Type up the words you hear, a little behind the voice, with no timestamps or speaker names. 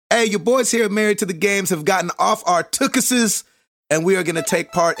Hey, your boys here at Married to the Games have gotten off our tookuses, and we are going to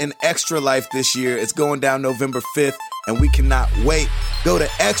take part in Extra Life this year. It's going down November 5th, and we cannot wait. Go to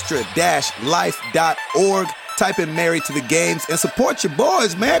extra-life.org, type in Married to the Games, and support your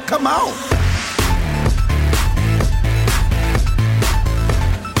boys, man. Come on.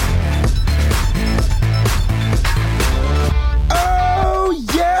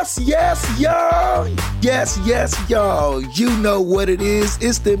 Yes, y'all. Yes, y'all. You know what it is.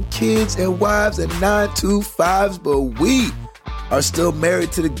 It's them kids and wives and 925s, but we are still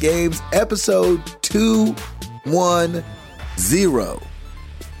Married to the Games, episode 210.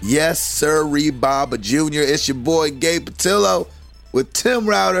 Yes, sir, Baba Jr. It's your boy, Gabe Patillo, with Tim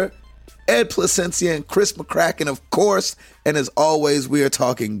Router, Ed Placencia, and Chris McCracken, of course. And as always, we are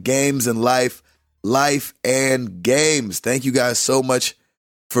talking games and life and games. Thank you guys so much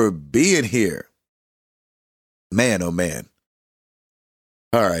for being here. Man, oh man.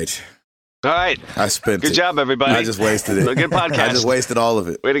 All right. I spent Good job, everybody. I just wasted it. Good podcast. I just wasted all of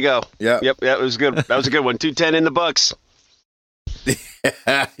it. Way to go. Yep, it was good. That was a good one. 210 in the books.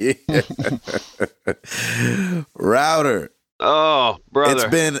 Router. Oh,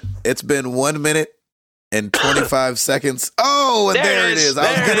 brother. It's been 1 minute and 25 seconds. Oh, and there it is.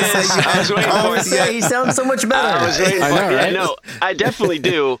 I was going to say you had coffee. Yeah, you sound so much better. I was waiting for it. Yeah, no, I definitely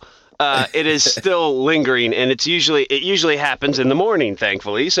do. It is still lingering, and it usually happens in the morning,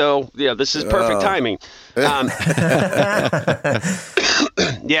 thankfully. So, yeah, this is perfect timing.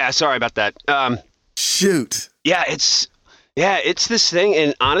 Yeah, sorry about that. Shoot. Yeah, it's this thing,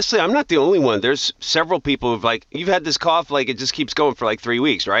 and honestly, I'm not the only one. There's several people who've you've had this cough, it just keeps going for 3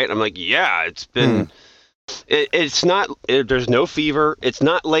 weeks, right? I'm like, yeah, it's been. It's not. There's no fever. It's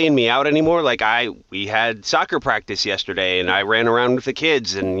not laying me out anymore. We had soccer practice yesterday, and I ran around with the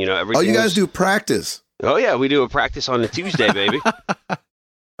kids, and everything. Oh, you guys do practice? Oh yeah, we do a practice on a Tuesday, baby.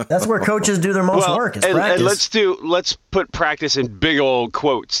 That's where coaches do their most work. Is practice. And let's put practice in big old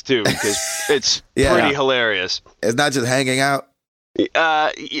quotes too, because it's pretty hilarious. It's not just hanging out.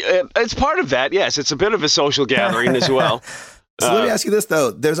 It's part of that. Yes, it's a bit of a social gathering as well. So let me ask you this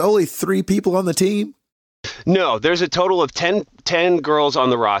though: there's only 3 people on the team. No, there's a total of 10 girls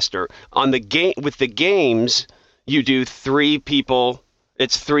on the roster. On the game with the games, you do 3 people.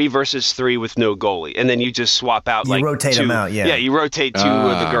 It's 3 versus 3 with no goalie, and then you just swap out. You rotate 2. them out. Yeah, you rotate 2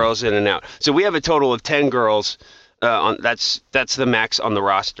 of the girls in and out. So we have a total of 10 girls. That's the max on the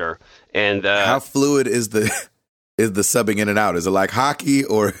roster. And how fluid is the subbing in and out? Is it like hockey,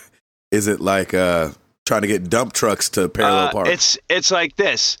 or is it like trying to get dump trucks to parallel park? It's like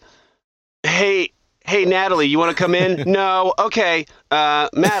this. Hey, Natalie, you want to come in? No. Okay.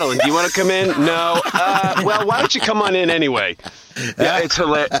 Madeline, do you want to come in? No. Well, why don't you come on in anyway? Yeah, it's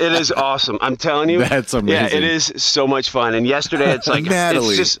hilarious. It is awesome. I'm telling you. That's amazing. Yeah, it is so much fun. And yesterday, it's like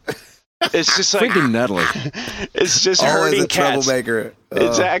Natalie. It's just like freaking Natalie. It's just always herding a cats. Troublemaker.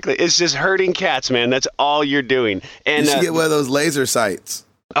 Exactly. It's just herding cats, man. That's all you're doing. And you should get one of those laser sights.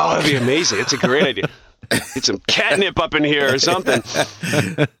 Oh, that'd be amazing. It's a great idea. Get some catnip up in here or something.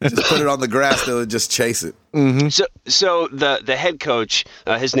 Just put it on the grass, they'll just chase it. Mm-hmm. So the head coach,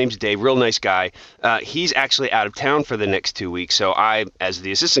 his name's Dave, real nice guy. He's actually out of town for the next 2 weeks. So I, as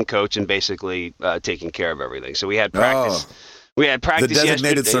the assistant coach, am basically taking care of everything. So we had practice. We had practice. The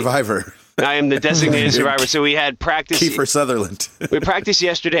designated yesterday. survivor. I am the designated survivor. So we had practice. Kiefer Sutherland. We practiced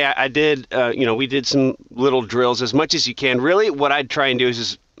yesterday. I did. We did some little drills as much as you can. Really, what I'd try and do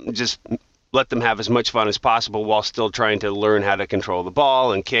is just let them have as much fun as possible while still trying to learn how to control the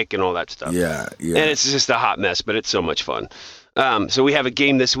ball and kick and all that stuff. Yeah. And it's just a hot mess, but it's so much fun. So we have a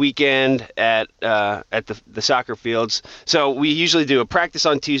game this weekend at the soccer fields. So we usually do a practice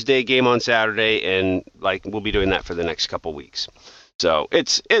on Tuesday, game on Saturday, and we'll be doing that for the next couple weeks. So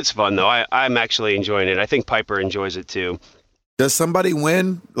it's fun though. I'm actually enjoying it. I think Piper enjoys it too. Does somebody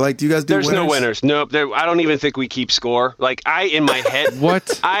win? Do you guys do There's winners? no winners. Nope. I don't even think we keep score. In my head.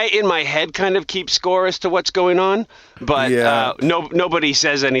 What? I, in my head, kind of keep score as to what's going on. But nobody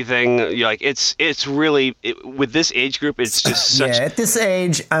says anything. It's really, with this age group, it's just such. Yeah, at this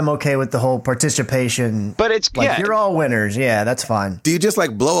age, I'm okay with the whole participation. But it's, you're all winners. Yeah, that's fine. Do you just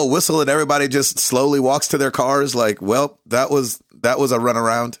blow a whistle and everybody just slowly walks to their cars? Well, that was a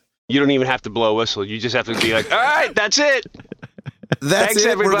runaround. You don't even have to blow a whistle. You just have to be all right, that's it. That's Thanks, it.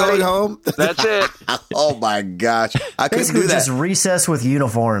 everybody. We're going home. That's it. Oh my gosh, I couldn't Basically, do that. just recess with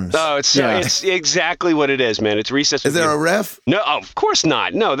uniforms. Oh, it's exactly what it is, man. It's recess. Is there a ref? No, of course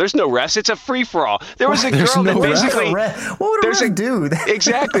not. No, there's no refs. It's a free for all. There was a girl that basically. What would a ref do?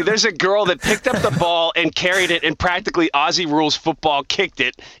 Exactly. There's a girl that picked up the ball and carried it, and practically Aussie rules football kicked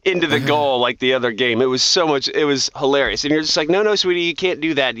it into the goal like the other game. It was so much. It was hilarious, and you're just like, no, sweetie, you can't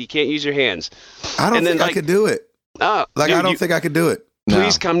do that. You can't use your hands. I don't think I could do it. Oh, I don't think I could do it.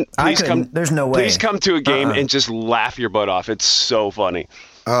 Please come. There's no way. Please come to a game and just laugh your butt off. It's so funny.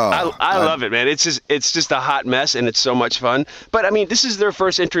 Oh, I love it, man. It's just a hot mess, and it's so much fun. But I mean, this is their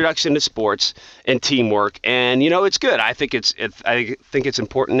first introduction to sports and teamwork, and it's good. I think it's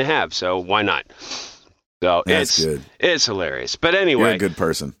important to have. So why not? So that's good. It's hilarious. But anyway, you're a good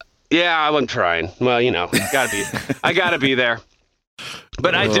person. Yeah, I'm trying. Well, I gotta be there.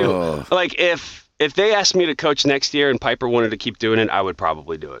 But I do like if they asked me to coach next year and Piper wanted to keep doing it, I would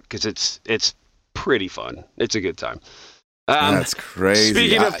probably do it because it's pretty fun. It's a good time. That's crazy.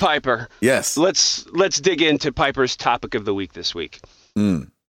 Speaking of Piper, yes, let's dig into Piper's topic of the week this week. All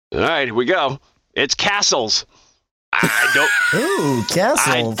right, here we go. It's castles. Castles.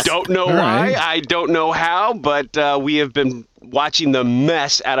 I don't know why. I don't know how, but we have been watching the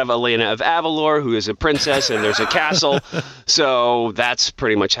mess out of Elena of Avalor, who is a princess, and there's a castle. So that's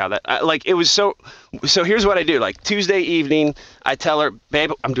pretty much how that. It was so. So here's what I do. Like Tuesday evening, I tell her,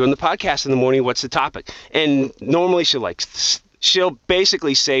 "Babe, I'm doing the podcast in the morning. What's the topic?" And normally she'll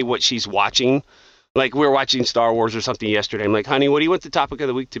basically say what she's watching. Like we were watching Star Wars or something yesterday. I'm like, "Honey, what do you want the topic of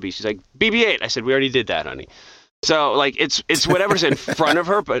the week to be?" She's like, "BB-8." I said, "We already did that, honey." So it's whatever's in front of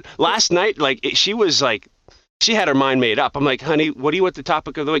her. But last night, she was like, she had her mind made up. I'm like, honey, what do you want the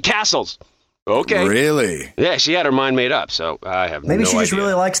topic of the week? Castles. Okay. Really? Yeah, she had her mind made up. So I have Maybe no she just idea.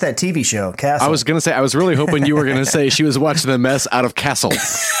 really likes that TV show, Castle. I was going to say, I was really hoping you were going to say she was watching the mess out of Castle.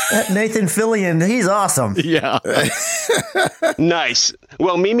 Nathan Fillion, he's awesome. Yeah. Nice.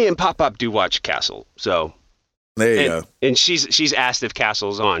 Well, Mimi and Pop-Pop do watch Castle, so. There you go. And she's asked if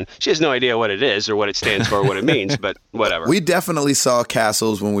Castle's on. She has no idea what it is or what it stands for or what it means, but whatever. We definitely saw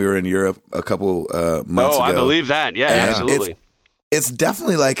Castles when we were in Europe a couple months ago. Oh, I believe that. Yeah, absolutely. It's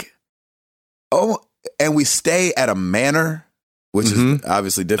definitely and we stay at a manor, which is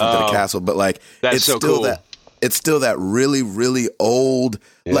obviously different than a castle, but that's it's so still cool. It's still that really, really old,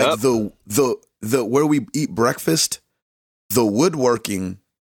 Yep. the where we eat breakfast, the woodworking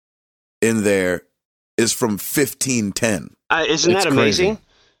in there is from 1510. Isn't that amazing?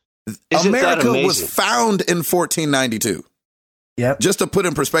 America was found in 1492. Yep. Just to put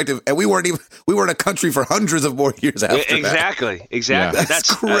in perspective, and we weren't a country for hundreds of more years after that. Exactly. Yeah.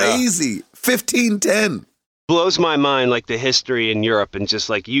 That's crazy. 1510. Blows my mind, the history in Europe, and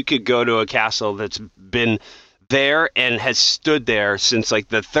just you could go to a castle that's been there and has stood there since the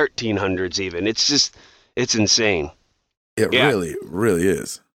 1300s even. It's insane. It really, really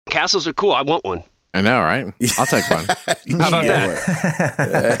is. Castles are cool. I want one. I know, right? I'll take one. How about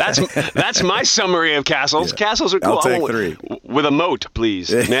that? That's my summary of castles. Yeah. Castles are cool. I'll take 3. With a moat, please.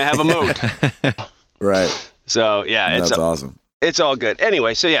 May I have a moat? Right. So, yeah. That's awesome. It's all good.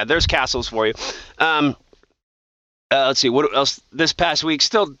 Anyway, so yeah, there's castles for you. Let's see, what else this past week?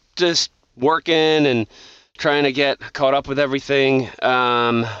 Still just working and trying to get caught up with everything.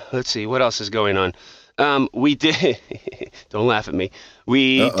 Let's see, what else is going on? We did, don't laugh at me.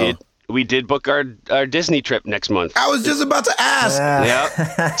 We did book our Disney trip next month. I was just about to ask.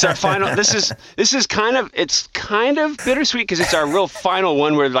 Yeah, it's our final. This is kind of bittersweet because it's our real final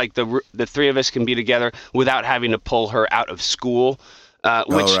one where the 3 of us can be together without having to pull her out of school.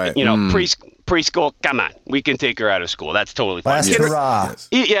 Which preschool. Come on, we can take her out of school. That's totally fine. Last hurrah.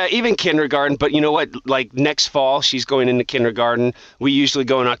 Yeah, even kindergarten. But you know what? Next fall, she's going into kindergarten. We usually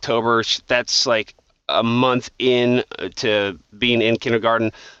go in October. That's a month in to being in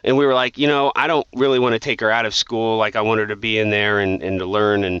kindergarten, and we were like, I don't really want to take her out of school. I want her to be in there and to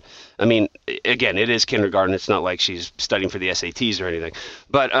learn. And I mean, again, it is kindergarten. It's not like she's studying for the SATs or anything.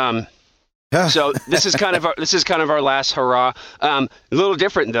 But so this is kind of our last hurrah. A little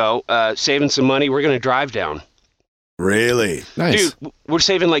different though. Saving some money. We're going to drive down. Really? Nice. Dude, we're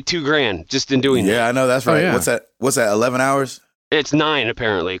saving $2,000 just in doing that. Yeah, I know that's right. Oh, yeah. What's that? 11 hours? It's 9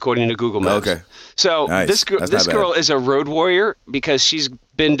 apparently, according to Google Maps. Okay. So nice. this girl is a road warrior because she's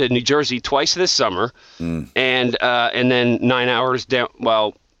been to New Jersey twice this summer, and then 9 hours down.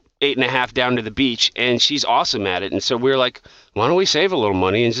 Well, 8.5 down to the beach, and she's awesome at it. And so we're like, why don't we save a little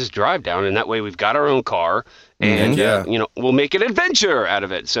money and just drive down? And that way we've got our own car, and we'll make an adventure out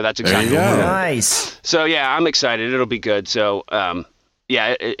of it. So that's exactly what we're doing. Nice. So yeah, I'm excited. It'll be good. So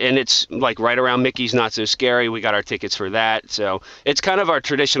yeah, and it's like right around Mickey's Not So Scary. We got our tickets for that. So it's kind of our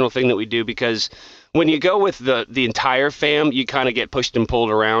traditional thing that we do, because when you go with the entire fam, you kind of get pushed and pulled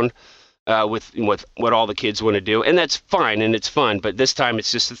around with what all the kids want to do. And that's fine, and it's fun. But this time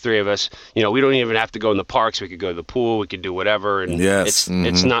it's just the three of us. You know, we don't even have to go in the parks. We could go to the pool. We could do whatever. And it's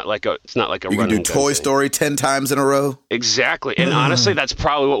not like a You can do Toy Story 10 times in a row. Exactly. And honestly, that's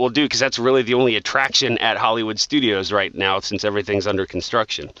probably what we'll do, because that's really the only attraction at Hollywood Studios right now, since everything's under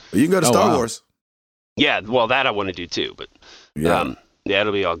construction. You can go to Star Wars. Yeah, well, that I want to do too, but yeah,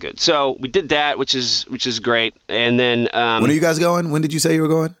 it'll be all good. So we did that, which is great. And then when are you guys going? When did you say you were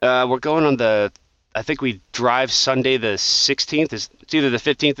going? We're going on I think we drive Sunday the 16th. It's either the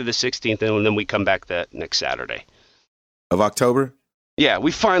 15th or the 16th, and then we come back that next Saturday Of October? Yeah,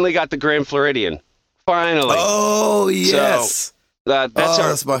 we finally got the Grand Floridian. Finally. Oh, yes.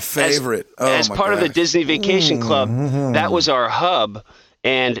 That's my favorite. As part of the Disney Vacation Club, that was our hub.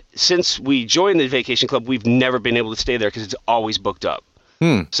 And since we joined the Vacation Club, we've never been able to stay there because it's always booked up.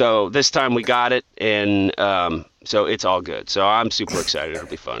 So this time we got it, and so it's all good. So I'm super excited. It'll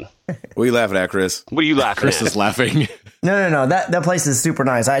be fun. What are you laughing at, Chris? What are you laughing Chris at? is laughing. No. That place is super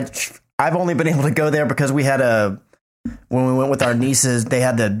nice. I've only been able to go there because we had when we went with our nieces, they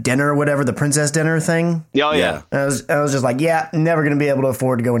had the dinner or whatever, the princess dinner thing. Oh, yeah. I was just like, never going to be able to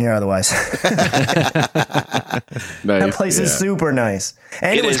afford to go in here otherwise. That place is super nice.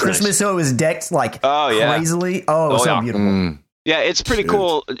 And it was Christmas, nice. So it was decked like crazily. Oh, it was so beautiful. Yeah, it's pretty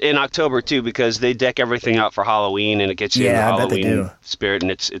cool in October, too, because they deck everything out for Halloween, and it gets you in the Halloween spirit,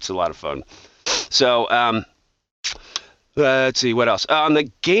 and it's a lot of fun. So, let's see, what else? On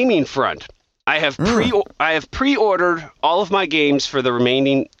the gaming front, I have pre-ordered all of my games for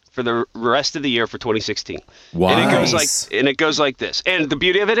the rest of the year for 2016. Wow. And it goes like this. And the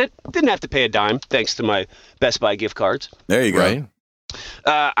beauty of it didn't have to pay a dime, thanks to my Best Buy gift cards. There you go. Right.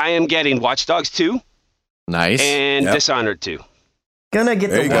 I am getting Watch Dogs 2. Nice. And Dishonored 2. Gonna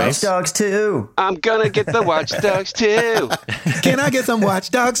get the Watch Dogs 2. I'm gonna get the Watch Dogs 2. Can I get some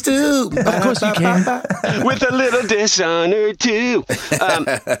Watch Dogs 2? Of course you can. With a little Dishonored 2.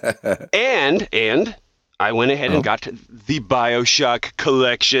 And I went ahead and got the BioShock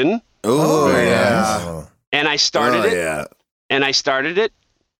collection. Oh, yeah. And I started it. Yeah. And I started it.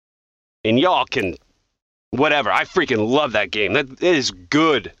 And y'all can... Whatever. I freaking love that game. It is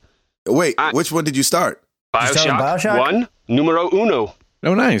good. Wait, which one did you start? BioShock 1, numero uno.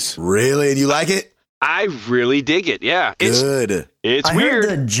 Oh, nice. Really? And you like it? I really dig it, yeah. Good. It's weird. I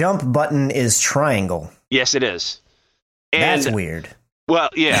heard the jump button is triangle. Yes, it is. And that's weird. Well,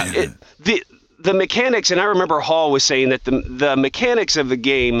 yeah. The mechanics, and I remember Hall was saying that the mechanics of the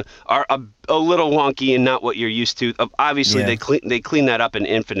game are a little wonky and not what you're used to. Obviously, they clean that up in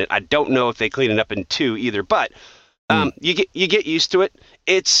Infinite. I don't know if they clean it up in 2 either, but you get used to it.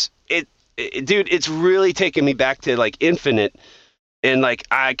 Dude, it's really taken me back to like Infinite, and like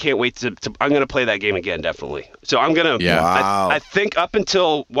I can't wait to I'm gonna play that game again, definitely. So I'm gonna. Yeah. Wow. I think up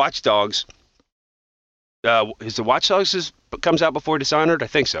until Watch Dogs, is the Watch Dogs comes out before Dishonored? I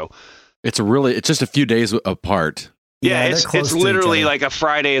think so. It's just a few days apart. Yeah, it's literally like a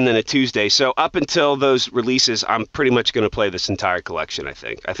Friday and then a Tuesday. So up until those releases, I'm pretty much going to play this entire collection. I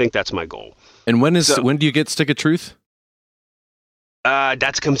think that's my goal. And when do you get Stick of Truth?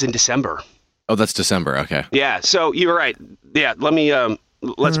 That comes in December. Oh, that's December. Okay. Yeah. So you're right. Yeah. Let me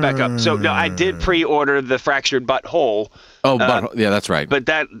let's back up. So no, I did pre-order the Fractured Butthole. Oh, yeah, that's right. But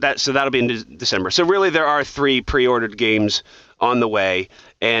so that'll be in December. So really, there are 3 pre-ordered games on the way.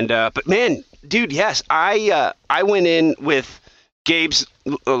 And but man, dude, yes, I went in with Gabe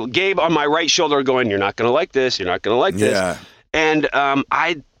on my right shoulder, going, "You're not gonna like this. You're not gonna like this." Yeah. And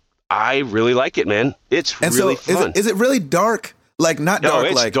I really like it, man. It's really fun. Is it really dark? Like not dark,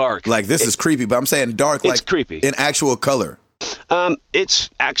 it's like dark. Like this is creepy, but I'm saying dark, like creepy in actual color. It's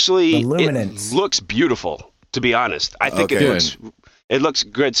actually luminance. It looks beautiful. To be honest, I think it looks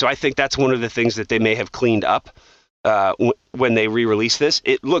good. So I think that's one of the things that they may have cleaned up when they re-release this.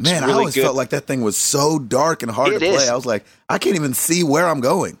 It looks really good. I always felt like that thing was so dark and hard to play. I was like, I can't even see where I'm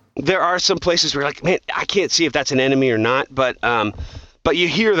going. There are some places where you're like, man, I can't see if that's an enemy or not, but you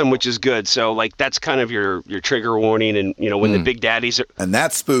hear them, which is good. So like that's kind of your trigger warning. And you know when the big daddies are, and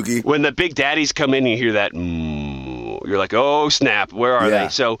that's spooky. When the big daddies come in, you hear that. You're like, oh snap, where are they?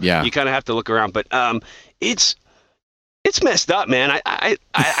 So you kind of have to look around. But it's messed up, man. I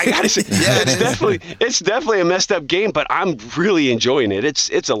gotta say, it's definitely a messed up game, but I'm really enjoying it.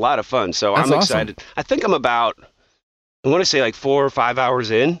 It's a lot of fun. So I'm excited. I think I'm about, I want to say like 4 or 5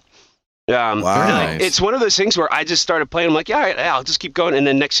 hours in. Wow. Like, it's one of those things where I just started playing. I'm like, yeah, all right, I'll just keep going. And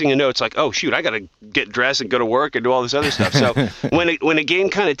then next thing you know, it's like, oh shoot, I got to get dressed and go to work and do all this other stuff. So when a game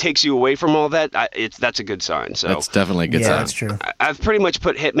kind of takes you away from all that, that's a good sign. So That's definitely a good sign. Yeah, that's true. I've pretty much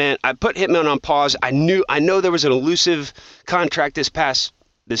put Hitman. I put Hitman on pause. I know there was an elusive contract this past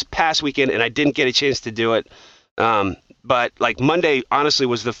weekend, and I didn't get a chance to do it. But like Monday, honestly,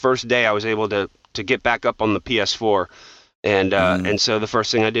 was the first day I was able to get back up on the PS4. And so the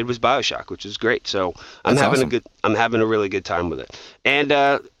first thing I did was BioShock, which is great. So I'm having a really good time with it,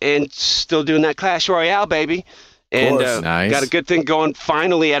 and still doing that Clash Royale, baby, and Nice. got a good thing going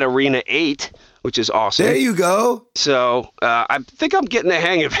finally at Arena 8, which is awesome. There you go. So I think I'm getting the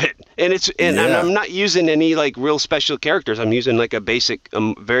hang of it, and I'm not using any like real special characters. I'm using like a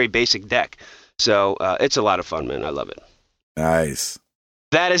very basic deck. So it's a lot of fun, man. I love it. Nice.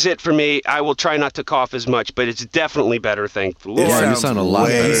 That is it for me. I will try not to cough as much, but it's definitely better, thank the Lord. Yeah, you sound a lot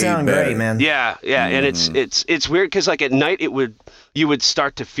way better. You sound better. great, man. Yeah, and it's weird because like at night you would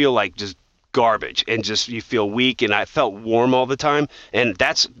start to feel like just garbage and just you feel weak, and I felt warm all the time, and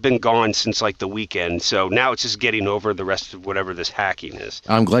that's been gone since like the weekend. So now it's just getting over the rest of whatever this hacking is.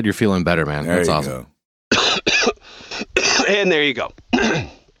 I'm glad you're feeling better, man. There That's you awesome. go. And there you go.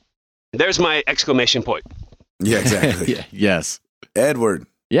 There's my exclamation point. Yeah, exactly. Yeah, yes. Edward,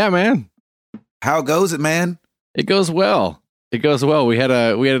 Yeah, man. how goes it, man? It goes well. It goes well. We had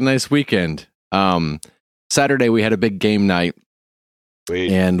a nice weekend. Saturday we had a big game night,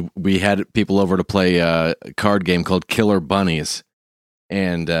 and we had people over to play a card game called Killer Bunnies,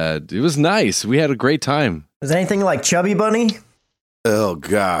 and it was nice. We had a great time. Is anything like Chubby Bunny? Oh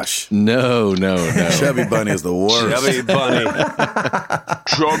gosh, No. Chubby Bunny is the worst. Chubby bunny.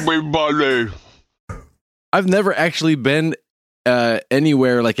 Chubby bunny. I've never actually been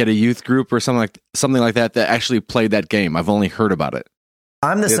anywhere like at a youth group or something like that actually played that game. I've only heard about it.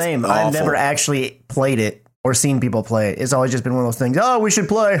 I'm the It's same. awful. I've never actually played it or seen people play it. It's always just been one of those things. Oh, we should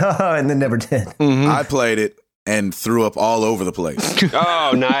play, and then never did. I played it and threw up all over the place.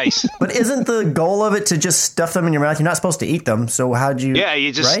 Oh, nice. But isn't the goal of it to just stuff them in your mouth? You're not supposed to eat them. So how'd you? Yeah,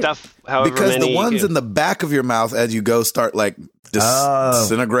 you just right? stuff however Because many the you ones can. in the back of your mouth as you go start like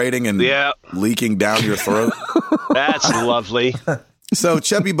disintegrating and Yeah. leaking down your throat. That's lovely. So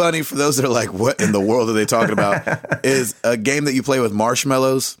Chubby Bunny, for those that are like, what in the world are they talking about, is a game that you play with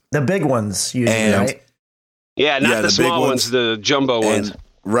marshmallows. The big ones, usually, And- right? Yeah, not Yeah, the the big small ones. ones, the jumbo ones. And,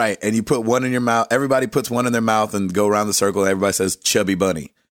 right. And you put one in your mouth. Everybody puts one in their mouth and go around the circle. And everybody says Chubby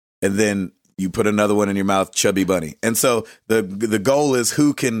Bunny. And then you put another one in your mouth, Chubby Bunny. And so the goal is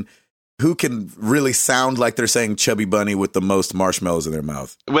who can really sound like they're saying Chubby Bunny with the most marshmallows in their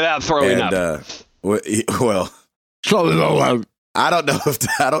mouth. Without throwing up. Well, I don't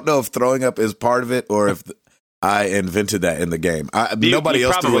know if throwing up is part of it or if I invented that in the game. Nobody you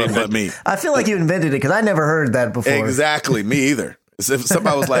else threw probably up but me. I feel like you invented it because I never heard that before. Exactly, me either. So if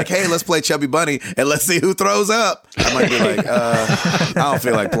somebody was like, "Hey, let's play Chubby Bunny and let's see who throws up," I might be like, "I don't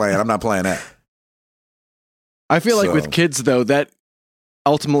feel like playing. I'm not playing that." I feel like So- with kids though, that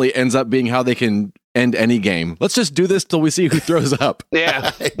ultimately ends up being how they can end any game. Let's just do this till we see who throws up.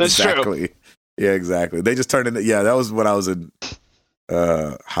 Yeah, that's true. Exactly. Yeah, exactly. They just turned into that was when I was in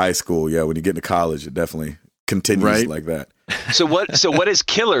high school. Yeah, when you get into college, it definitely continues Right. like that. So what is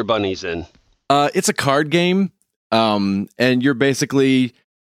Killer Bunnies in? It's a card game, and you're basically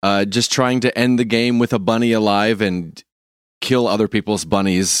just trying to end the game with a bunny alive and kill other people's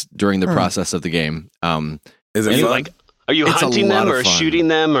bunnies during the process of the game. Is it And fun? Like, are you It's a hunting lot them of or fun. shooting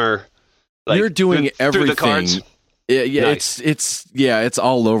them or like You're doing through everything. the cards? Yeah, Nice. it's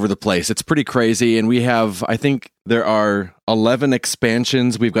all over the place. It's pretty crazy, and we have, I think there are 11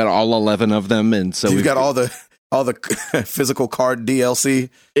 expansions. We've got all 11 of them, and so You've we've got all the physical card DLC.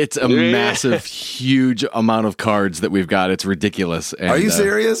 It's a Yeah. massive, huge amount of cards that we've got. It's ridiculous. And, Are you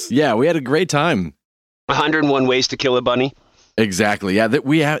serious? Yeah, we had a great time. 101 ways to kill a bunny. Exactly. Yeah, that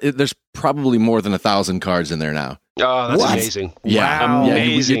we have. There's probably more than 1,000 cards in there now. Oh, that's What? amazing. Yeah, Wow. yeah,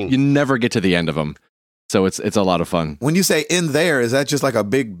 Amazing. You never get to the end of them, so it's a lot of fun. When you say in there, is that just like a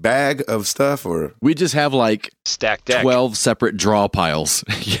big bag of stuff or We just have like Stacked deck. 12 separate draw piles.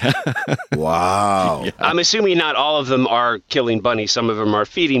 Yeah. wow? I'm assuming not all of them are killing bunnies. Some of them are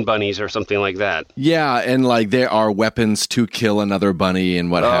feeding bunnies or something like that. Yeah, and like there are weapons to kill another bunny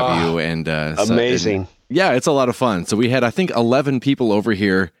and what have you. And Amazing. yeah, it's a lot of fun. So we had, I think, 11 people over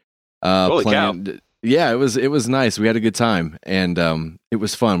here Holy playing. Yeah, it was nice. We had a good time, and it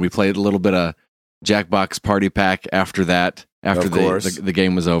was fun. We played a little bit of Jackbox Party Pack after that. After Of course. the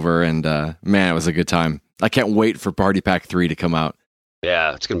game was over, and man, it was a good time. I can't wait for Party Pack 3 to come out.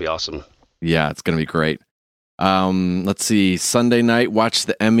 Yeah, it's going to be awesome. Yeah, it's going to be great. Let's see. Sunday night, watch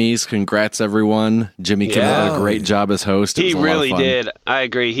the Emmys. Congrats, everyone. Jimmy Kimmel did a great job as host. He really did. I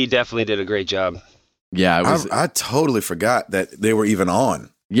agree. He definitely did a great job. Yeah, I totally forgot that they were even on.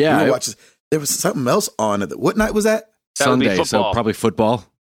 Yeah, there was something else on. What night was that? Sunday, so probably football.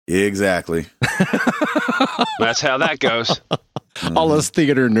 Exactly. That's how that goes. All us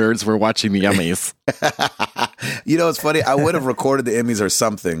theater nerds were watching the Emmys. You know, it's funny. I would have recorded the Emmys or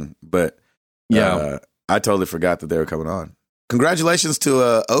something, but I totally forgot that they were coming on. Congratulations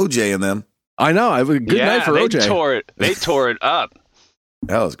to OJ and them. I know. Good night for OJ. They tore it up.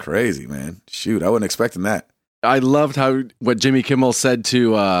 That was crazy, man. Shoot, I wasn't expecting that. I loved what Jimmy Kimmel said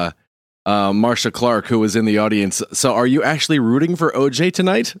to Marsha Clark, who was in the audience. So, are you actually rooting for OJ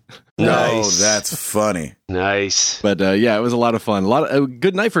tonight? Nice. No, that's funny. Nice. But it was a lot of fun. A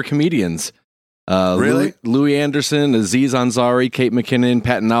good night for comedians. Really? Louis Anderson, Aziz Ansari, Kate McKinnon,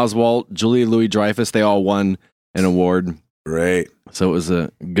 Patton Oswalt, Julia Louis-Dreyfus. They all won an award. Great. So it was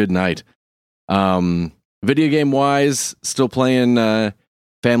a good night. Video game wise, still playing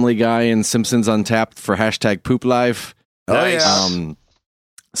Family Guy and Simpsons Untapped for #PoopLife. Nice. Yeah.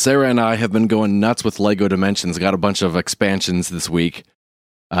 Sarah and I have been going nuts with Lego Dimensions. Got a bunch of expansions this week.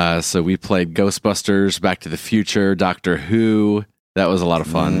 So we played Ghostbusters, Back to the Future, Doctor Who. That was a lot of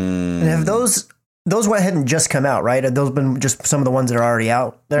fun. And have those went ahead and just come out, right? Have those been just some of the ones that are already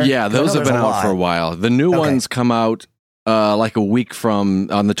out there? Yeah, those have been out for a while. The new ones come out like a week from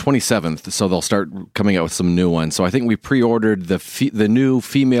on the 27th, so they'll start coming out with some new ones. So I think we pre-ordered the new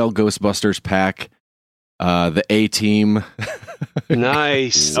female Ghostbusters pack, the A-Team.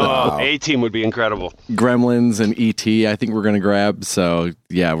 Nice. Wow. A-Team would be incredible. Gremlins and E.T. I think we're going to grab. So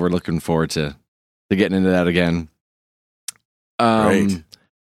yeah, we're looking forward to getting into that again. Great.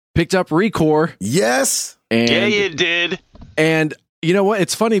 Picked up ReCore. Yes. Yeah, you did. And you know what?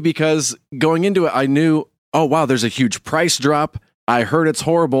 It's funny because going into it, I knew, oh wow, there's a huge price drop. I heard it's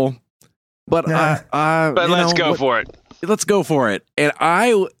horrible, but let's go for it. Let's go for it. And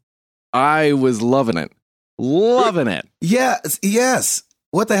I was loving it. Loving it. Yes.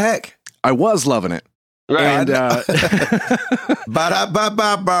 What the heck? I was loving it. Right. And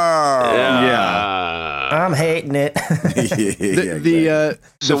Ba-da-ba-ba-ba. Yeah. I'm hating it.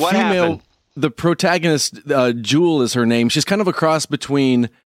 So what happened? The protagonist, Jewel is her name. She's kind of a cross between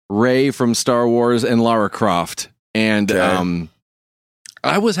Rey from Star Wars and Lara Croft. And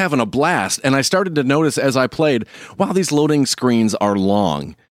I was having a blast. And I started to notice as I played, wow, these loading screens are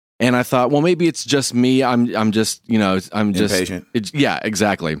long. And I thought, well, maybe it's just me. I'm just impatient. Yeah,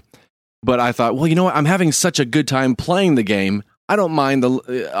 exactly. But I thought, well, you know what? I'm having such a good time playing the game. I don't mind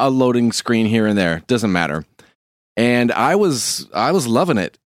a loading screen here and there. Doesn't matter. And I was loving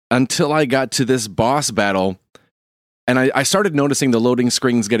it until I got to this boss battle, and I started noticing the loading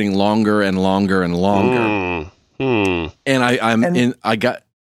screens getting longer and longer and longer. And what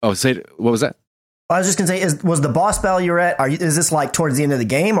was that? I was just gonna say, was the boss battle you're at? Is this like towards the end of the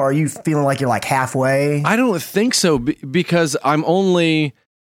game, or are you feeling like you're like halfway? I don't think so because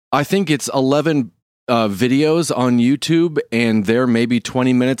I think it's 11 videos on YouTube, and they're maybe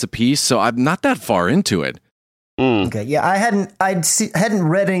 20 minutes a piece. So I'm not that far into it. Okay, yeah, I hadn't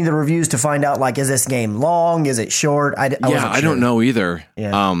read any of the reviews to find out like, is this game long? Is it short? I don't know either.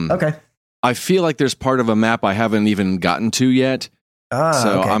 Yeah. Okay. I feel like there's part of a map I haven't even gotten to yet.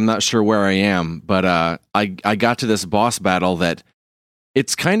 So I'm not sure where I am, but I got to this boss battle that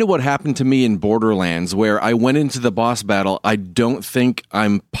it's kind of what happened to me in Borderlands, where I went into the boss battle. I don't think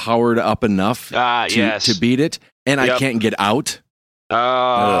I'm powered up enough to beat it, and I can't get out.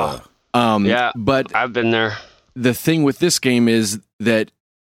 Yeah, but I've been there. The thing with this game is that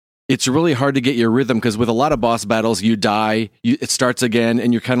it's really hard to get your rhythm, because with a lot of boss battles, you die, it starts again,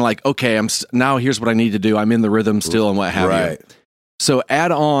 and you're kind of like, okay, now here's what I need to do. I'm in the rhythm still, and what have you. So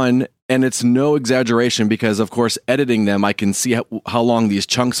add on, and it's no exaggeration because, of course, editing them, I can see how long these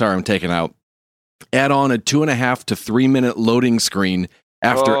chunks are I'm taking out. Add on a 2.5 to 3 minute loading screen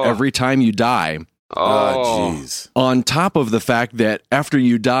after every time you die. Oh, jeez. On top of the fact that after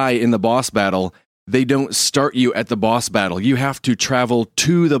you die in the boss battle, they don't start you at the boss battle. You have to travel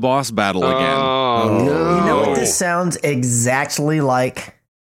to the boss battle again. No. You know what this sounds exactly like?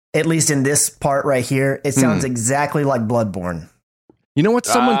 At least in this part right here, it sounds exactly like Bloodborne. You know what?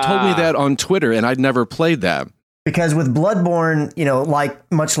 Someone told me that on Twitter, and I'd never played that. Because with Bloodborne,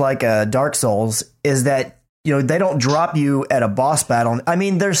 much like Dark Souls, is that they don't drop you at a boss battle. I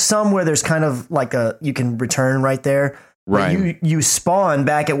mean, there's some where there's kind of like you can return right there. Right. You spawn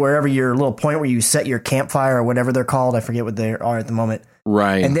back at wherever your little point where you set your campfire or whatever they're called. I forget what they are at the moment.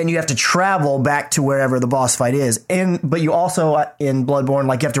 Right. And then you have to travel back to wherever the boss fight is. But you also, in Bloodborne,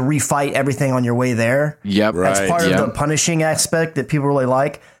 like you have to refight everything on your way there. Yep. Right. That's part of the punishing aspect that people really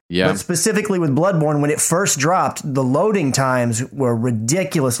like. Yeah. But specifically with Bloodborne, when it first dropped, the loading times were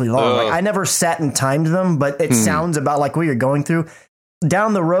ridiculously long. Like, I never sat and timed them, but it sounds about like what you're going through.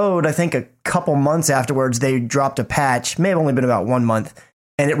 Down the road, I think a couple months afterwards, they dropped a patch, may have only been about 1 month,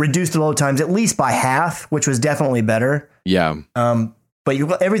 and it reduced the load times at least by half, which was definitely better. Yeah.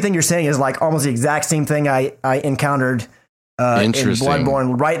 But everything you're saying is like almost the exact same thing I encountered in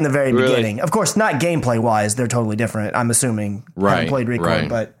Bloodborne right in the very beginning. Of course, not gameplay wise, they're totally different. I'm assuming. I haven't played Record,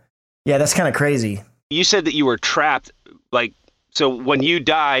 but yeah, that's kind of crazy. You said that you were trapped, like, so when you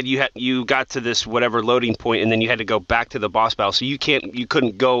died, you got to this whatever loading point, and then you had to go back to the boss battle. So you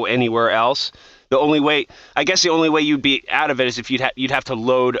couldn't go anywhere else. The only way you'd be out of it is if you'd have to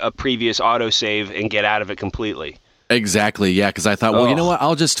load a previous autosave and get out of it completely. Exactly. Yeah, because I thought, well, you know what?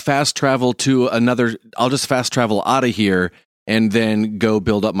 I'll just fast travel out of here and then go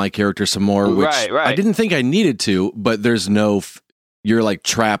build up my character some more. Which right. I didn't think I needed to, but there's you're like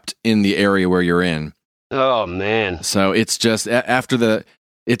trapped in the area where you're in. Oh man! So it's just after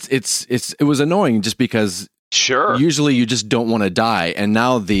it was annoying just because usually you just don't want to die, and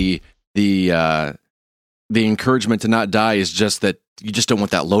now the encouragement to not die is just that you just don't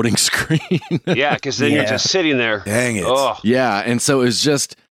want that loading screen. Yeah, because then you're just sitting there. Dang it! Oh. Yeah, and so it's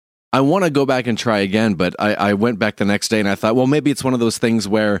just I want to go back and try again, but I went back the next day and I thought, well, maybe it's one of those things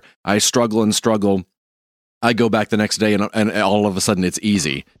where I struggle. I go back the next day and all of a sudden it's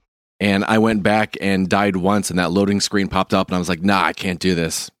easy. And I went back and died once and that loading screen popped up and I was like, nah, I can't do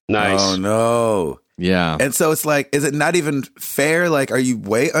this. Nice. Oh, no. Yeah. And so it's like, is it not even fair? Like, are you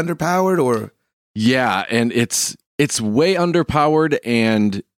way underpowered or? Yeah. And it's way underpowered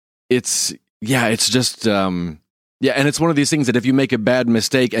and it's just, and it's one of these things that if you make a bad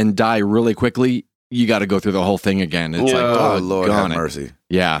mistake and die really quickly, you got to go through the whole thing again. It's like, oh, Lord have mercy.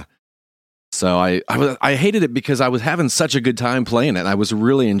 Yeah. So I hated it because I was having such a good time playing it. I was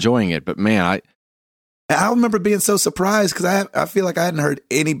really enjoying it, but man, I remember being so surprised because I feel like I hadn't heard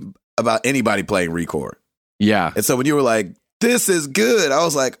about anybody playing Record. Yeah. And so when you were like, this is good, I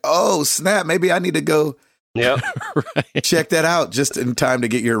was like, oh, snap, maybe I need to go check that out just in time to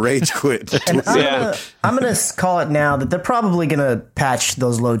get your rage quit. And I'm gonna call it now that they're probably gonna patch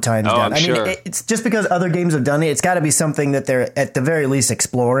those load times down. I'm sure. mean, it's just because other games have done it. It's got to be something that they're at the very least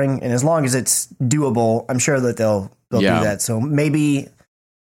exploring, and as long as it's doable, I'm sure that they'll do that. So maybe,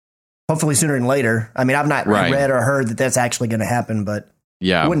 hopefully sooner than later. I mean, I've not read or heard that that's actually going to happen, but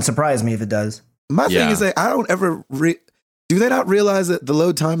it wouldn't surprise me if it does. My thing is that I don't ever do they not realize that the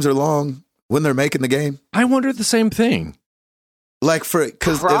load times are long when they're making the game? I wondered the same thing. Like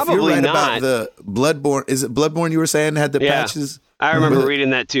because if you're right about the Bloodborne, is it Bloodborne you were saying had the patches? I remember reading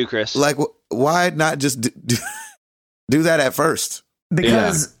that too, Chris. Like, why not just do that at first?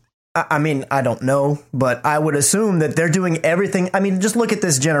 Because, I mean, I don't know, but I would assume that they're doing everything. I mean, just look at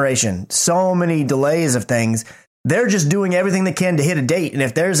this generation. So many delays of things. They're just doing everything they can to hit a date. And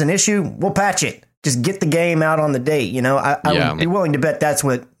if there's an issue, we'll patch it. Just get the game out on the date. You know, I would be willing to bet that's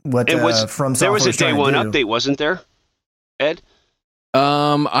what From Software there was a day one do. update, wasn't there, Ed?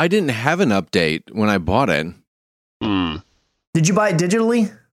 I didn't have an update when I bought it. Did you buy it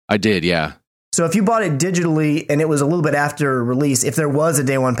digitally? I did, yeah. So if you bought it digitally and it was a little bit after release, if there was a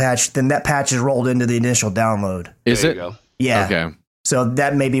day one patch, then that patch is rolled into the initial download. Is it? Go. Yeah. Okay. So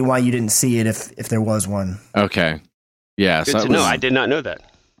that may be why you didn't see it if there was one. Okay. Yeah. Good to know. I did not know that.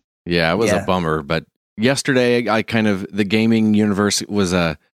 Yeah, it was a bummer. But yesterday, the gaming universe was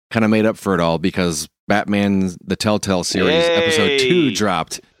kind of made up for it all because Batman, the Telltale series, episode 2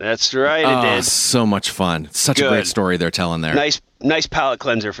 dropped. That's right, it did. So much fun. Such a great story they're telling there. Nice palate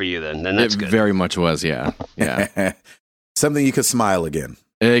cleanser for you then. Then that's good. It very much was, yeah. Yeah. Something you could smile again.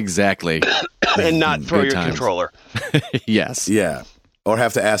 Exactly. And not throw your controller. Yes. Yeah. Or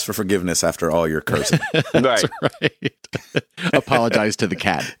have to ask for forgiveness after all your cursing. Right. Apologize to the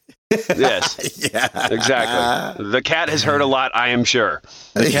cat. Yes. Yeah. Exactly. The cat has heard a lot, I am sure.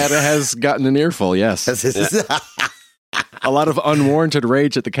 The cat has gotten an earful, yes. A lot of unwarranted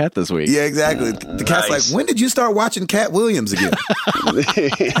rage at the cat this week. Yeah, exactly. The cat's like, when did you start watching Cat Williams again?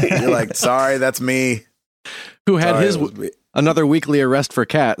 You're like, sorry, that's me. Who had another weekly arrest for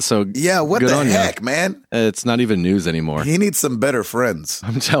cat, so yeah, what the heck, man? It's not even news anymore. He needs some better friends.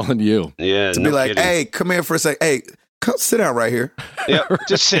 I'm telling you. Yeah, to be like, hey, come here for a sec. Hey, come sit down right here. Yep,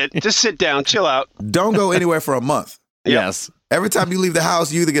 just sit down, chill out. Don't go anywhere for a month. Yep. Yes. Every time you leave the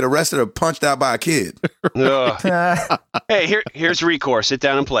house, you either get arrested or punched out by a kid. Hey, here's Recore. Sit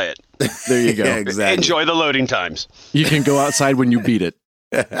down and play it. There you go. Yeah, exactly. Enjoy the loading times. You can go outside when you beat it.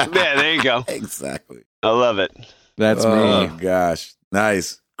 Yeah, there you go. Exactly. I love it. That's Oh, me. gosh.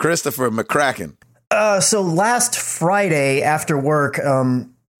 Nice. Christopher McCracken. So last Friday after work,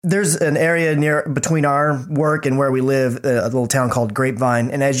 there's an area near between our work and where we live, a little town called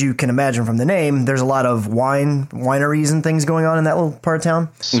Grapevine. And as you can imagine from the name, there's a lot of wineries and things going on in that little part of town.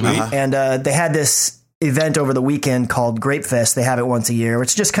 Sweet. And they had this event over the weekend called Grape Fest. They have it once a year.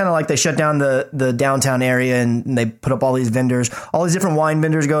 It's just kind of like they shut down the downtown area and they put up all these vendors. All these different wine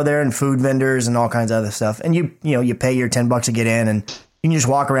vendors go there and food vendors and all kinds of other stuff. And you pay your $10 to get in and you can just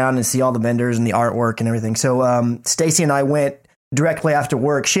walk around and see all the vendors and the artwork and everything. So Stacy and I went directly after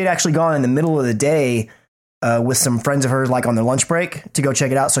work. She had actually gone in the middle of the day with some friends of hers, like on their lunch break, to go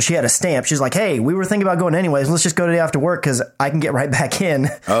check it out. So she had a stamp. She's like, hey, we were thinking about going anyways. Let's just go today after work because I can get right back in.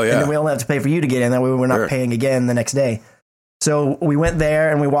 Oh, yeah. And then we only have to pay for you to get in. That way we're not paying again the next day. So we went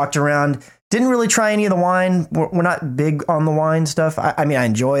there and we walked around. Didn't really try any of the wine. We're not big on the wine stuff. I mean, I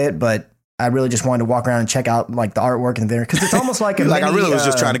enjoy it, but I really just wanted to walk around and check out like the artwork and the vendor because it's almost like a Like, mini, I really was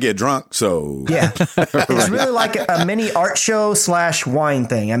just trying to get drunk, so. Yeah. It's really like a mini art show / wine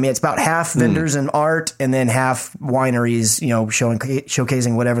thing. I mean, it's about half vendors and art and then half wineries,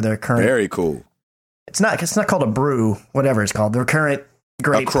 showcasing whatever their current. Very cool. It's not called a brew, whatever it's called. Their current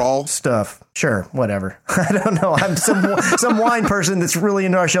grape crawl? stuff. Sure, whatever. I don't know. I'm some wine person that's really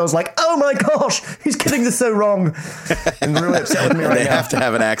into our show is like, oh my gosh, he's getting this so wrong. And really upset with me right They now. have to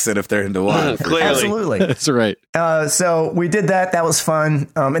have an accent if they're into wine. Clearly. Absolutely. That's right. So we did that. That was fun.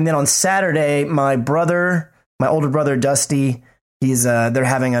 And then on Saturday, my older brother, Dusty, they're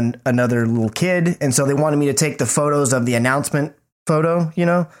having another little kid. And so they wanted me to take the photos of the announcement photo,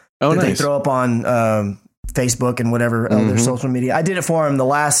 Oh, that they nice. throw up on Facebook and whatever other social media. I did it for them the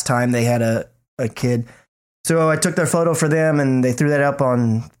last time they had a kid. So I took their photo for them and they threw that up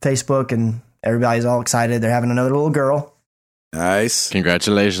on Facebook and everybody's all excited. They're having another little girl. Nice.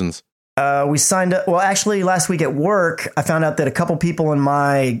 Congratulations. We signed up. Well, actually, last week at work, I found out that a couple people in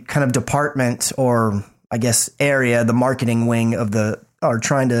my kind of department or I guess area, the marketing wing are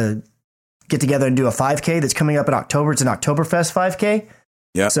trying to get together and do a 5K that's coming up in October. It's an Oktoberfest 5K.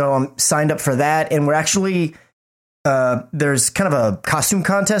 Yeah. So I'm signed up for that. And we're actually, there's kind of a costume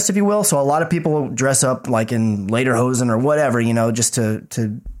contest, if you will. So a lot of people dress up like in lederhosen or whatever, just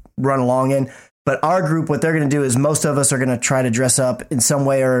to run along in. But our group, what they're going to do is most of us are going to try to dress up in some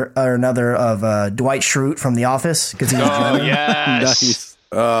way or another of Dwight Schrute from The Office. Because he's Yes. Nice.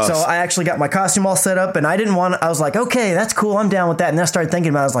 So I actually got my costume all set up and I was like, okay, that's cool. I'm down with that. And then I started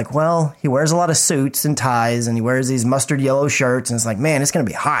thinking about it. I was like, well, he wears a lot of suits and ties and he wears these mustard yellow shirts. And it's like, man, it's going to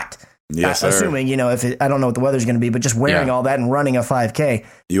be hot. Yes, sir. Assuming, I don't know what the weather's going to be, but just wearing all that and running a 5K.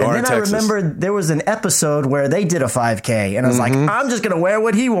 You are in And then I Texas. remember there was an episode where they did a 5K and I was like, I'm just going to wear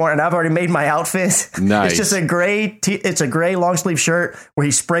what he wore. And I've already made my outfit. Nice. It's just a gray long sleeve shirt where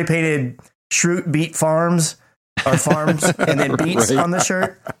he spray painted Schrute Beet Farms and then beets on the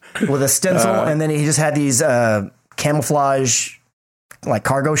shirt with a stencil. And then he just had these camouflage like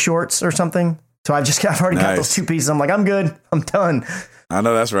cargo shorts or something. So I've already got those two pieces. I'm like, I'm good. I'm done. I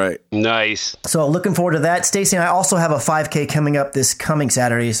know that's right. Nice. So looking forward to that. Stacey and I also have a 5K coming up this coming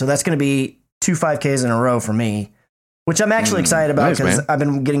Saturday. So that's going to be 2 5Ks in a row for me, which I'm actually excited about nice, because man. I've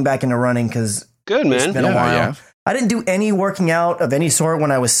been getting back into running because Good, it's man. been a while. Yeah. I didn't do any working out of any sort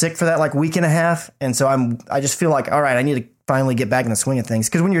when I was sick for that like week and a half. And so I just feel like, all right, I need to finally get back in the swing of things.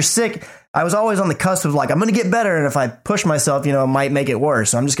 Because when you're sick, I was always on the cusp of like, I'm going to get better. And if I push myself, it might make it worse.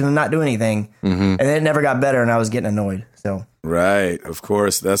 So I'm just going to not do anything. And then it never got better and I was getting annoyed. So Right. Of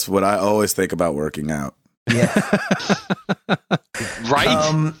course. That's what I always think about working out. yeah.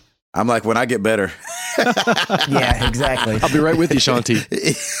 Right? I'm like, when I get better. Yeah, exactly. I'll be right with you, Shanti.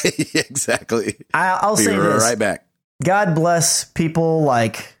 Exactly. I'll Be say this. right back. God bless people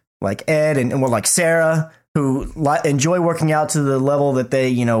like Ed and like Sarah who enjoy working out to the level that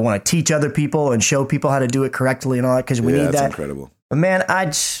they, want to teach other people and show people how to do it correctly and all that because we need That's that. incredible. But man, I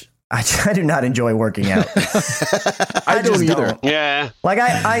do not enjoy working out. I don't just either. don't. Yeah, Like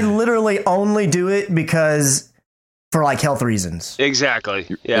I literally only do it because for like health reasons. exactly.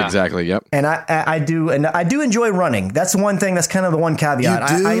 Yeah. Exactly. Yep. And I do enjoy running. That's one thing. That's kind of the one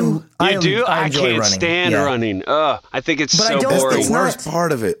caveat. You do? You do? I enjoy can't running. stand Yeah. running. I think it's But I so don't- That's boring. it's the not- worst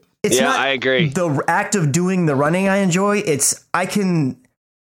part of it. It's Yeah, not I agree. the act of doing the running I enjoy. I can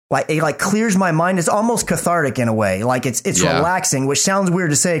it clears my mind. It's almost cathartic in a way. Like it's Yeah. relaxing, which sounds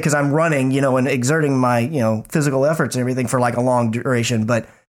weird to say because I'm running, and exerting my, physical efforts and everything for like a long duration. But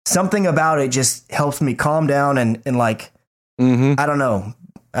something about it just helps me calm down and like, I don't know,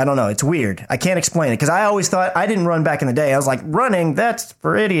 I don't know. It's weird. I can't explain it because I always thought I didn't run back in the day. I was like, running, that's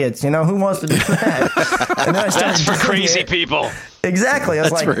for idiots. You know, who wants to do that? And then I started That's for crazy people. Exactly. I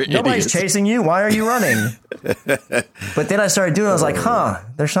was That's like, for nobody's idiots. chasing you. Why are you running? But then I started doing it. I was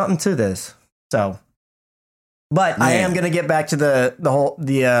like, there's something to this. So, but I am going to get back to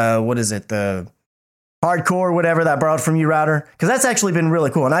the what is it? The hardcore, whatever that I borrowed from you, Router. Because that's actually been really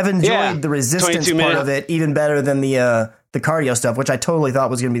cool. And I've enjoyed the resistance part of it even better than the cardio stuff, which I totally thought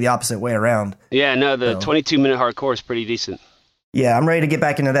was going to be the opposite way around. Yeah, no, the 22-minute hardcore is pretty decent. Yeah, I'm ready to get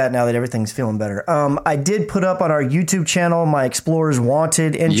back into that now that everything's feeling better. I did put up on our YouTube channel my Explorers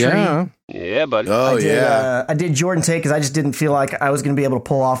Wanted entry. Yeah, buddy. Oh, I did Jordan Tate because I just didn't feel like I was going to be able to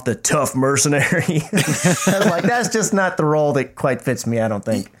pull off the tough mercenary. I was like, that's just not the role that quite fits me, I don't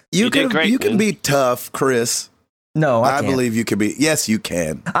think. You can be tough, Chris. No, I can't. believe you can be. Yes, you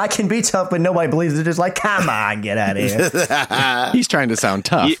can. I can be tough, but nobody believes it. It's like, come on, get out of here. He's trying to sound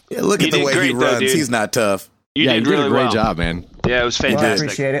tough. Yeah, look at the way he runs. He's not tough. You did a really great well. job, man. Yeah, it was Well, I fantastic.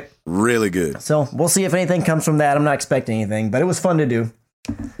 appreciate it. Really good. So we'll see if anything comes from that. I'm not expecting anything, but it was fun to do.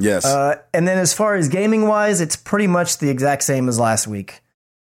 Yes. And then as far as gaming wise, it's pretty much the exact same as last week.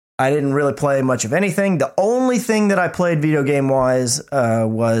 I didn't really play much of anything. The only thing that I played video game wise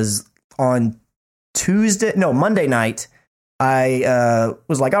was on Monday night. I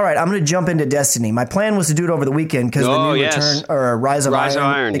was like, all right, I'm going to jump into Destiny. My plan was to do it over the weekend because the new Return or Rise of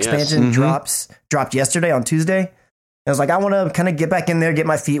Iron expansion dropped yesterday on Tuesday. I was like, I want to kind of get back in there, get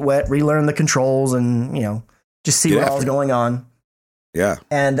my feet wet, relearn the controls, and just see what all's going on. Yeah.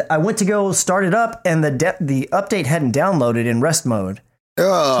 And I went to go start it up, and the update hadn't downloaded in rest mode. So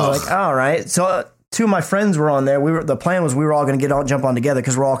I was like, all right. So two of my friends were on there. The plan was we were all going to jump on together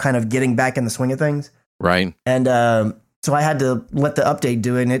because we're all kind of getting back in the swing of things. Right. And so I had to let the update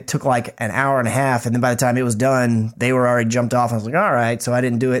do it, and it took like an hour and a half. And then by the time it was done, they were already jumped off. I was like, all right. So I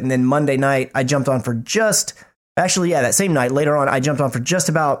didn't do it. And then Monday night, I jumped on for that same night, later on, I jumped on for just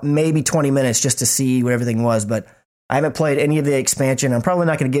about maybe 20 minutes just to see what everything was. But I haven't played any of the expansion. I'm probably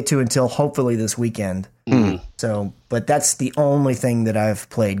not going to get to until hopefully this weekend. So, but that's the only thing that I've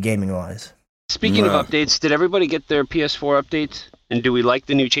played gaming wise. Speaking of updates, did everybody get their PS4 updates? And do we like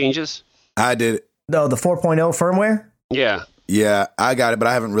the new changes? I did. No, the 4.0 firmware? Yeah. Yeah, I got it, but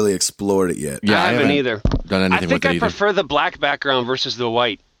I haven't really explored it yet. Yeah, I haven't either. Done anything I think with it I either. prefer the black background versus the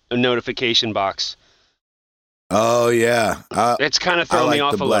white notification box. Oh, yeah. It's kind of thrown me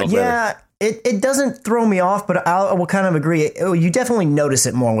off a little. Yeah, it doesn't throw me off, but I will kind of agree. You definitely notice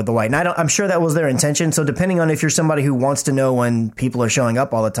it more with the white. And I'm sure that was their intention. So depending on if you're somebody who wants to know when people are showing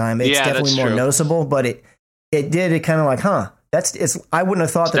up all the time, it's definitely more noticeable. But it kind of like, I wouldn't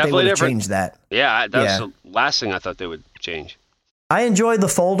have thought that they would have changed that. Yeah, that's the last thing I thought they would change. I enjoy the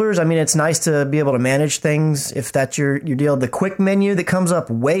folders. I mean, it's nice to be able to manage things if that's your deal. The quick menu that comes up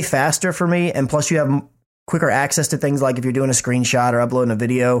way faster for me, and plus you have quicker access to things like if you're doing a screenshot or uploading a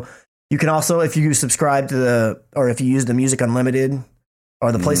video. You can also, if you subscribe to if you use the Music Unlimited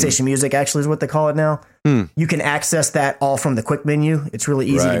or the PlayStation Music, actually is what they call it now, you can access that all from the quick menu. It's really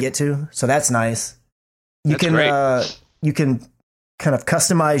easy to get to, so that's nice. You can kind of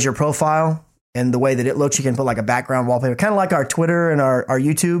customize your profile and the way that it looks. You can put like a background wallpaper, kind of like our Twitter and our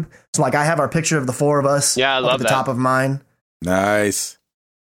YouTube. So like I have our picture of the four of us I love at the top of mine. Nice.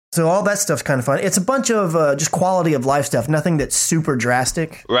 So all that stuff's kind of fun. It's a bunch of just quality of life stuff, nothing that's super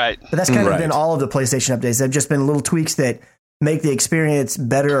drastic. Right. But that's kind of been all of the PlayStation updates. They've just been little tweaks that make the experience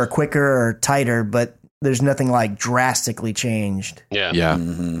better or quicker or tighter, but there's nothing like drastically changed. Yeah. Yeah.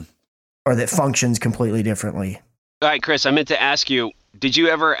 Mm-hmm. Or that functions completely differently. All right, Chris, I meant to ask you, did you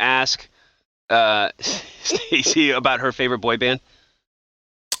ever ask Stacey about her favorite boy band?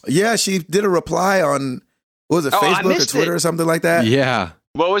 Yeah, she did a reply on, what was it, Facebook or Twitter or something like that? Yeah.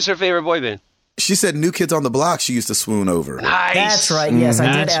 What was her favorite boy band? She said New Kids on the Block she used to swoon over. Nice. That's right. Yes, I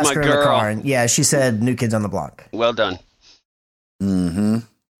did That's ask my her in the girl. car. And yeah, she said New Kids on the Block. Well done. Mm-hmm.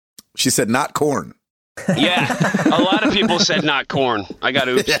 She said not corn. Yeah. A lot of people said not corn. I got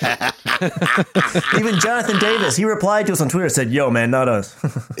oops. Even Jonathan Davis, he replied to us on Twitter and said, yo, man, not us.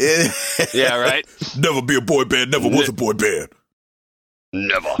 Yeah, right? Never be a boy band, never was a boy band.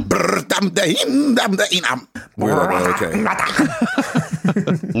 Never. We're like, okay.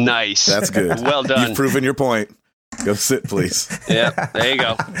 Nice. That's good. Well done. You've proven your point. Go sit, please. Yep, there you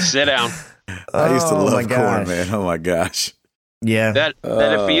go. Sit down. I used to Oh, my love corn, gosh. man. Oh my gosh. Yeah. That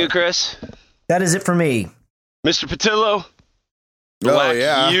it for you, Chris? That is it for me. Mr. Patillo? Oh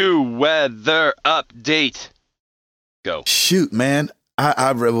yeah. You weather update. Go. Shoot, man.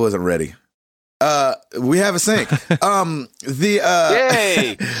 I wasn't ready. We have a sync.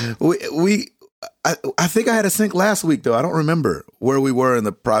 Yay! we I think I had a sink last week, though. I don't remember where we were in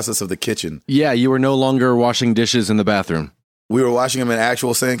the process of the kitchen. Yeah, you were no longer washing dishes in the bathroom. We were washing them in an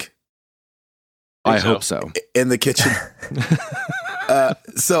actual sink. I hope so. In the kitchen.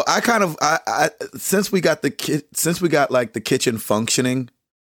 So I kind of since we got the kitchen functioning,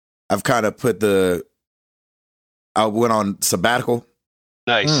 I've kind of I went on sabbatical.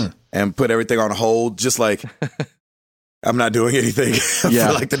 Nice. And put everything on hold, just like I'm not doing anything for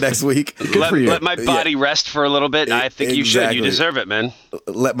like the next week. Let my body rest for a little bit. I think you should. You deserve it, man.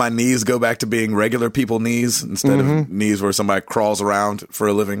 Let my knees go back to being regular people knees instead of knees where somebody crawls around for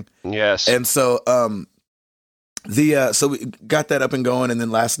a living. Yes. And so so we got that up and going, and then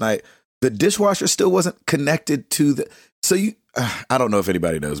last night the dishwasher still wasn't connected to the. So I don't know if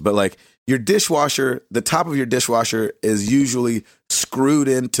anybody knows, but like your dishwasher, the top of your dishwasher is usually screwed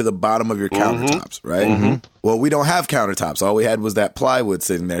into the bottom of your countertops, right? Mm-hmm. Well, we don't have countertops. All we had was that plywood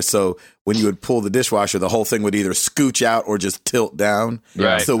sitting there. So when you would pull the dishwasher, the whole thing would either scooch out or just tilt down.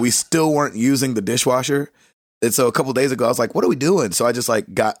 Right. So we still weren't using the dishwasher. And so a couple of days ago, I was like, what are we doing? So I just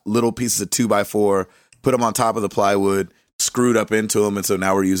like got little pieces of 2x4, put them on top of the plywood, screwed up into them. And so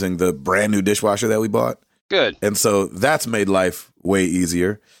now we're using the brand new dishwasher that we bought. Good. And so that's made life way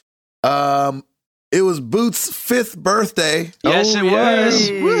easier. It was Boots' 5th birthday. Yes, it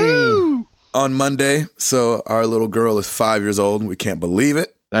was. Woo! On Monday. So our little girl is 5 years old. We can't believe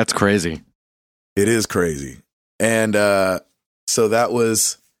it. That's crazy. It is crazy. And so that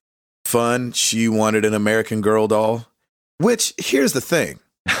was fun. She wanted an American Girl doll, which here's the thing.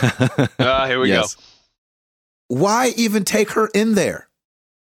 Here we go. Why even take her in there?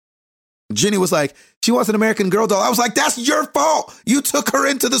 Jenny was like, she wants an American Girl doll. I was like, that's your fault. You took her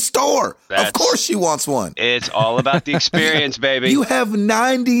into the store. Of course she wants one. It's all about the experience, baby. You have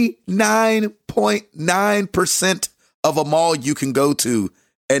 99.9% of a mall you can go to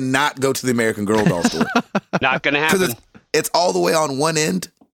and not go to the American Girl doll store. Not going to happen. Because it's all the way on one end.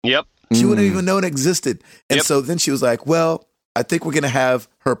 Yep. She wouldn't even know it existed. And so then she was like, well, I think we're going to have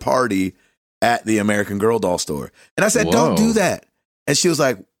her party at the American Girl doll store. And I said, don't do that. And she was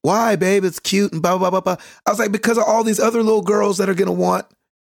like, why, babe? It's cute and blah, blah, blah, blah. I was like, because of all these other little girls that are going to want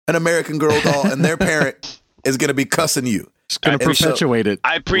an American Girl doll and their parent is going to be cussing you. It's going to perpetuate it.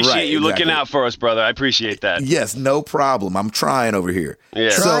 I appreciate you looking out for us, brother. I appreciate that. Yes, no problem. I'm trying over here.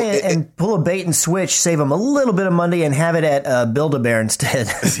 Yeah. Try and pull a bait and switch, save them a little bit of money, and have it at Build-A-Bear instead.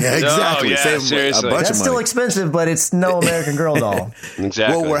 Yeah, exactly. Oh, yeah, save seriously. a bunch That's of still money. expensive, but it's no American Girl doll.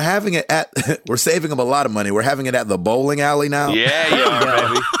 Exactly. Well, we're having it we're saving them a lot of money. We're having it at the bowling alley now. Yeah, you are,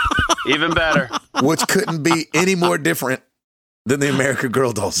 baby. Even better. Which couldn't be any more different than the American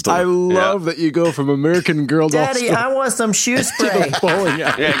Girl doll store. I love that you go from American Girl doll Daddy, store I want some shoe spray. to bowling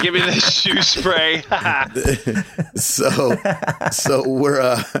alley. Yeah, give me the shoe spray. So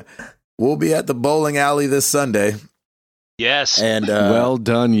we'll be at the bowling alley this Sunday. Yes. And Well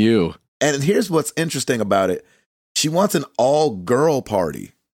done, you. And here's what's interesting about it. She wants an all-girl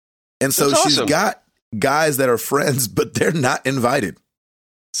party. And so That's she's awesome. got guys that are friends, but they're not invited.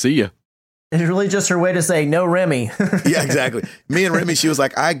 See ya. It's really just her way to say, no, Remy. Yeah, exactly. Me and Remy, she was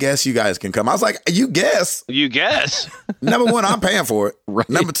like, I guess you guys can come. I was like, you guess? You guess. Number one, I'm paying for it. Right.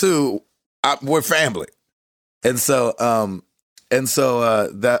 Number two, we're family. And so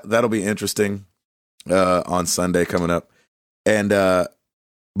that'll be interesting on Sunday coming up. And then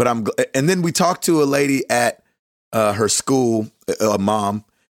we talked to a lady at her school, a mom,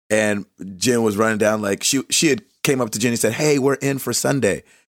 and Jen was running down like she had came up to Jenny and said, hey, we're in for Sunday.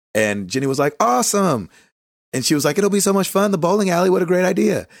 And Jenny was like, awesome. And she was like, it'll be so much fun. The bowling alley, what a great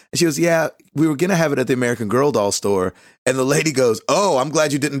idea. And she was, yeah, we were going to have it at the American Girl doll store. And the lady goes, oh, I'm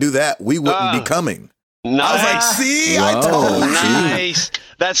glad you didn't do that. We wouldn't be coming. Nice. I was like, see, Whoa. I told you. Nice.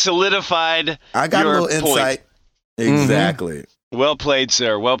 That solidified I got your a little point. insight. Exactly. Well played,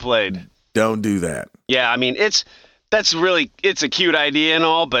 sir. Well played. Don't do that. Yeah, I mean, it's a cute idea and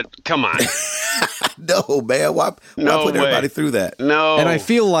all, but come on. No, man. Why No put way. everybody through that? No. And I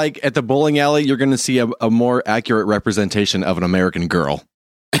feel like at the bowling alley, you're going to see a more accurate representation of an American girl.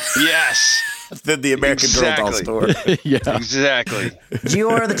 Yes. Than the American Girl doll store. Yeah. Exactly. Do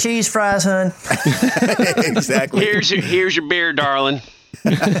you order the cheese fries, hun? Exactly. Here's your beer, darling.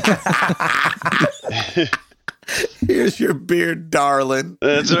 Here's your beer, darling.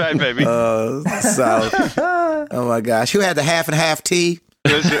 That's right, baby. South. Oh my gosh. Who had the half and half tea?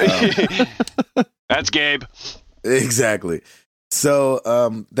 That's Gabe. Exactly. So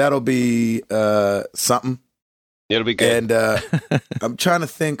that'll be something. It'll be good. And I'm trying to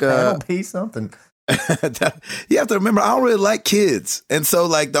think. That'll be something. You have to remember, I don't really like kids. And so,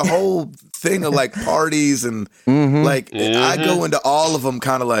 like, the whole thing of, like, parties and, I go into all of them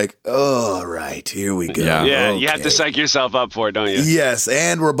kind of like, all right, here we go. Yeah, okay. You have to psych yourself up for it, don't you? Yes,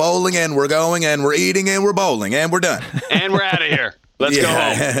 and we're bowling, and we're going, and we're eating, and we're bowling, and we're done. And we're out of here. Let's go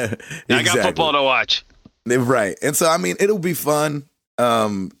home. Exactly. I got football to watch. Right. And so, I mean, it'll be fun.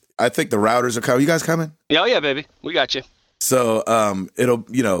 I think the routers are coming. You guys coming? Oh, yeah, baby. We got you. So, it'll,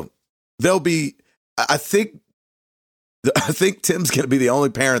 they'll be, I think Tim's going to be the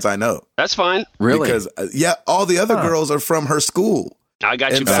only parents I know. That's fine. Really? Because all the other girls are from her school. I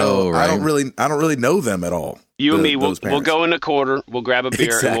got you. And back. so right. I don't really know them at all. You and me, we'll go in the quarter, we'll grab a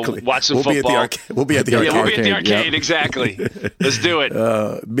beer, and we'll watch some football. We'll be at the arcade. Yeah, we'll be at the arcade, exactly. Let's do it.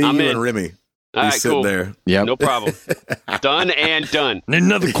 I'm in. And Remy. All right, cool. There. Yep. No problem. Done and done. Need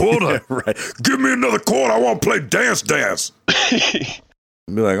another quarter. Right. Give me another quarter. I want to play Dance.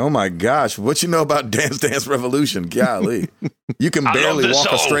 Be like, oh my gosh, what you know about Dance Revolution? Golly. You can barely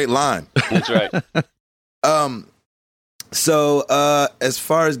walk a straight line. That's right. So as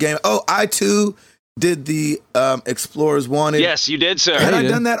far as game, I too did the Explorers Wanted. Yes, you did, sir. Had I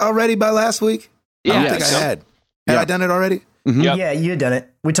done that already by last week? Yeah, I don't think I had. Had I done it already? Mm-hmm. Yep. Yeah, you had done it.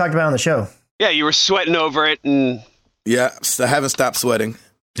 We talked about it on the show. Yeah, you were sweating over it, and Yeah, I haven't stopped sweating.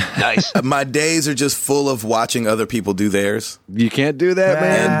 nice. My days are just full of watching other people do theirs You can't do that,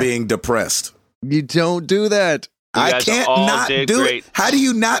 man. and being depressed. You don't do that. You I guys can't all not did do great. it. How do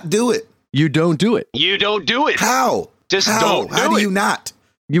you not do it? You don't do it. You don't do it. How? Just How? don't do How do it. you not?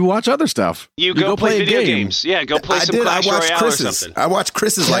 You watch other stuff. You go play a video game. games. Yeah, go play I some did. Clash I watched Royale or Chris's. something. I watched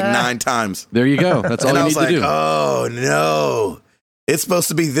Chris's like 9 times. There you go. That's all And you I need was like, to do. oh no. It's supposed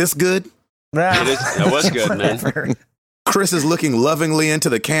to be this good? That was good, man. Whatever. Chris is looking lovingly into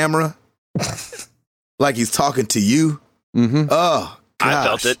the camera. Like he's talking to you. Mm-hmm. Oh,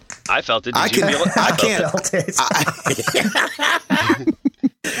 gosh. I felt it. Did I you feel it? can't.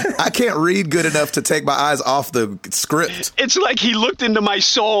 I can't read good enough to take my eyes off the script. It's like he looked into my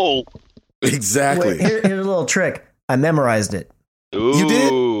soul. Exactly. Wait, here's a little trick. I memorized it. Ooh. You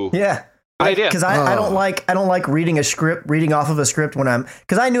did? Yeah. Good idea. Because I don't like reading off of a script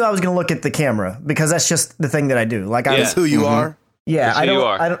because I knew I was going to look at the camera because that's just the thing that I do. Like That's who you are. Yeah, That's who you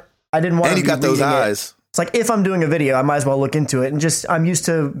are. I didn't want to. And you be got those reading it. eyes. It's like if I'm doing a video, I might as well look into it. And just I'm used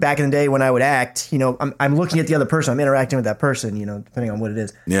to back in the day when I would act. I'm looking at the other person. I'm interacting with that person. Depending on what it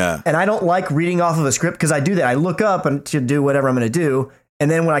is. Yeah. And I don't like reading off of a script because I do that. I look up and to do whatever I'm going to do.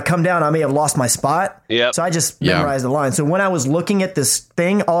 And then when I come down, I may have lost my spot. Yep. So I just memorize the line. So when I was looking at this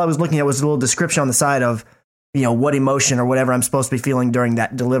thing, all I was looking at was a little description on the side of, what emotion or whatever I'm supposed to be feeling during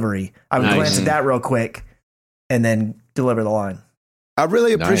that delivery. I would glance at that real quick and then deliver the line. I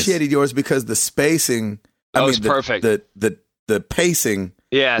really appreciated yours because the spacing, was perfect. The pacing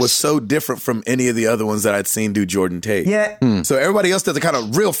Yes. was so different from any of the other ones that I'd seen do Jordan Tate. Yeah. So everybody else does it kind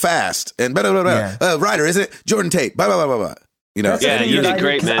of real fast and blah, blah, blah, blah. Ryder, isn't it? Jordan Tate, blah, blah, blah, blah, blah. That's Yeah, the thing you that did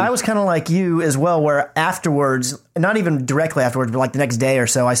great, man. I was kind of like you as well, where afterwards, not even directly afterwards, but like the next day or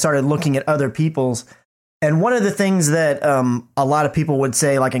so, I started looking at other people's. And one of the things that a lot of people would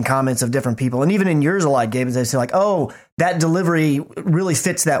say, like in comments of different people, and even in yours a lot, Gabe, is they say like, oh, that delivery really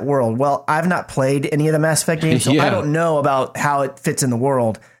fits that world. Well, I've not played any of the Mass Effect games, so I don't know about how it fits in the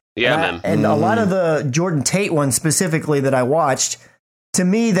world. Yeah, man. man. And a lot of the Jordan Tate ones specifically that I watched, to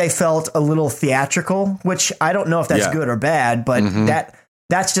me, they felt a little theatrical, which I don't know if that's good or bad, but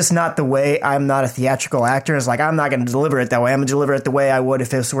that's just not the way. I'm not a theatrical actor. It's like, I'm not going to deliver it that way. I'm going to deliver it the way I would if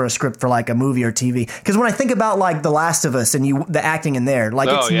this were a script for like a movie or TV. Because when I think about like The Last of Us and the acting in there, like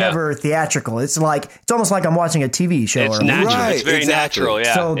it's never theatrical. It's almost like I'm watching a TV show. It's natural. Right, It's very natural.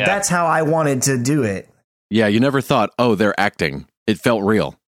 Yeah. So that's how I wanted to do it. Yeah, you never thought, oh, they're acting. It felt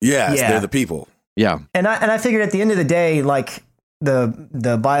real. Yes, Yeah. they're the people. Yeah. And I figured at the end of the day, like the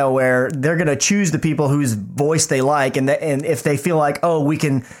BioWare, they're going to choose the people whose voice they like, and if they feel like, oh, we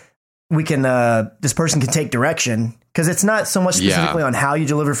can this person can take direction, because it's not so much specifically on how you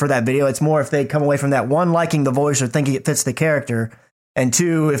deliver for that video. It's more if they come away from that, one, liking the voice or thinking it fits the character, and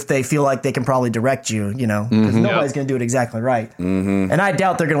two, if they feel like they can probably direct you, because nobody's going to do it exactly right. And I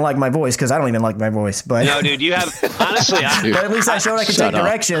doubt they're going to like my voice, because I don't even like my voice. But no, dude, you have honestly. but at least I showed I could take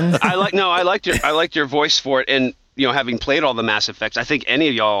direction. I liked your voice for it, and having played all the Mass Effects, I think any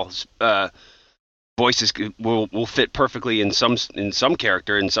of y'all's voices will fit perfectly in some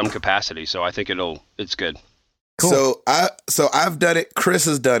character in some capacity. So I think it's good. Cool. So I've done it. Chris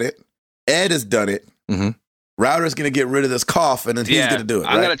has done it. Ed has done it. Router's going to get rid of this cough, and then he's going to do it.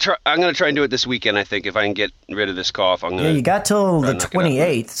 I'm going to try and do it this weekend. I think if I can get rid of this cough, I'm going to. Yeah, you got till the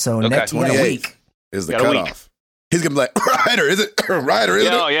 28th, so next 28th week is the Got a week. cutoff. He's gonna be like, Ryder, is it? Ryder, is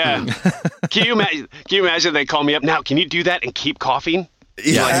it? Oh yeah. Can you imagine they call me up now? Can you do that and keep coughing?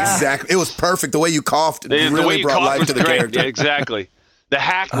 Yeah, exactly. It was perfect. The way you coughed really brought life to the character. Yeah, exactly. The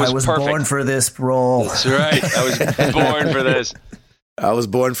hack was perfect. I was born for this role. That's right. I was born for this. I was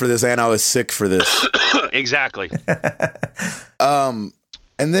born for this, and I was sick for this. Exactly. And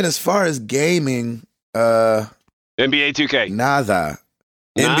then as far as gaming, NBA 2K. Nada.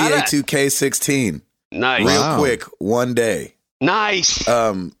 NBA 2K16. Nice. Real quick, one day. Nice.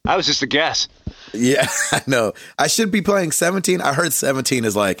 I was just a guess. Yeah, I know. I should be playing 17. I heard 17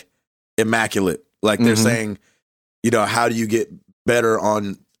 is like immaculate. Like they're saying, how do you get better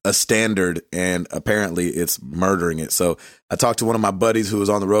on a standard? And apparently it's murdering it. So I talked to one of my buddies who was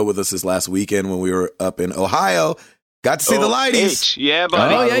on the road with us this last weekend when we were up in Ohio. Got to see the Lighties. Yeah,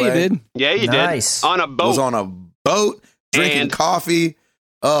 buddy. Oh, yeah, you did. Yeah, you Nice. did. On a boat. Was on a boat drinking coffee.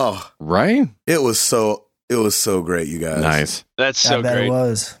 Oh, Right? it was so great, you guys. Nice. That's so I bet great. it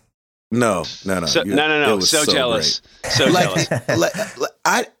was. No. So, no. It was So jealous. great. So jealous.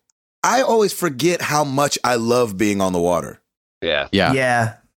 I always forget how much I love being on the water Yeah. Yeah.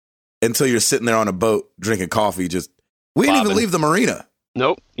 Yeah. until you're sitting there on a boat drinking coffee. We didn't even Bobbing. leave the marina.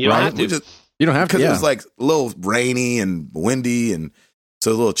 Nope. You don't have to. You don't have to. because it was like a little rainy and windy, and so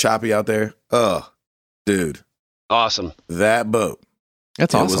a little choppy out there. Oh, dude, Awesome. that boat.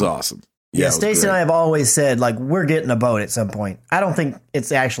 That's It awesome. was awesome. Yeah, it was Stacey and I great. have always said, like, we're getting a boat at some point. I don't think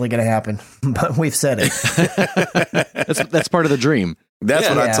it's actually going to happen, but we've said it. That's part of the dream. That's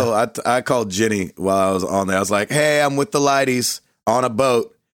what I Yeah. told. I called Jenny while I was on there. I was like, "Hey, I'm with the Lighties on a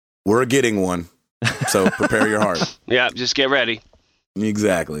boat. We're getting one, so prepare your heart." Yeah, just get ready.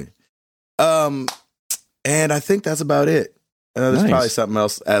 Exactly. And I think that's about it. There's Nice. probably something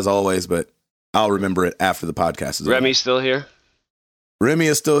else, as always, but I'll remember it after the podcast is over. Remy's still here? Remy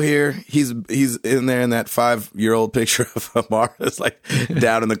is still here. He's in there in that 5-year-old picture of Amara. It's like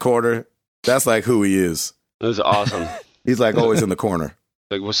down in the corner. That's like who he is. It was awesome. He's like always in the corner.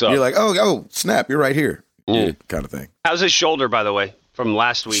 Like, what's up? You're like, oh, snap, you're right here. Yeah. Kind of thing. How's his shoulder, by the way, from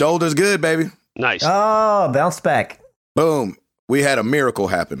last week? Shoulder's good, baby. Nice. Oh, bounced back. Boom. We had a miracle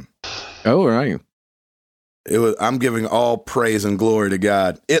happen. Oh, right. I'm giving all praise and glory to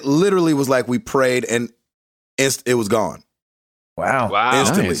God. It literally was like we prayed and it was gone. Wow. Wow.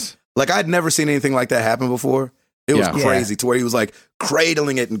 Instantly. Nice. Like I'd never seen anything like that happen before. It was Yeah. crazy to where he was like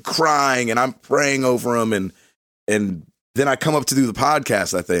cradling it and crying, and I'm praying over him, and then I come up to do the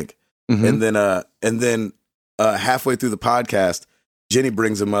podcast, I think, Mhm. and then halfway through the podcast, Jenny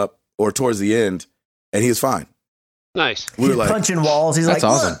brings him up, or towards the end, and he was fine. Nice. We were He's like, punching walls. He's That's like,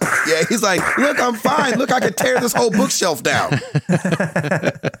 awesome. yeah, he's like, look, I'm fine. Look, I could tear this whole bookshelf down.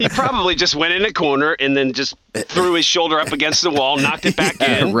 He probably just went in a corner and then just threw his shoulder up against the wall, knocked it back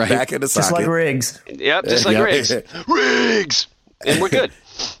in. Right. Back in the socket. just like Riggs. Yep, just like Yeah. Riggs. Riggs! And we're good.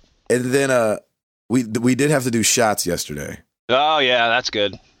 And then we did have to do shots yesterday. Oh, yeah, that's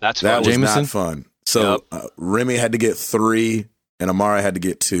good. That's That fun. was Jameson? not fun. So Remy had to get 3, and Amara had to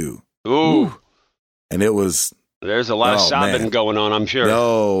get 2, Ooh, and it was. there's a lot of Oh, sobbing man. going on, I'm sure.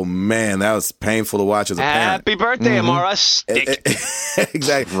 Oh man, that was painful to watch as a parent. Happy birthday, Amara. Stick.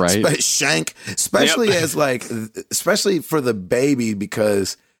 Exactly, Right. Shank, especially especially for the baby,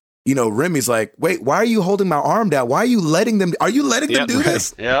 because Remy's like, wait, why are you holding my arm down? Why are you letting them? Are you letting them Yep. do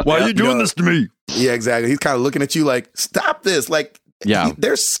this? Yep. Why are yep. you doing this to me? Yeah, exactly. He's kind of looking at you like, stop this! Like, Yeah.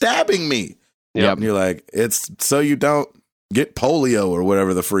 they're stabbing me. Yep. And you're like, it's so you don't get polio or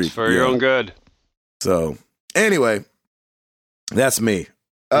whatever the freak. It's for your own good. So anyway, that's me.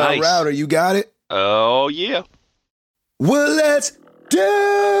 Nice. Router, you got it? Oh, yeah. Well, let's do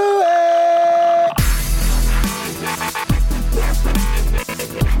it.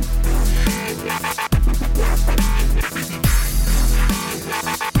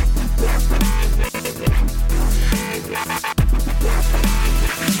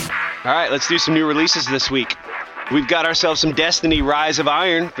 All right, let's do some new releases this week. We've got ourselves some Destiny Rise of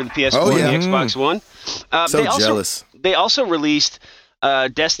Iron for the PS4 Oh, yeah. and the Xbox One. So jealous. They also released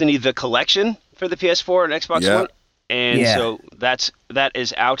Destiny the Collection for the PS4 and Xbox Yeah. One. And Yeah. so that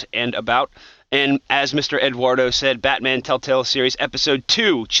is out and about. And as Mr. Eduardo said, Batman Telltale Series Episode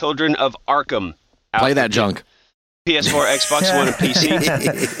 2, Children of Arkham. out Play for that junk. PS4, Xbox One, and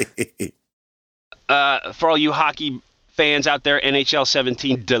PC. For all you hockey fans out there, NHL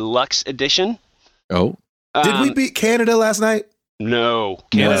 17 Deluxe Edition. Oh. Did we beat Canada last night? No. Was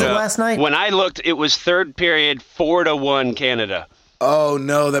it Canada. last night? When I looked, it was third period, 4-1 Canada. Oh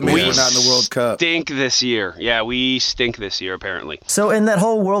no, that means we're not in the World Cup. Stink this year. Yeah, we stink this year apparently. So in that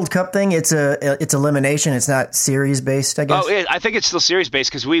whole World Cup thing, it's elimination. It's not series based, I guess. Oh, I think it's still series based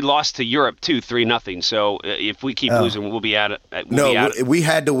because we lost to Europe too, 3-0. So if we keep losing, we'll be out. We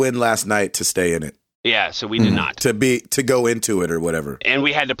had to win last night to stay in it. Yeah, so we did not to go into it or whatever. And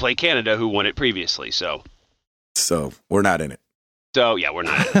we had to play Canada, who won it previously. So we're not in it. So yeah, we're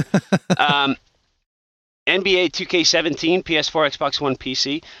not in it. NBA 2K17, PS4, Xbox One,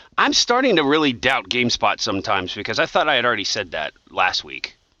 PC. I'm starting to really doubt GameSpot sometimes because I thought I had already said that last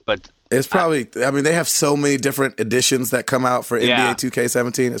week. But it's probably, they have so many different editions that come out for NBA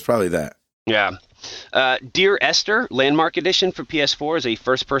 2K17. It's probably that. Yeah. Dear Esther, Landmark Edition for PS4 is a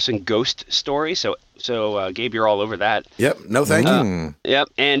first-person ghost story. So Gabe, you're all over that. Yep. No, thank you. Yep.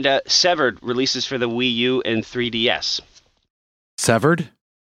 And Severed releases for the Wii U and 3DS. Severed?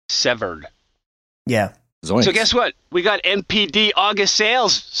 Yeah. Zoinks. So guess what? We got MPD August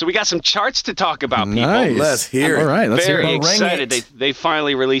sales. So we got some charts to talk about, people. Nice. Let's hear it. All right, let's Very hear it. excited. They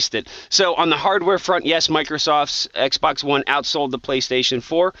finally released it. So on the hardware front, yes, Microsoft's Xbox One outsold the PlayStation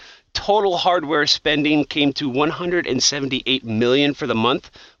 4. Total hardware spending came to $178 million for the month,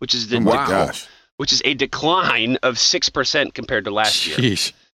 which is which is a decline of 6% compared to last year.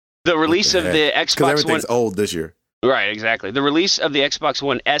 Sheesh. The release of the Xbox One, everything's old this year. Right, exactly. The release of the Xbox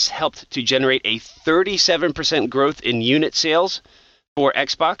One S helped to generate a 37% growth in unit sales for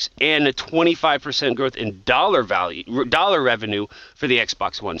Xbox and a 25% growth in dollar revenue for the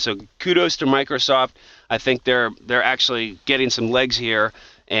Xbox One. So kudos to Microsoft. I think they're actually getting some legs here,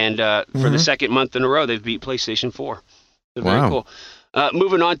 and for the second month in a row, they've beat PlayStation 4. So very cool.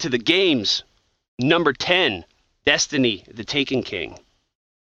 Moving on to the games. Number 10, Destiny: The Taken King.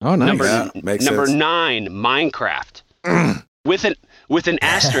 Oh, nice. Number 9, Minecraft. With an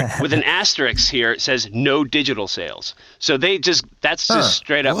asterisk here, it says no digital sales. So that's just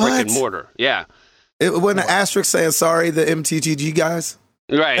straight up brick and mortar. Yeah. It wasn't an asterisk saying sorry, the MTGG guys.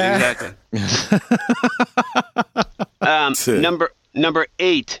 Right, exactly. Number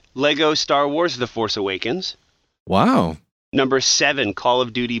 8, Lego Star Wars: The Force Awakens. Wow. Number 7, Call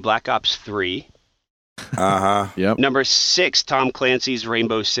of Duty Black Ops 3. Yep. Number 6, Tom Clancy's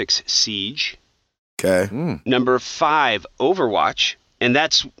Rainbow Six Siege. Okay. Number 5, Overwatch, and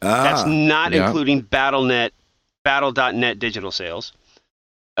that's not including Battle.net digital sales.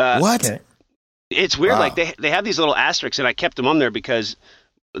 What? Okay. It's weird. Like they have these little asterisks, and I kept them on there because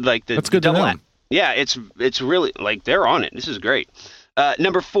like the That's good double. to know. Yeah, it's really like they're on it. This is great.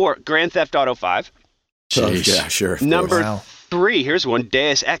 Number 4, Grand Theft Auto 5. Yeah, sure. Number 3, here's one,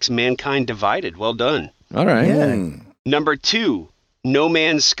 Deus Ex: Mankind Divided. Well done. All right. Yeah. Number 2, No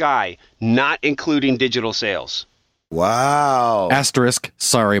Man's Sky, not including digital sales. Wow. Asterisk.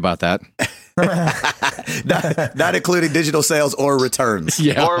 Sorry about that. not including digital sales or returns.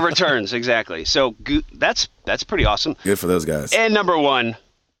 Yeah. Or returns, exactly. So that's pretty awesome. Good for those guys. And number 1,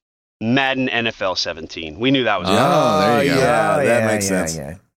 Madden NFL 17. We knew that was there you go. Yeah, that makes sense.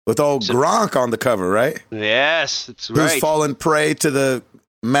 Yeah. With old Gronk on the cover, right? Yes, that's right. Who's fallen prey to the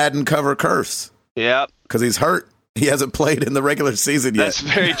Madden cover curse. Yep. Because he's hurt. He hasn't played in the regular season yet. That's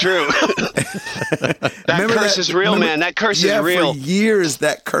very true. That curse is real, man. That curse is real. For years,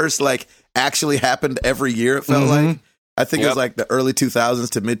 that curse actually happened every year, it felt like. I think it was like the early 2000s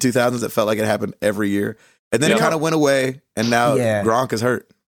to mid 2000s. It felt like it happened every year. And then it kind of went away, and now Gronk is hurt.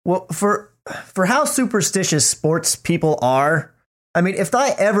 Well, for how superstitious sports people are, I mean, if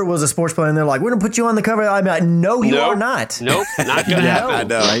I ever was a sports player and they're like, we're going to put you on the cover, I'd be like, no, you are not. Nope, not going to happen. I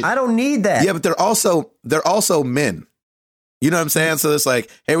know. Right? I don't need that. Yeah, but they're also men. You know what I'm saying? So it's like,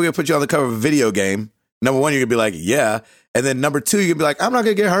 hey, we're going to put you on the cover of a video game. Number 1, you're going to be like, yeah. And then number 2, you're going to be like, I'm not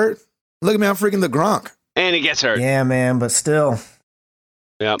going to get hurt. Look at me, I'm freaking the Gronk. And he gets hurt. Yeah, man, but still.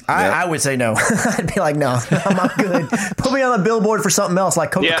 Yep. I would say no. I'd be like, no, I'm good. Put me on the billboard for something else, like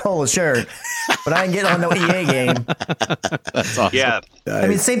Coca-Cola, sure. But I ain't getting on no EA game. That's awesome. Yeah. I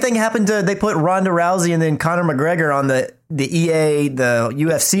mean, same thing happened they put Ronda Rousey and then Conor McGregor on the EA, the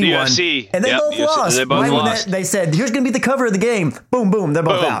UFC one. And they both lost. They both lost. They said, here's going to be the cover of the game. Boom, boom. They're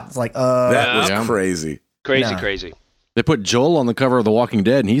both out. It's like, that was crazy. Crazy. They put Joel on the cover of The Walking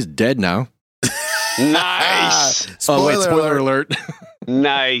Dead, and he's dead now. Nice. Spoiler alert.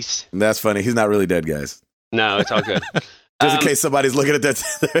 Nice. That's funny. He's not really dead, guys. No, it's all good. Just in case somebody's looking at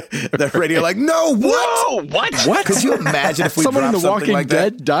their radio like, no, what? Whoa, what? Could you imagine if we someone in dropped The something Walking like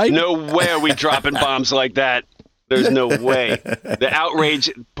Dead that? died? No way are we dropping bombs like that. There's no way. The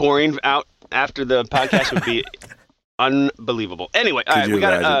outrage pouring out after the podcast would be unbelievable. Anyway, all right,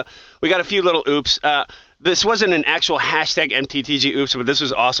 we got a few little oops. This wasn't an actual hashtag MTTG oops, but this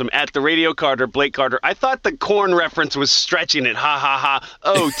was awesome. At the Radio Carter, Blake Carter, I thought the corn reference was stretching it. Ha, ha, ha.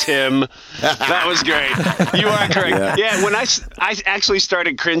 Oh, Tim. That was great. You are correct. Yeah, when I actually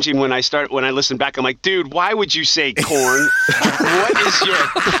started cringing when I listened back, I'm like, dude, why would you say corn?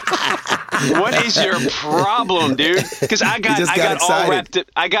 What is your problem, dude? Because I got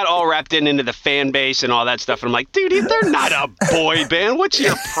all wrapped into the fan base and all that stuff. And I'm like, dude, they're not a boy band. What's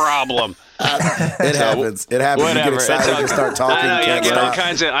your problem? It happens. Whatever. You get excited and start talking. I know.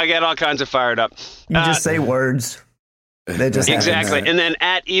 I get all kinds of fired up. You just say words. They just exactly. And then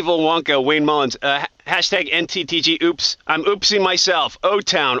at Evil Wonka, Wayne Mullins, hashtag NTTG oops. I'm oopsing myself.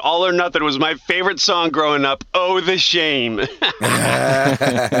 O-Town, All or Nothing was my favorite song growing up. Oh, the shame. And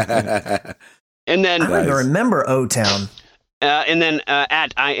then I don't even remember O-Town. And then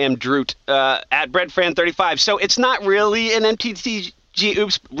at I am Droot, at BreadFran35. So it's not really an MTTG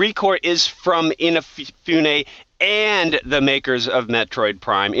oops. Recore is from Inafune and the makers of Metroid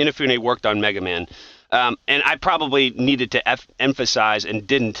Prime. Inafune worked on Mega Man. And I probably needed to emphasize and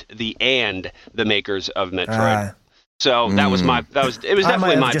didn't the makers of Metroid. So it was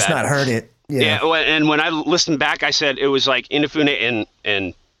definitely my bad. Just not heard it. Yeah. And when I listened back, I said it was like Inafune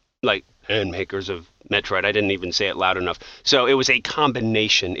and makers of Metroid. I didn't even say it loud enough. So it was a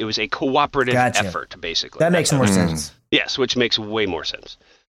combination. It was a cooperative effort, basically. That makes more sense. Yes, which makes way more sense.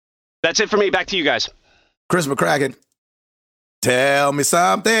 That's it for me. Back to you guys. Chris McCracken, tell me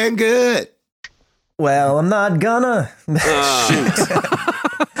something good. Well, I'm not gonna. Shoot.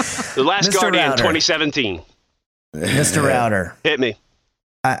 The Last Guardian, 2017. Mr. Router. Hit me.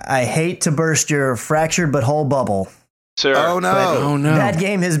 I hate to burst your fractured but whole bubble. Sir. Oh, no. That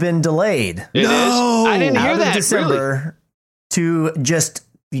game has been delayed. It is? I didn't hear that. December to just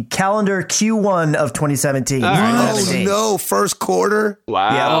the calendar Q1 of 2017. Oh, no. First quarter?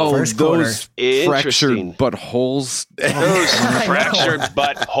 Wow. Yeah, first quarter. Those fractured buttholes. Those fractured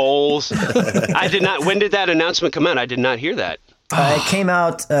buttholes. I did not. When did that announcement come out? I did not hear that. It came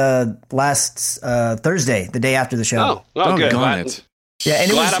out last Thursday, the day after the show. Oh good. Yeah,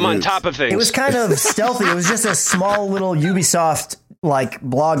 and Glad I'm on top of things. It was kind of stealthy. It was just a small little Ubisoft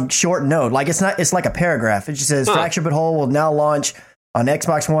blog short note. It's like a paragraph. It just says Fractured But Whole will now launch on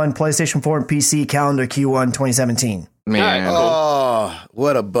Xbox One, PlayStation 4, and PC calendar Q1 2017. Man. Oh,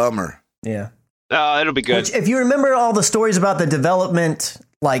 what a bummer. Yeah. Oh, it'll be good. Which, if you remember all the stories about the development,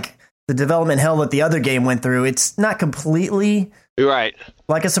 the development hell that the other game went through, it's not completely right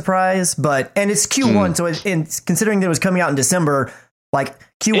like a surprise, and it's Q1, so it's considering that it was coming out in December,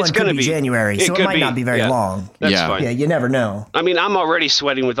 Q1 could be January, so it might not be very long. That's fine. Yeah, you never know. I mean, I'm already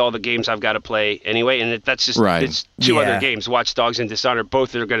sweating with all the games I've got to play anyway, and that's just it's two other games, Watch Dogs and Dishonored.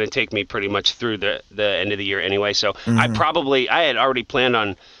 Both are going to take me pretty much through the end of the year anyway. So I had already planned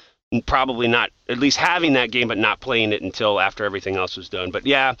on probably not at least having that game, but not playing it until after everything else was done. But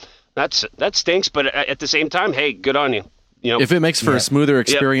yeah, that stinks. But at the same time, hey, good on you. You know, if it makes for a smoother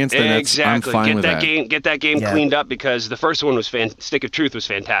experience, then I'm fine with that. Get that game cleaned up, because the first one was Stick of Truth was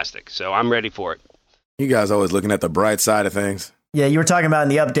fantastic. So I'm ready for it. You guys always looking at the bright side of things. Yeah, you were talking about in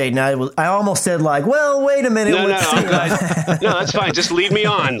the update, and I almost said well, wait a minute. No, I'm glad. No, that's fine. Just lead me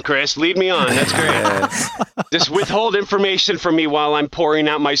on, Chris. Lead me on. That's great. Just withhold information from me while I'm pouring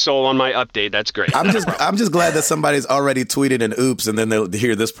out my soul on my update. That's great. I'm just glad that somebody's already tweeted an oops, and then they'll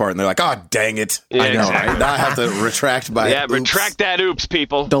hear this part and they're like, oh, dang it. Yeah, I know. exactly. Right? Now I have to retract by oops. Retract that oops,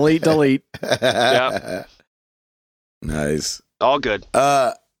 people. Delete. Yep. Nice. All good.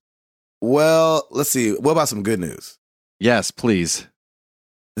 Well, let's see. What about some good news? Yes, please.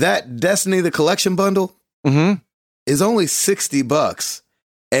 That Destiny the Collection bundle is only $60,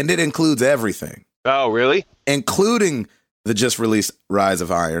 and it includes everything. Oh, really? Including the just released Rise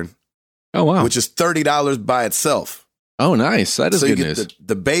of Iron. Oh, wow. Which is $30 by itself. Oh, nice. That is good news.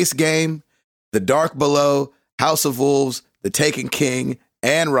 The base game, The Dark Below, House of Wolves, The Taken King,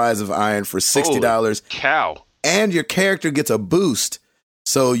 and Rise of Iron for $60. Holy cow. And your character gets a boost,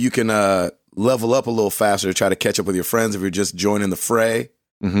 so you can level up a little faster to try to catch up with your friends if you're just joining the fray.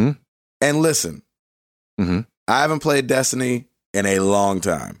 Mm-hmm. And listen, I haven't played Destiny in a long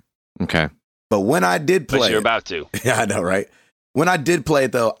time. Okay. But when I did play you're about to. Yeah, I know, right? When I did play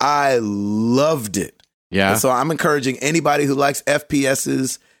it, though, I loved it. Yeah. And so I'm encouraging anybody who likes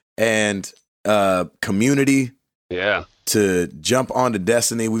FPSs and community to jump onto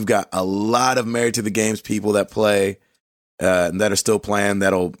Destiny. We've got a lot of Married to the Games people that play and that are still playing,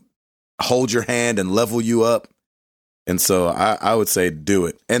 that'll hold your hand and level you up. And so I would say do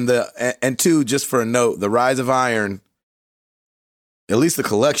it. And two, just for a note, the Rise of Iron, at least the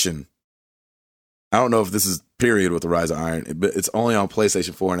collection, I don't know if this is period with the Rise of Iron, but it's only on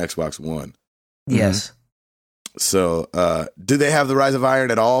PlayStation 4 and Xbox One. Yes. So, do they have the Rise of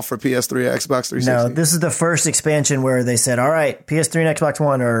Iron at all for PS3 or Xbox 360? No, this is the first expansion where they said, all right, PS3 and Xbox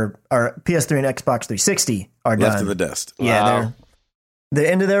One or PS3 and Xbox 360 are done. Left in the dust. Yeah, Wow. the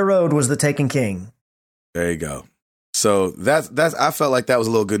end of their road was the Taken King. There you go. So that's I felt like that was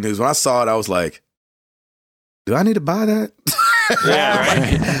a little good news. When I saw it, I was like, do I need to buy that? Yeah,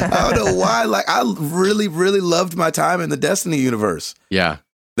 right. I don't know why. Like, I really, really loved my time in the Destiny universe. Yeah.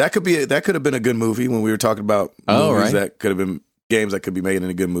 That could have been a good movie when we were talking about movies that could have been games that could be made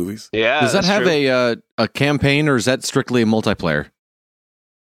into good movies. Yeah. Does that have a campaign, or is that strictly a multiplayer?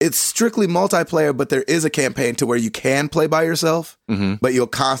 It's strictly multiplayer, but there is a campaign to where you can play by yourself, but you'll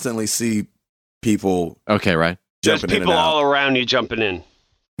constantly see people. Okay, right. There's Jumping in people and out. all around you jumping in.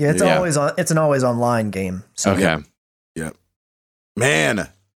 Yeah, it's Yeah. always on. It's an always online game. So. Okay. Yep. Man,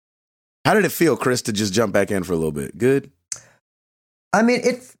 how did it feel, Chris, to just jump back in for a little bit? Good? I mean,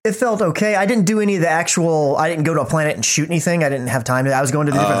 it felt okay. I didn't do any of the actual. I didn't go to a planet and shoot anything. I didn't have time. I was going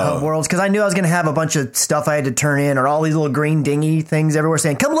to the different hub worlds because I knew I was going to have a bunch of stuff I had to turn in, or all these little green dingy things everywhere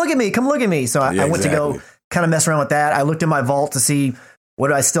saying, "Come look at me, come look at me." So I went to go kind of mess around with that. I looked in my vault to see what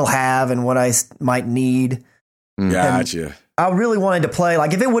do I still have and what I might need. Gotcha. I really wanted to play.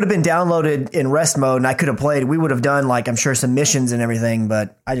 Like, if it would have been downloaded in rest mode and I could have played, we would have done, like, I'm sure, some missions and everything,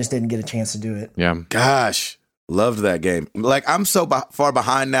 but I just didn't get a chance to do it. Yeah. Gosh, loved that game. Like, I'm so far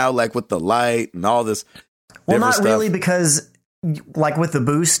behind now, like with the light and all this. Well, not stuff. really, because like with the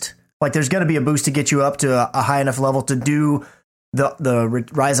boost, like there's going to be a boost to get you up to a high enough level to do the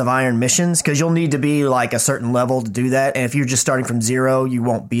Rise of Iron missions, because you'll need to be like a certain level to do that. And if you're just starting from zero, you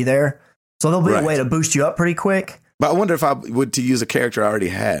won't be there. So there'll be a way to boost you up pretty quick. But I wonder if I would to use a character I already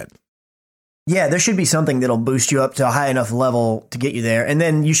had. Yeah, there should be something that'll boost you up to a high enough level to get you there. And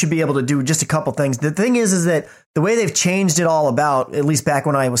then you should be able to do just a couple things. The thing is that the way they've changed it all about, at least back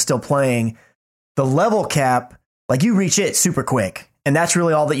when I was still playing, the level cap, like you reach it super quick. And that's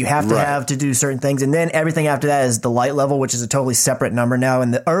really all that you have to have to do certain things. And then everything after that is the light level, which is a totally separate number now.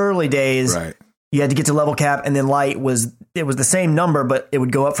 In the early days, you had to get to level cap, and then light was the same number, but it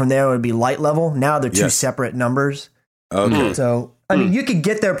would go up from there. It would be light level. Now they're two separate numbers. Okay. So, I mean, you could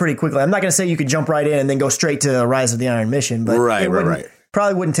get there pretty quickly. I'm not going to say you could jump right in and then go straight to Rise of the Iron mission, but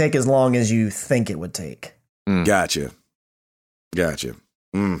probably wouldn't take as long as you think it would take. Gotcha.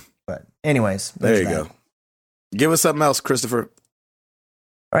 But anyways, there you go. Give us something else, Christopher.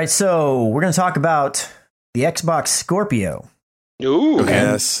 All right, so we're going to talk about the Xbox Scorpio. Ooh.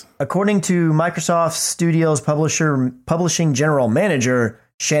 Yes. According to Microsoft Studios publishing general manager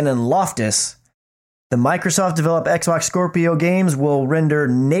Shannon Loftus, the Microsoft-developed Xbox Scorpio games will render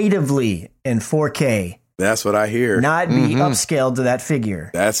natively in 4K. That's what I hear. Not be upscaled to that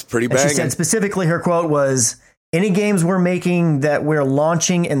figure. That's pretty banging. She said specifically, her quote was, "Any games we're making that we're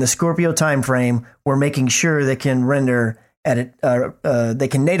launching in the Scorpio timeframe, we're making sure they can render they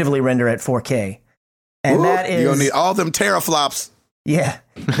can natively render at 4K." And that is, you're gonna need all them teraflops. Yeah,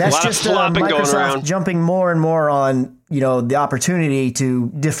 that's just Microsoft jumping more and more on the opportunity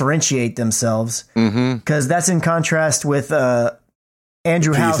to differentiate themselves, because that's in contrast with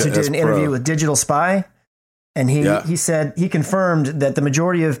Andrew House, who did an interview with Digital Spy, and he said he confirmed that the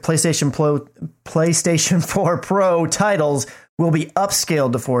majority of PlayStation 4 Pro titles will be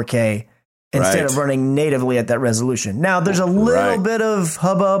upscaled to 4K instead of running natively at that resolution. Now, there's a little bit of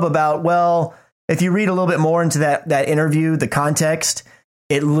hubbub about, well, if you read a little bit more into that interview, the context,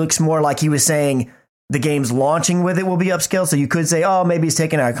 it looks more like he was saying the game's launching with it will be upscaled. So you could say, oh, maybe he's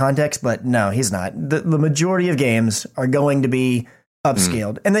taken out of context, but no, he's not. The majority of games are going to be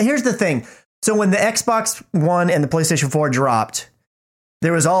upscaled. And then here's the thing. So when the Xbox One and the PlayStation 4 dropped,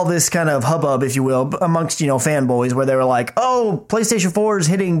 there was all this kind of hubbub, if you will, amongst, fanboys, where they were like, oh, PlayStation 4 is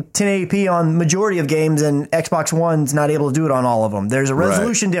hitting 1080p on majority of games and Xbox One's not able to do it on all of them. There's a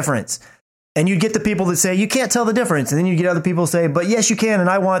resolution difference. And you'd get the people that say, you can't tell the difference. And then you get other people say, but yes, you can, and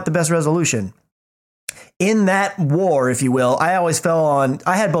I want the best resolution. In that war, if you will, I always I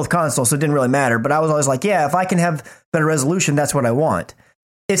had both consoles, so it didn't really matter. But I was always like, yeah, if I can have better resolution, that's what I want.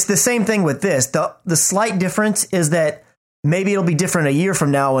 It's the same thing with this. The slight difference is that maybe it'll be different a year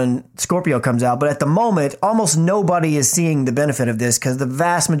from now when Scorpio comes out. But at the moment, almost nobody is seeing the benefit of this because the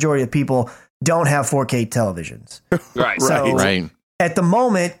vast majority of people don't have 4K televisions. Right. At the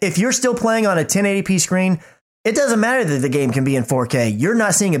moment, if you're still playing on a 1080p screen, it doesn't matter that the game can be in 4K. You're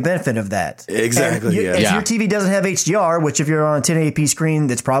not seeing a benefit of that. Exactly. If your TV doesn't have HDR, which if you're on a 1080p screen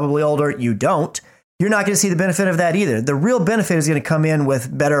that's probably older, you don't, you're not going to see the benefit of that either. The real benefit is going to come in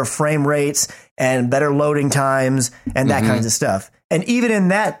with better frame rates and better loading times and that kinds of stuff. And even in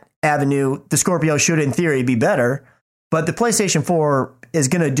that avenue, the Scorpio should, in theory, be better. But the PlayStation 4 is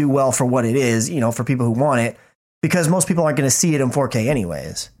going to do well for what it is, for people who want it. because most people aren't going to see it in 4K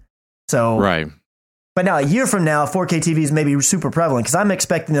anyways. So Right. But now, a year from now, 4K TVs may be super prevalent because I'm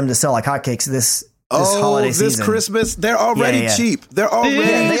expecting them to sell like hotcakes this holiday season. This Christmas, they're already cheap. They're already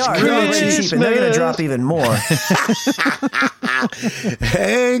They're already cheap, and they're going to drop even more.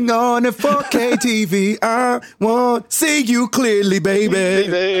 Hang on to 4K TV. I want to see you clearly,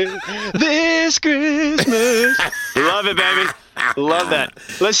 baby. This Christmas. Love it, baby. Love that.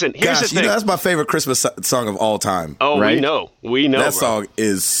 Listen, here's the thing. That's my favorite Christmas song of all time. Oh, right? We know. That song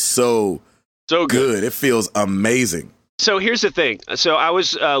is so good. It feels amazing. So here's the thing. So I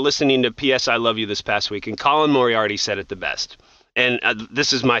was listening to P.S. I Love You this past week, and Colin Moriarty said it the best. And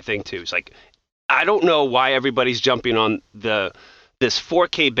this is my thing, too. It's like, I don't know why everybody's jumping on this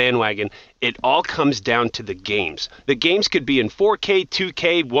 4K bandwagon. It all comes down to the games. The games could be in 4K,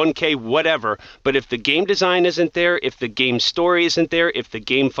 2K, 1K, whatever. But if the game design isn't there, if the game story isn't there, if the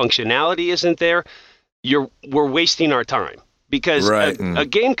game functionality isn't there, we're wasting our time. Because a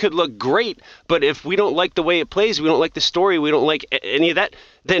game could look great, but if we don't like the way it plays, we don't like the story, we don't like any of that,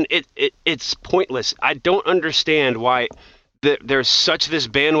 then it's pointless. I don't understand why there's such this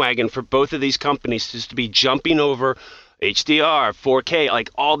bandwagon for both of these companies just to be jumping over HDR, 4K,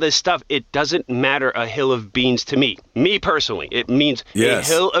 like all this stuff. It doesn't matter a hill of beans to me. Me personally, it means a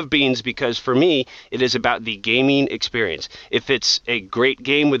hill of beans because for me, it is about the gaming experience. If it's a great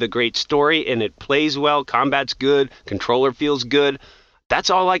game with a great story and it plays well, combat's good, controller feels good, that's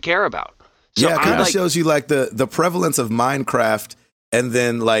all I care about. So it kind of shows you like the prevalence of Minecraft and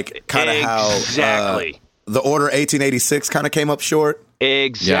then like kind of how the Order 1886 kind of came up short.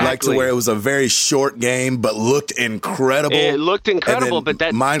 Exactly. Like to where it was a very short game, but looked incredible. It looked incredible, but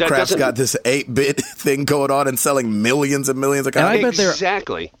Minecraft's got this 8-bit thing going on and selling millions and millions of copies. And I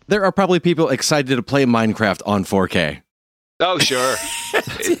bet there are probably people excited to play Minecraft on 4K. Oh, sure.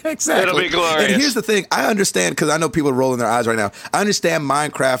 Exactly. It'll be glorious. And here's the thing. I understand, because I know people are rolling their eyes right now. I understand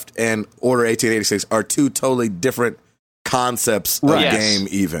Minecraft and Order 1886 are two totally different concepts of game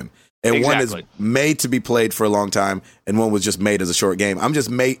even. And one is made to be played for a long time, and one was just made as a short game. I'm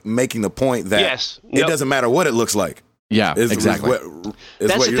just making the point that it doesn't matter what it looks like. Yeah, exactly. Is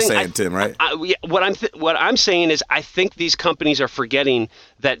what you're saying, Tim, right? What I'm saying is I think these companies are forgetting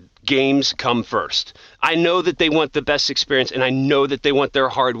that games come first. I know that they want the best experience, and I know that they want their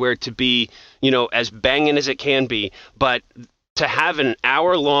hardware to be, as banging as it can be, but to have an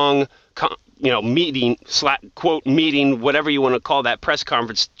hour-long meeting, quote meeting, whatever you want to call that, press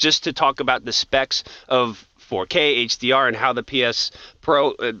conference, just to talk about the specs of 4K, HDR, and how the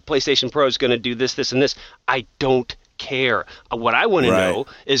PlayStation Pro is going to do this, and this. I don't care. What I want to know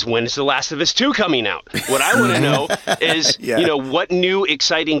is when is The Last of Us 2 coming out? What I want to know is, what new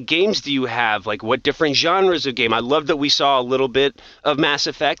exciting games do you have? Like what different genres of game? I love that we saw a little bit of Mass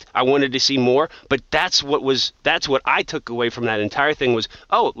Effect. I wanted to see more, but that's what I took away from that entire thing was,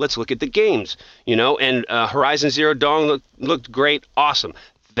 let's look at the games, and Horizon Zero Dawn looked great. Awesome.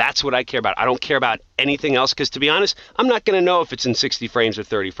 That's what I care about. I don't care about anything else because, to be honest, I'm not going to know if it's in 60 frames or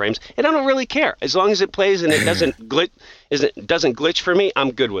 30 frames, and I don't really care. As long as it plays and it doesn't glitch for me,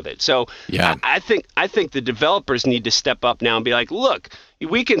 I'm good with it. So I think the developers need to step up now and be like, look,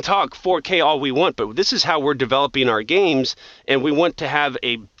 we can talk 4K all we want, but this is how we're developing our games, and we want to have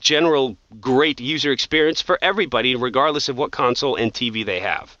a general great user experience for everybody, regardless of what console and TV they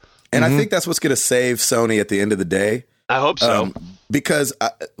have. And I think that's what's going to save Sony at the end of the day. I hope so. Because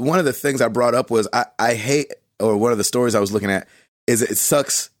one of the things I brought up was I hate, or one of the stories I was looking at, is it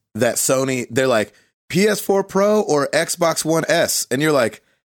sucks that Sony, they're like, PS4 Pro or Xbox One S? And you're like,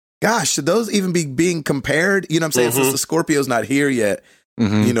 gosh, should those even be being compared? You know what I'm saying? Since the Scorpio's not here yet,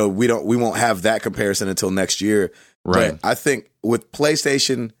 we won't have that comparison until next year. Right. But I think with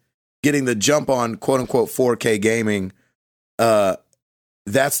PlayStation getting the jump on quote unquote 4K gaming,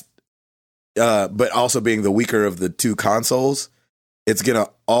 that's but also being the weaker of the two consoles, it's gonna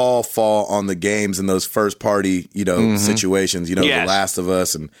all fall on the games in those first party, situations. The Last of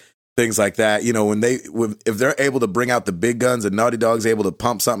Us and things like that. If they're able to bring out the big guns and Naughty Dog's able to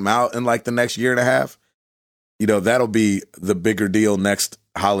pump something out in like the next year and a half, that'll be the bigger deal next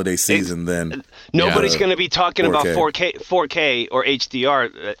holiday season. Then nobody's going to be talking 4K. About 4K or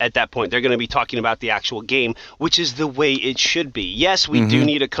HDR at that point. They're going to be talking about the actual game, which is the way it should be. Yes, we do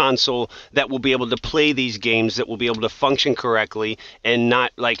need a console that will be able to play these games, that will be able to function correctly, and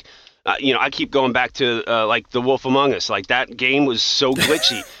not like. I keep going back to like The Wolf Among Us. Like that game was so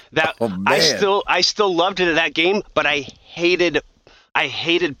glitchy that I still loved that game, but I hated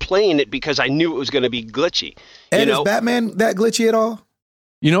playing it because I knew it was going to be glitchy. And is Batman that glitchy at all?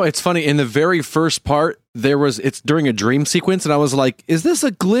 It's funny. In the very first part, it's during a dream sequence, and I was like, is this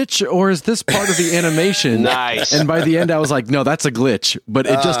a glitch or is this part of the animation? Nice. And by the end I was like, no, that's a glitch. But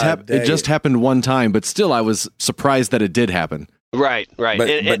it just happened one time, but still I was surprised that it did happen. Right.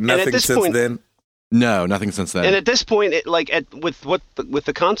 But nothing since then. No, nothing since then. And at this point, with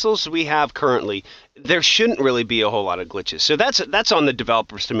the consoles we have currently, there shouldn't really be a whole lot of glitches. So that's on the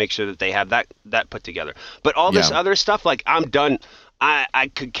developers to make sure that they have that put together. But all this other stuff, like, I'm done.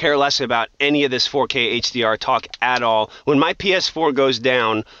 I could care less about any of this 4K HDR talk at all. When my PS4 goes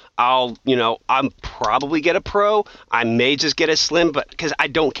down, I'm probably get a Pro. I may just get a Slim, but because I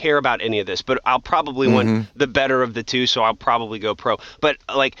don't care about any of this. But I'll probably want the better of the two, so I'll probably go Pro. But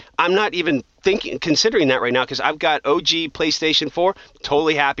like, I'm not even considering that right now because I've got OG PlayStation 4.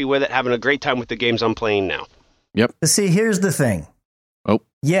 Totally happy with it, having a great time with the games I'm playing now. Yep. See, here's the thing. Oh.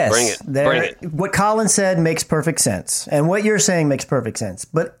 Yes, Bring it. What Colin said makes perfect sense, and what you're saying makes perfect sense.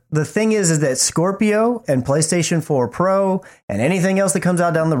 But the thing is that Scorpio and PlayStation 4 Pro and anything else that comes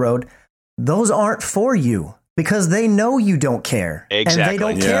out down the road, those aren't for you because they know you don't care. Exactly. And they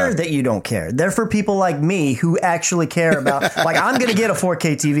don't care that you don't care. They're for people like me who actually care about, like, I'm going to get a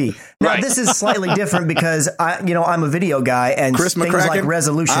 4K TV. Now, this is slightly different because I'm a video guy and Chris things McCracken, like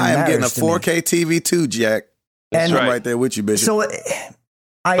resolution I am matters getting a 4K TV too, Jack. And I'm right there with you, Bishop. So,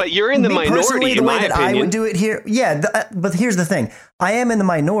 but you're in the minority, the in way my that opinion. I would do it here. Yeah, but here's the thing. I am in the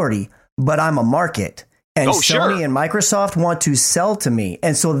minority, but I'm a market. And Sony and Microsoft want to sell to me.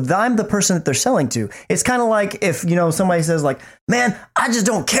 And so I'm the person that they're selling to. It's kind of like if, somebody says like, man, I just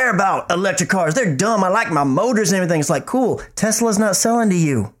don't care about electric cars. They're dumb. I like my motors and everything. It's like, cool. Tesla's not selling to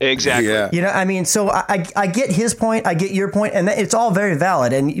you. Exactly. Yeah. So I get his point. I get your point. And it's all very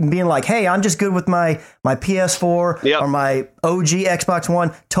valid. And being like, hey, I'm just good with my PS4 or my OG Xbox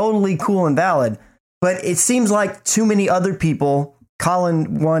One. Totally cool and valid. But it seems like too many other people,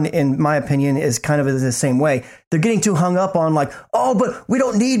 Colin one, in my opinion, is kind of the same way. They're getting too hung up on like, oh, but we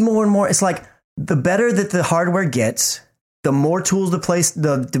don't need more and more. It's like the better that the hardware gets, the more tools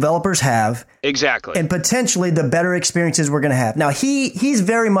the developers have. Exactly. And potentially the better experiences we're going to have. Now, he's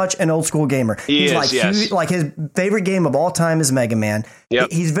very much an old school gamer. He's like his favorite game of all time is Mega Man.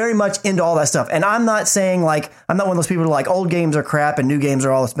 Yep. He's very much into all that stuff. And I'm not saying like, I'm not one of those people who are like old games are crap and new games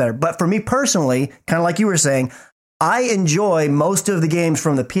are all this better. But for me personally, kind of like you were saying, I enjoy most of the games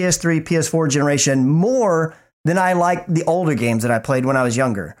from the PS3, PS4 generation more than I like the older games that I played when I was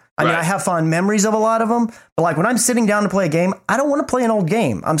younger. I mean, I have fond memories of a lot of them, but like when I'm sitting down to play a game, I don't want to play an old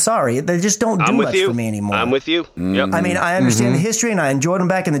game. I'm sorry. They just don't do much for me anymore. I'm with you. Yep. I mean, I understand the history and I enjoyed them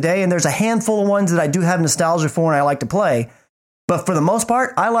back in the day, and there's a handful of ones that I do have nostalgia for and I like to play. But for the most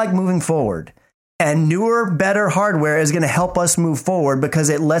part, I like moving forward. And newer, better hardware is going to help us move forward because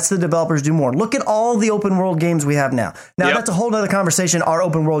it lets the developers do more. Look at all the open world games we have now. Now, that's a whole other conversation. Are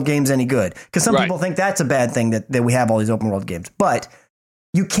open world games any good? Because some people think that's a bad thing that we have all these open world games. But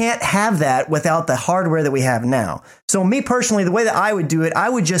you can't have that without the hardware that we have now. So me personally, the way that I would do it, I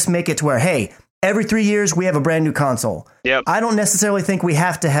would just make it to where, hey, every 3 years we have a brand new console. Yep. I don't necessarily think we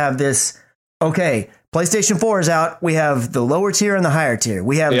have to have this, okay, PlayStation 4 is out. We have the lower tier and the higher tier.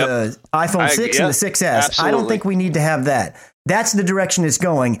 We have the iPhone 6 and the 6S. Absolutely. I don't think we need to have that. That's the direction it's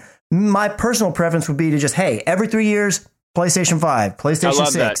going. My personal preference would be to just, hey, every 3 years, PlayStation 5, PlayStation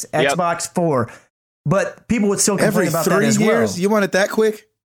 6, Xbox 4. But people would still complain about that as well. 3 years? You want it that quick?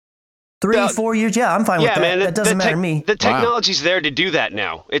 3-4 years, I'm fine with that. Man, that doesn't matter to me. The technology's there to do that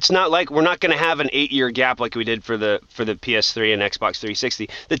now. It's not like we're not going to have an 8-year gap like we did for the PS3 and Xbox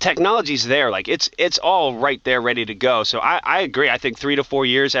 360. The technology's there. Like it's all right there, ready to go. So I agree. I think 3 to 4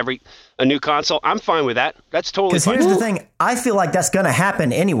 years a new console. I'm fine with that. That's totally fine. Because here's the thing. I feel like that's going to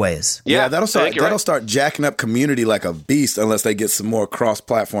happen anyways. Yeah, that'll start jacking up community like a beast unless they get some more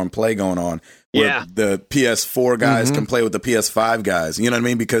cross-platform play going on. Where the PS4 guys can play with the PS5 guys. You know what I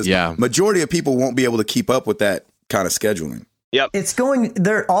mean? Because majority of people won't be able to keep up with that kind of scheduling. Yep.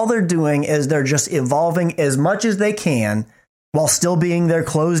 All they're doing is they're just evolving as much as they can while still being their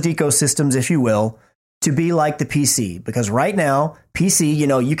closed ecosystems, if you will, to be like the PC. Because right now, PC,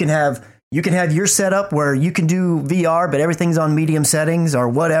 you can have your setup where you can do VR, but everything's on medium settings or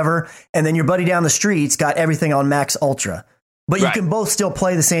whatever. And then your buddy down the street's got everything on max ultra. But you can both still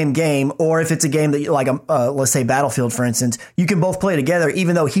play the same game, or if it's a game that like, let's say Battlefield, for instance, you can both play together,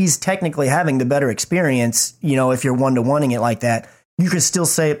 even though he's technically having the better experience. If you're one-to-oneing it like that, you can still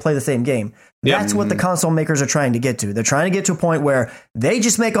play the same game. That's what the console makers are trying to get to. They're trying to get to a point where they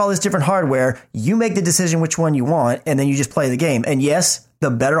just make all this different hardware. You make the decision which one you want, and then you just play the game. And yes,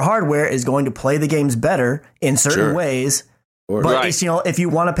 the better hardware is going to play the games better in certain ways. But if you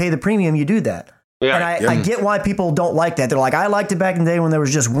want to pay the premium, you do that. Yeah. And I get why people don't like that. They're like, I liked it back in the day when there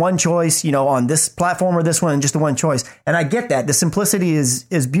was just one choice, on this platform or this one, just the one choice. And I get that. The simplicity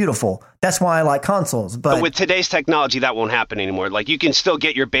is beautiful. That's why I like consoles. But with today's technology, that won't happen anymore. Like, you can still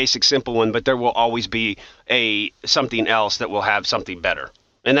get your basic simple one, but there will always be something else that will have something better.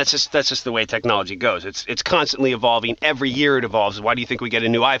 And that's just the way technology goes. It's constantly evolving. Every year it evolves. Why do you think we get a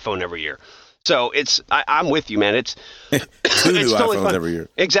new iPhone every year? So I'm with you, man. It's two new totally iPhones fun. every year.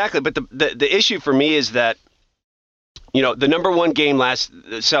 Exactly. But the issue for me is that, the number one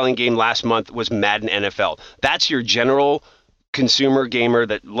selling game last month was Madden NFL. That's your general consumer gamer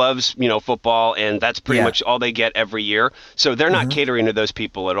that loves, football, and that's pretty much all they get every year. So they're not catering to those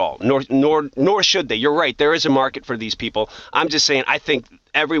people at all. Nor should they. You're right. There is a market for these people. I'm just saying, I think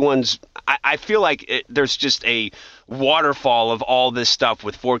I feel like there's just a waterfall of all this stuff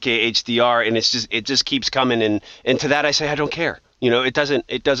with 4K HDR, and it just keeps coming. And to that I say, I don't care. It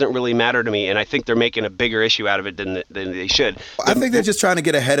doesn't really matter to me, and I think they're making a bigger issue out of it than they should. I think they're just trying to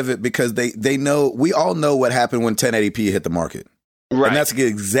get ahead of it because they know, we all know what happened when 1080p hit the market. Right. And that's the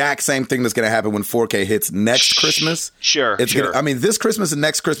exact same thing that's going to happen when 4K hits next Christmas. Sure. This Christmas and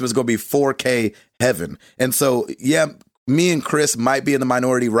next Christmas is going to be 4K heaven. And so, me and Chris might be in the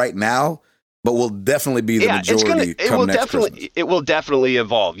minority right now, but we'll definitely be the majority come next Christmas. It will definitely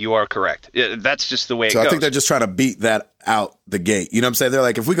evolve. You are correct. That's just the way it goes. So I think they're just trying to beat that out the gate. You know what I'm saying? They're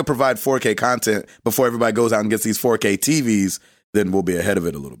like, if we could provide 4K content before everybody goes out and gets these 4K TVs, then we'll be ahead of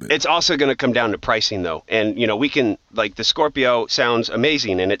it a little bit. It's also going to come down to pricing, though. And, we can, like, the Scorpio sounds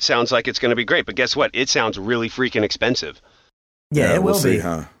amazing, and it sounds like it's going to be great. But guess what? It sounds really freaking expensive. Yeah, it will see, be.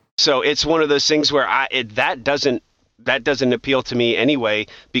 Huh? So it's one of those things where that doesn't appeal to me anyway,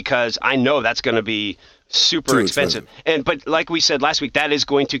 because I know that's going to be super expensive. But like we said last week, that is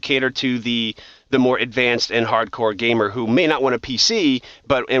going to cater to the more advanced and hardcore gamer who may not want a PC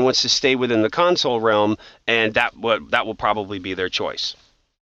and wants to stay within the console realm, and that will probably be their choice.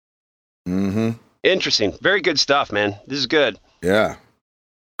 Mm-hmm. Interesting. Very good stuff, man. This is good. Yeah.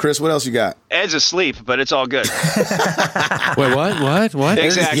 Chris, what else you got? Ed's asleep, but it's all good. Wait, what?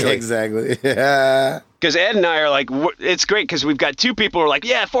 Exactly. Yeah, exactly. Yeah. Because Ed and I are like, it's great because we've got two people who are like,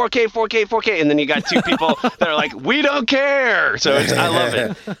 yeah, 4K, and then you got two people that are like, we don't care. So I love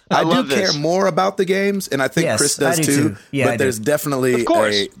it. I do care more about the games, and I think Chris does too. Yeah, but there's definitely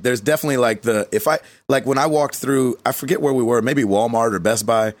like when I walked through, I forget where we were, maybe Walmart or Best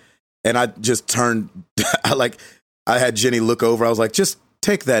Buy, and I just turned, I had Jenny look over. I was like, just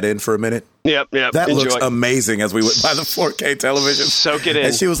take that in for a minute. Yep. That looks amazing as we went by the 4K television. Soak it in.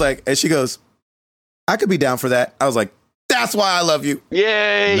 And she was like, she goes, I could be down for that. I was like, that's why I love you.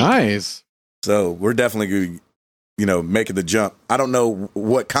 Yay. Nice. So we're definitely, making the jump. I don't know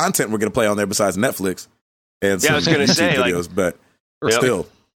what content we're going to play on there besides Netflix and some I was gonna YouTube say, videos, but still.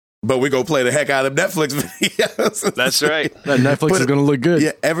 But we're going to play the heck out of Netflix videos. That's right. That Netflix is going to look good.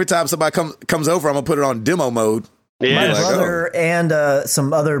 Yeah, every time somebody comes over, I'm going to put it on demo mode. Yeah. My brother and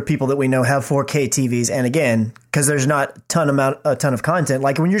some other people that we know have 4K TVs, and again, because there's not a ton of content.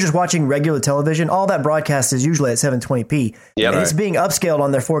 Like when you're just watching regular television, all that broadcast is usually at 720p. Yeah, It's being upscaled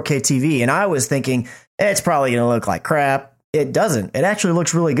on their 4K TV, and I was thinking it's probably going to look like crap. It doesn't. It actually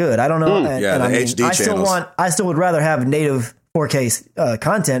looks really good. I don't know. HD channels. I still would rather have native 4K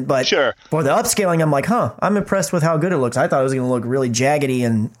content, but for the upscaling, I'm like, I'm impressed with how good it looks. I thought it was going to look really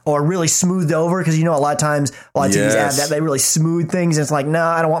jaggedy or really smoothed over, because a lot of times a lot of TVs have that, they really smooth things, and it's like, no,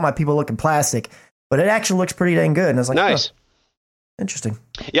 I don't want my people looking plastic, but it actually looks pretty dang good. And I was like, nice. Interesting.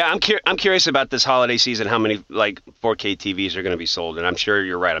 Yeah, I'm curious about this holiday season, how many 4K TVs are going to be sold, and I'm sure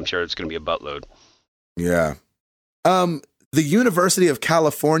you're right. I'm sure it's going to be a buttload. Yeah. The University of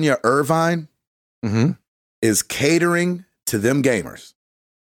California, Irvine is catering to them gamers.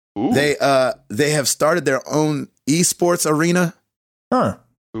 Ooh. They have started their own esports arena.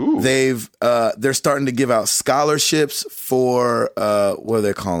 Ooh. They're starting to give out scholarships for what are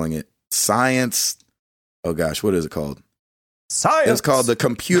they calling it? Science. Oh gosh, what is it called? Science. It's called the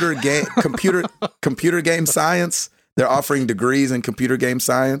computer game science. They're offering degrees in computer game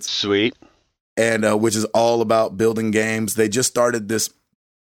science. Sweet. And which is all about building games. They just started this.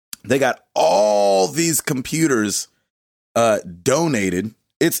 They got all these computers donated.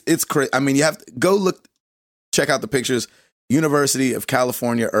 It's crazy. I mean, you have to go check out the pictures. University of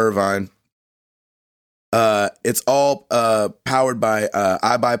California, Irvine. It's all powered by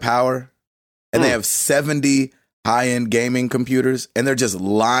iBuyPower, and they have 70 high-end gaming computers, and they're just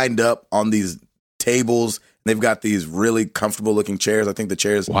lined up on these tables. They've got these really comfortable looking chairs. I think the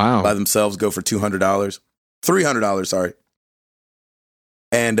chairs by themselves go for $300, sorry.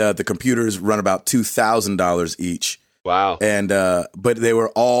 And the computers run about $2,000 each. Wow. And but they were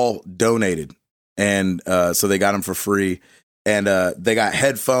all donated. and so they got them for free. And they got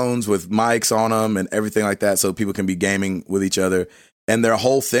headphones with mics on them and everything like that, so people can be gaming with each other. And their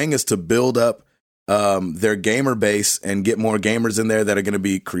whole thing is to build up their gamer base and get more gamers in there that are going to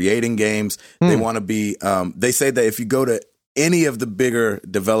be creating games. They want to be. They say that if you go to any of the bigger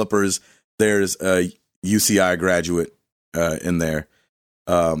developers, there's a UCI graduate in there.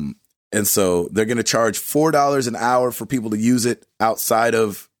 And so they're going to charge $4 an hour for people to use it outside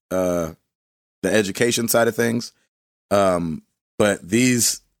of the education side of things. But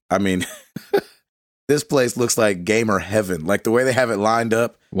these, I mean, this place looks like gamer heaven. Like the way they have it lined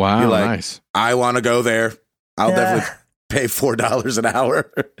up. Wow, you're like, nice. I want to go there. I'll definitely pay $4 an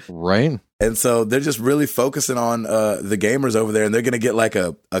hour. Right. And so they're just really focusing on the gamers over there, and they're going to get like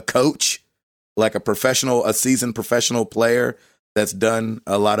a coach, like a seasoned professional player that's done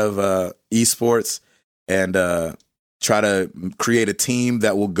a lot of esports, and try to create a team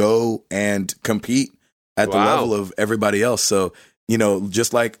that will go and compete at the level of everybody else. So,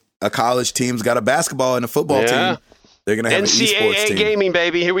 just like a college team's got a basketball and a football team, they're going to have NCAA an esports team. gaming,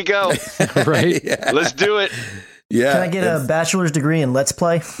 baby. Here we go. Right. Yeah. Let's do it. Yeah. Can I get a bachelor's degree in Let's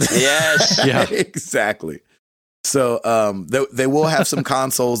Play? Yes. Yeah. Exactly. So they will have some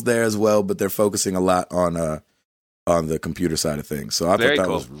consoles there as well, but they're focusing a lot on the computer side of things. So I Very thought that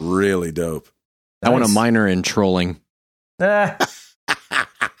cool. was really dope. I want a minor in trolling.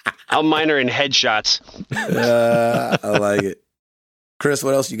 I'll minor in headshots. I like it. Chris,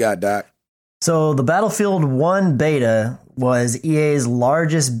 what else you got, Doc? So the Battlefield 1 beta was EA's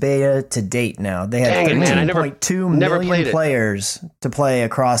largest beta to date now. They had Dang it, man. I never 13.2 played million it. players to play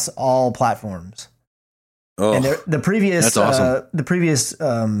across all platforms. Oh, And the previous That's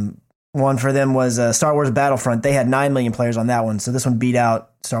awesome. one for them was Star Wars Battlefront. They had 9 million players on that one. So this one beat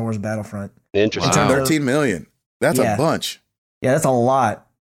out Star Wars Battlefront. Interesting. Wow. 13 million. That's a bunch. Yeah, that's a lot.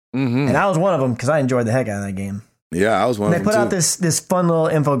 Mm-hmm. And I was one of them because I enjoyed the heck out of that game. Yeah, I was one And of they them put out too. this fun little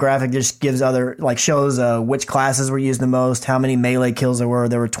infographic that just gives shows which classes were used the most, how many melee kills there were.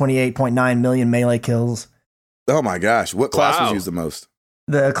 There were 28.9 million melee kills. Oh my gosh, what class was Wow. used the most?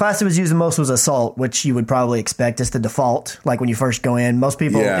 The class that was used the most was Assault, which you would probably expect is the default. Like when you first go in, most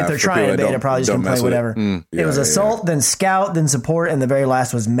people, Yeah, if they're for trying people a that beta, don't- probably just don't gonna play mess with it. whatever. Yeah, It was yeah, Assault, then Scout, then Support, and the very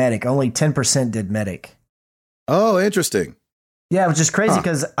last was Medic. Only 10% did Medic. Oh, interesting. Yeah, which is crazy Huh.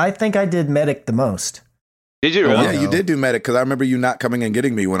 because I think I did Medic the most. Did you really? Yeah, you did do medic because I remember you not coming and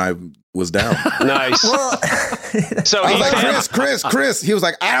getting me when I was down. Nice. Well, So I was he like, said, Chris. He was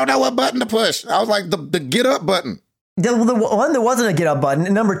like, I don't know what button to push. I was like, the get up button. the one, there wasn't a get up button.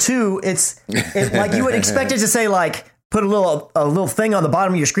 And number two, it's like you would expect it to say like put a little thing on the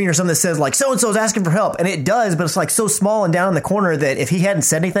bottom of your screen or something that says like so and so is asking for help, and it does, but it's like so small and down in the corner that if he hadn't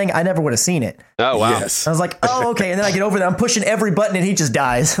said anything, I never would have seen it. oh, wow. Yes. I was like, oh, okay, and then I get over there, I'm pushing every button, and he just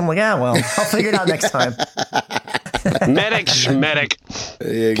dies. I'm like, well, I'll figure it out next time. Medic, schmedic.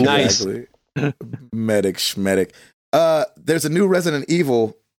 Exactly. Medic schmedic. There's a new Resident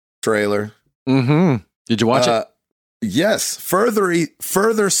Evil trailer. Mm-hmm. Did you watch it? Yes.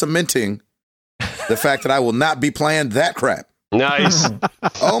 Further cementing the fact that I will not be playing that crap. Nice.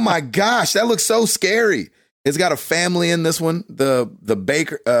 Oh my gosh, that looks so scary. It's got a family in this one, the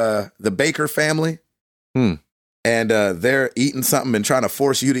Baker family. Hmm. And they're eating something and trying to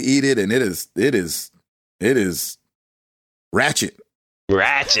force you to eat it, and it is ratchet.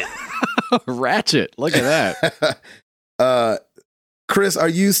 Ratchet. Ratchet. Look at that. Chris, are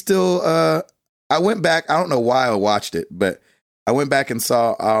you still I went back, I don't know why I watched it, but I went back and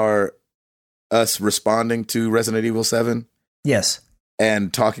saw us responding to Resident Evil 7 Yes.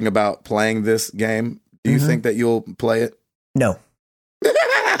 and talking about playing this game. Do you think that you'll play it? No.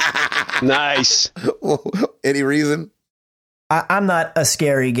 Nice. Any reason? I'm not a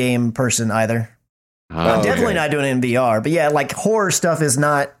scary game person either. I'm Oh, definitely okay. not doing it in VR, but yeah, like horror stuff is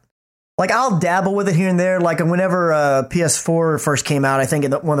not. Like I'll dabble with it here and there. Like whenever PS4 first came out, I think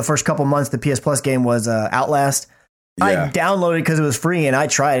in one of the first couple months, the PS Plus game was Outlast. Yeah. I downloaded it because it was free, and I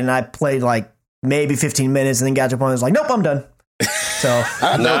tried, and I played like maybe 15 minutes, and then got to a point where I was like, nope, I'm done. So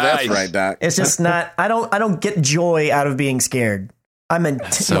I know that's Nice. right, Doc. it's just not. I don't get joy out of being scared. I'm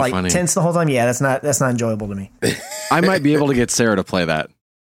so funny. tense the whole time. Yeah, that's not enjoyable to me. I might be able to get Sarah to play that.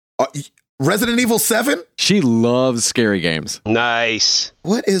 Resident Evil 7? She loves scary games. Nice.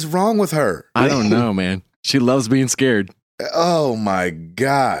 What is wrong with her? I don't know, man. She loves being scared. Oh my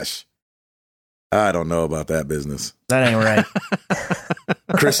gosh. I don't know about that business. That ain't right.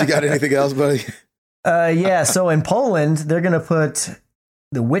 Chris, you got anything else, buddy? Yeah. So in Poland, they're gonna put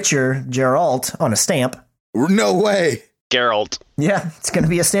The Witcher Geralt on a stamp. No way. Geralt. Yeah, it's gonna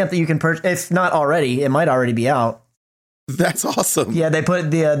be a stamp that you can purchase. If not already, it might already be out. That's awesome. Yeah, they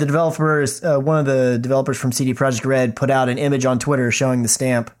put the developers, one of the developers from CD Projekt Red put out an image on Twitter showing the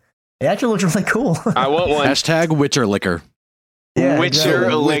stamp. It actually looks really cool. I want one. Hashtag Witcher Liquor. Yeah, Witcher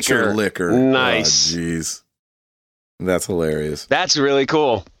exactly. Liquor. Liquor. Nice. Jeez. That's hilarious. That's really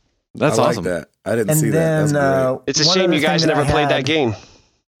cool. That's I awesome. like that. I didn't And see then, that. That's great. It's a one shame other you guys thing never I played that had- game.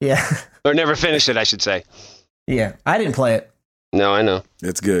 Yeah, Or never finished it, I should say. yeah. I didn't play it. No, I know.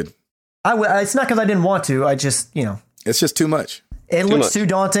 It's good. It's not because I didn't want to. I just, It's just too much. it Too looks much. too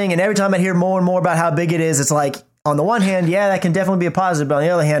daunting. And every time I hear more and more about how big it is, it's like, on the one hand, yeah, that can definitely be a positive. But on the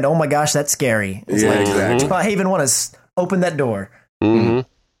other hand, oh my gosh, that's scary. It's Yeah, like, exactly. I even want to open that door. Mm-hmm.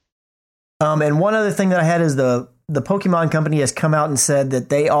 And one other thing that I had is the Pokemon company has come out and said that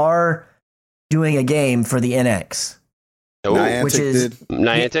they are doing a game for the NX. Oh, Niantic which is- did.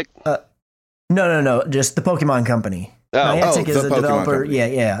 Niantic? No, just the Pokemon company. Oh, Niantic is the a Pokemon developer. company.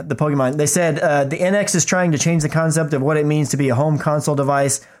 Yeah, the Pokemon. They said the NX is trying to change the concept of what it means to be a home console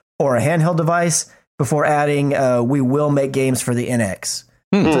device or a handheld device before adding, we will make games for the NX.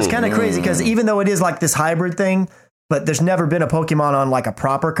 So it's kind of crazy because even though it is like this hybrid thing, but there's never been a Pokemon on like a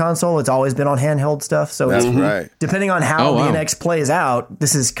proper console. It's always been on handheld stuff. So That's it's, right. depending on how Oh, wow. the NX plays out,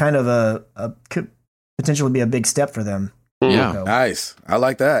 this is kind of could potentially be a big step for them. Yeah. So- Nice. I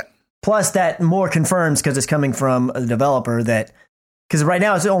like that. Plus, that more confirms because it's coming from a developer that, because right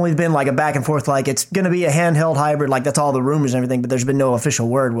now it's only been like a back and forth, like it's going to be a handheld hybrid, like that's all the rumors and everything, but there's been no official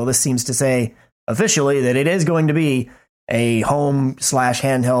word. Well, this seems to say officially that it is going to be a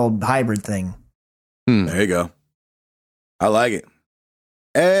home/handheld hybrid thing. There you go. I like it.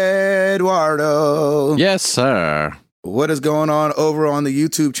 Eduardo. Yes, sir. What is going on over on the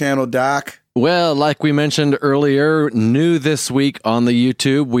YouTube channel, Doc? Well, like we mentioned earlier, new this week on the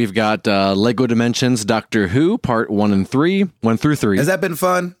YouTube, we've got Lego Dimensions Doctor Who, part 1 through 3. Has that been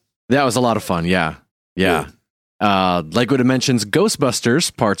fun? That was a lot of fun, yeah. Lego Dimensions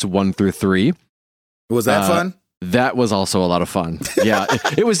Ghostbusters, parts 1 through 3. Was that fun? That was also a lot of fun. Yeah,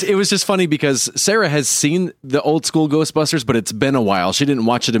 it was just funny because Sarah has seen the old school Ghostbusters, but it's been a while. She didn't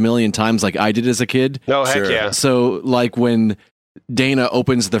watch it a million times like I did as a kid. No, heck Sure. yeah. So, like when Dana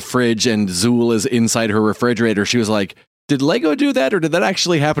opens the fridge and Zool is inside her refrigerator, she was like, did Lego do that, or did that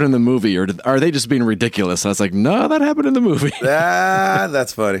actually happen in the movie, or are they just being ridiculous? And I was like, no, that happened in the movie.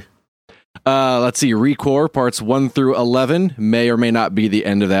 That's funny. Let's see, Recore parts 1 through 11 may or may not be the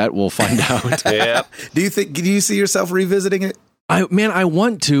end of that. We'll find out. Yeah. Do you see yourself revisiting it? I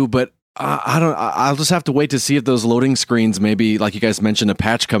want to, but I don't. I'll just have to wait to see if those loading screens, maybe like you guys mentioned, a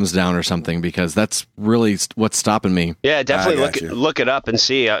patch comes down or something, because that's really what's stopping me. Yeah, definitely I got you. look it up and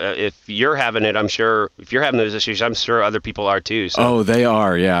see if you're having it. I'm sure if you're having those issues, I'm sure other people are too. So. Oh, they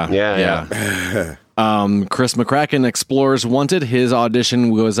are. Yeah. Chris McCracken, Explorers Wanted. His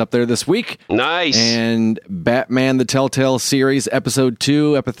audition goes up there this week. Nice. And Batman: The Telltale Series, Episode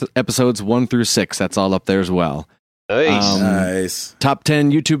 2, episodes 1 through 6. That's all up there as well. Nice. Nice. Top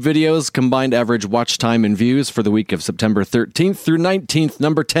 10 YouTube videos, combined average watch time and views for the week of September 13th through 19th.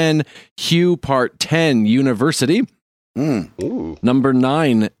 Number 10, Hugh Part 10, University. Ooh. Number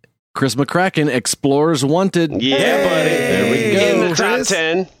 9, Chris McCracken, Explorers Wanted. Yeah, buddy. There we go. In the top Chris.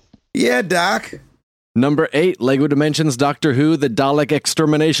 10. Yeah, Doc. Number 8, Lego Dimensions Doctor Who, The Dalek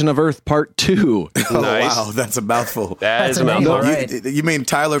Extermination of Earth Part 2. Oh, Nice. wow. That's a mouthful. That is a a name, mouthful. all right. You mean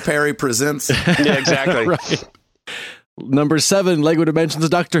Tyler Perry presents? Yeah, exactly. Right. Number 7, Lego Dimensions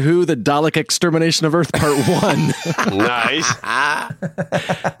Doctor Who, The Dalek Extermination of Earth Part 1. Nice.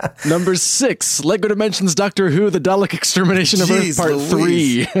 Number 6, Lego Dimensions Doctor Who, The Dalek Extermination of Jeez Earth Part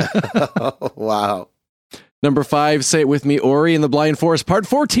Louise. 3. Oh, wow. Number 5, say it with me, Ori and the Blind Forest Part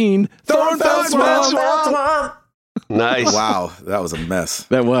 14. Thornfeld Swamp. Nice. Wow, that was a mess.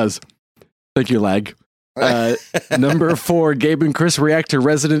 That was. Thank you, Lag. Number 4, Gabe and Chris react to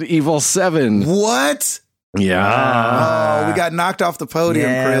Resident Evil 7. What? Yeah. Oh, we got knocked off the podium,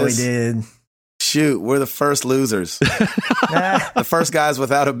 Yeah, Chris. we did. Shoot, we're the first losers. The first guys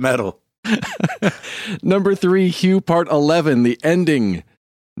without a medal. Number 3, Hugh Part 11, The Ending.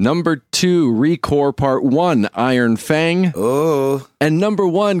 Number 2, Recore Part 1, Iron Fang. Oh, And number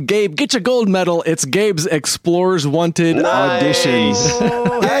 1, Gabe, get your gold medal. It's Gabe's Explorers Wanted Nice.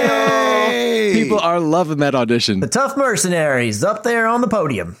 audition. hey! People are loving that audition, The Tough Mercenaries up there on the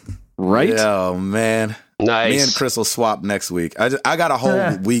podium. right? Oh, man. Nice. Me and Chris will swap next week. I got a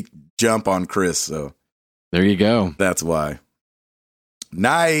whole week jump on Chris, so There you go. that's why.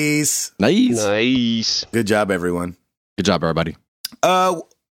 Nice. Nice. Nice. Good job, everyone. Good job, everybody. Well,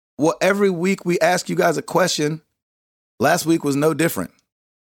 every week we ask you guys a question. Last week was no different.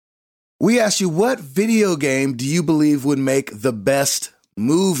 We asked you, what video game do you believe would make the best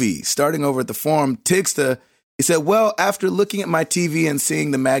movie? Starting over at the forum, Tigsta He said, well, after looking at my TV and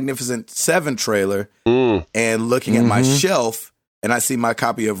seeing the Magnificent Seven trailer and looking at my shelf, and I see my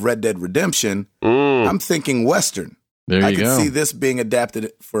copy of Red Dead Redemption, I'm thinking Western. I can see this being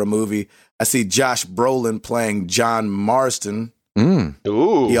adapted for a movie. I see Josh Brolin playing John Marston.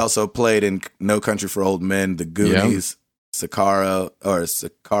 Ooh. He also played in No Country for Old Men, The Goonies,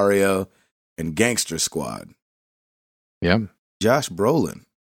 Sicario, and Gangster Squad. Yeah. Josh Brolin.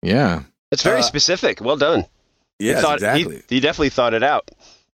 Yeah. It's very specific. Well done. Yes, exactly. He definitely thought it out.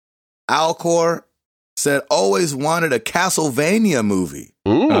 Alcor said, always wanted a Castlevania movie.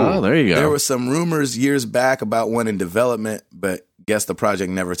 Oh, there you go. There were some rumors years back about one in development, but guess the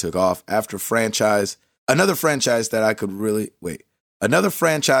project never took off. Another franchise that could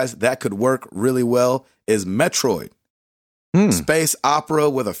work really well is Metroid. Space opera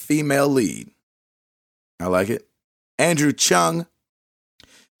with a female lead. I like it. Andrew Chung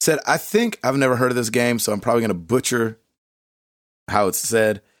said, I think I've never heard of this game, so I'm probably going to butcher how it's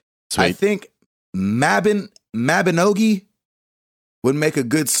said. Sweet. I think Mabinogi would make a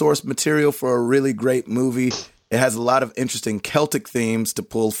good source material for a really great movie. It has a lot of interesting Celtic themes to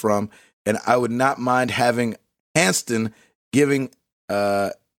pull from, and I would not mind having Hanston giving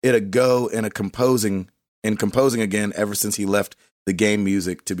it a go in composing again ever since he left the game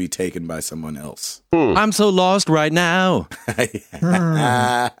music to be taken by someone else. I'm so lost right now.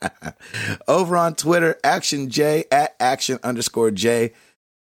 Over on Twitter, ActionJ at @action_J.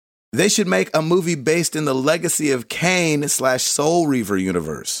 They should make a movie based in the Legacy of Kain / Soul Reaver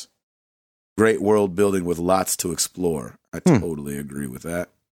universe. Great world building with lots to explore. I totally agree with that.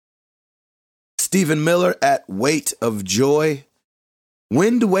 Stephen Miller at Weight of Joy.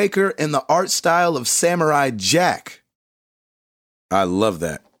 Wind Waker in the art style of Samurai Jack. I love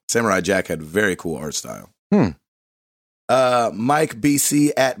that. Samurai Jack had very cool art style. Mike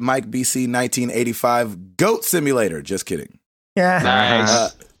BC at Mike BC 1985. Goat Simulator. Just kidding. Yeah.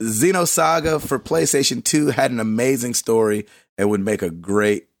 Nice. Xenosaga for PlayStation 2 had an amazing story and would make a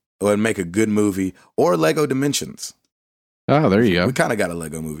good movie. Or Lego Dimensions. Oh, there you go. We kind of got a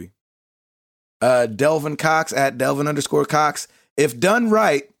Lego movie. Delvin Cox at Delvin_Cox. If done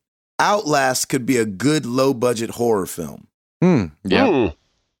right, Outlast could be a good low-budget horror film. Yeah.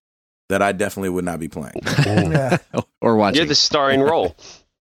 That I definitely would not be playing. Or watching. You're the starring role.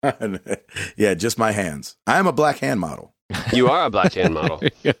 Yeah, just my hands. I am a black hand model. You are a black hand model.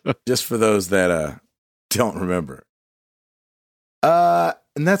 Just for those that don't remember. And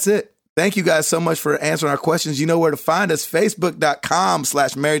that's it. Thank you guys so much for answering our questions. You know where to find us.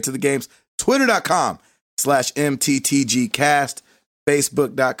 Facebook.com/Married to the Games. Twitter.com/MTTGcast.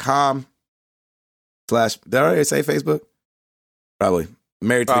 Facebook.com/ Did I already say Facebook? Probably.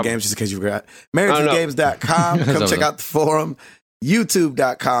 Married to the Games, just in case you forgot. MarriedToTheGames.com. Come check out the forum.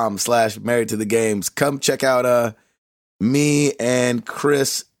 YouTube.com/Married to the Games. Come check out me and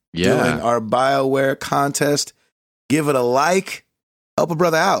Chris doing our BioWare contest. Give it a like. Help a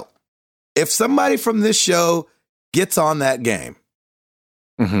brother out. If somebody from this show gets on that game,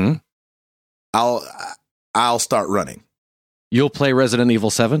 I'll start running. You'll play Resident Evil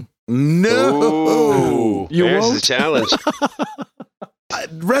 7? No. There's the challenge.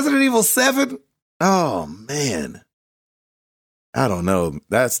 Resident Evil 7? Oh, man. I don't know.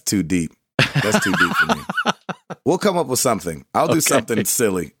 That's too deep. That's too deep for me. We'll come up with something. I'll do something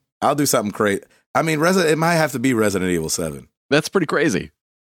silly. I'll do something crazy. I mean, it might have to be Resident Evil 7. That's pretty crazy.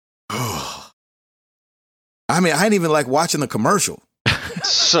 I mean, I didn't even like watching the commercial.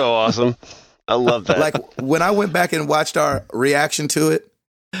 So awesome. I love that. Like, when I went back and watched our reaction to it,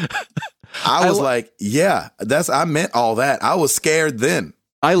 I was like, yeah, I meant all that. I was scared then.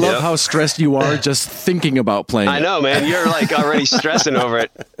 I love how stressed you are just thinking about playing I know, man. You're like already stressing over it.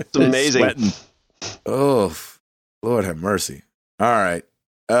 It's amazing. Sweating. Oh, Lord have mercy. All right.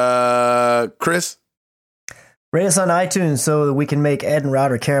 Chris? Rate us on iTunes so that we can make Ed and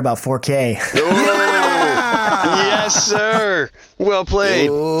Router care about 4K. Yes, sir. Well played.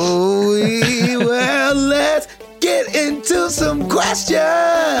 Well, let's get into some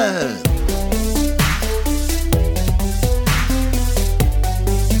questions.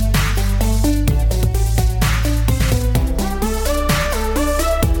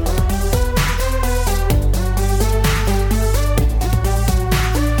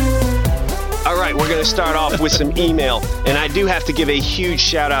 We're going to start off with some email, and I do have to give a huge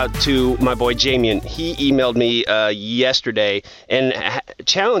shout out to my boy Jamian. He emailed me yesterday and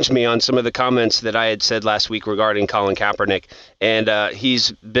challenged me on some of the comments that I had said last week regarding Colin Kaepernick. And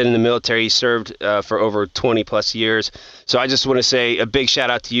he's been in the military. He served for over 20 plus years. So I just want to say a big shout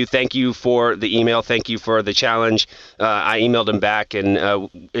out to you. Thank you for the email. Thank you for the challenge. I emailed him back, and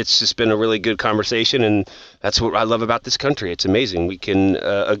it's just been a really good conversation. And that's what I love about this country. It's amazing. We can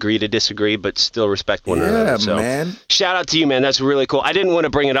agree to disagree, but still respect one another. So man. Shout out to you, man. That's really cool. I didn't want to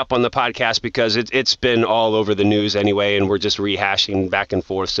bring it up on the podcast because it's been all over the news anyway, and we're just rehashing back and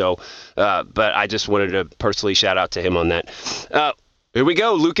forth. So, but I just wanted to personally shout out to him on that. Here we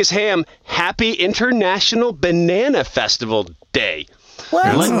go. Lucas Ham, happy International Banana Festival Day.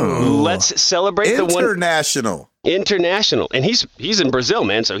 Let's celebrate the one. International. And he's in Brazil,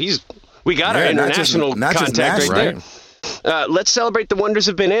 man. So we got our international contact right there. Let's celebrate the wonders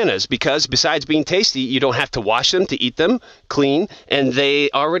of bananas because besides being tasty, you don't have to wash them to eat them, clean, and they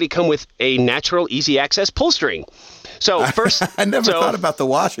already come with a natural, easy access pull string. So first, I never thought about the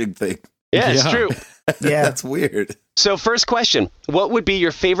washing thing. Yeah, it's true. Yeah, that's weird. So first question, what would be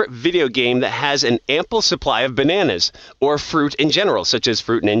your favorite video game that has an ample supply of bananas or fruit in general, such as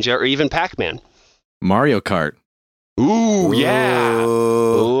Fruit Ninja or even Pac-Man? Mario Kart. Ooh, yeah.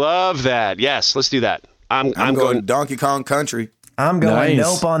 Love that. Yes, let's do that. I'm going Donkey Kong Country. I'm going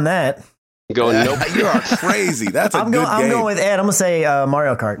nope on that. Nope. You are crazy. That's a good game. I'm going with Ed. I'm going to say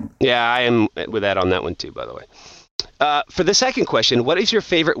Mario Kart. Yeah, I am with Ed on that one too, by the way. For the second question, what is your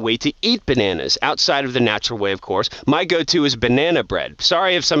favorite way to eat bananas? Outside of the natural way, of course. My go-to is banana bread.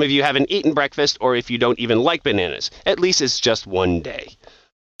 Sorry if some of you haven't eaten breakfast or if you don't even like bananas. At least it's just one day.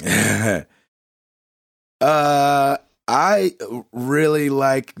 I really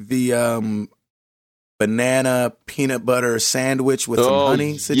like the banana peanut butter sandwich with some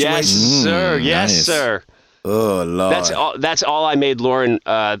honey situation. Yes, sir. Yes, nice. sir. Oh, Lord. That's all I made Lauren.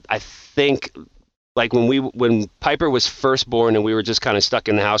 I think like when Piper was first born and we were just kind of stuck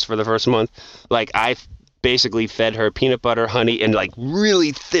in the house for the first month, like I basically fed her peanut butter, honey, and like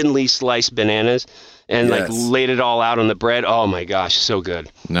really thinly sliced bananas and like laid it all out on the bread. Oh my gosh, so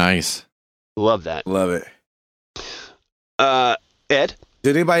good. Nice. Love that. Love it. Ed?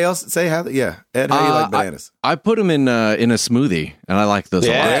 Did anybody else say how? Yeah, Ed, how do you like bananas? I put them in a smoothie, and I like those a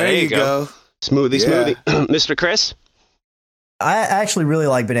lot. There you go. Smoothie. Mr. Chris? I actually really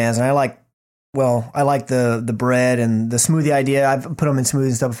like bananas, and I like the bread and the smoothie idea. I've put them in smoothies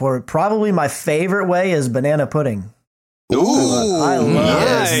and stuff before. Probably my favorite way is banana pudding. Ooh, I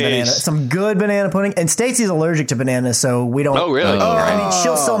love banana. Some good banana pudding. And Stacey's allergic to bananas, so we don't. Oh, really? I mean,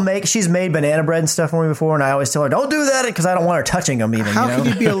 she'll still she's made banana bread and stuff for me before, and I always tell her, don't do that because I don't want her touching them even. How can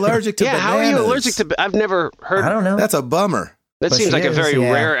you be allergic to bananas? How are you allergic to I've never heard. I don't know. That's a bummer. That seems like a very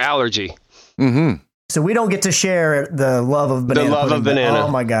rare allergy. Mm-hmm. So we don't get to share the love of banana. The love pudding, of banana. Oh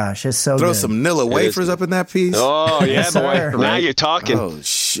my gosh, it's so Throw good. some Nilla wafers up in that piece. Oh yeah, Yes, boy! sir. Now you're talking. Oh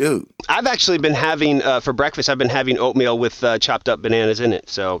shoot! I've actually been having for breakfast. I've been having oatmeal with chopped up bananas in it.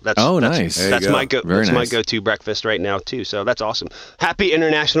 So that's nice. That's my my go-to breakfast right now too. So that's awesome. Happy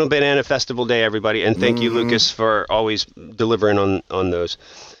International Banana Festival Day, everybody, and thank you, Lucas, for always delivering on those.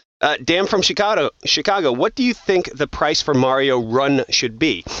 Dan from Chicago, what do you think the price for Mario Run should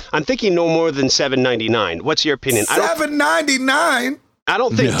be? I'm thinking no more than $7.99. What's your opinion? $7.99? I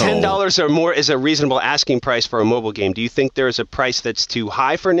don't think $10 or more is a reasonable asking price for a mobile game. Do you think there is a price that's too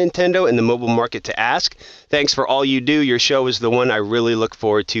high for Nintendo in the mobile market to ask? Thanks for all you do. Your show is the one I really look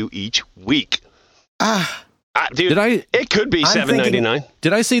forward to each week. Dude, it could be $7.99.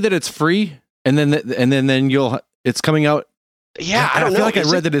 Did I say that it's free and then it's coming out? Yeah, I don't know. I feel like I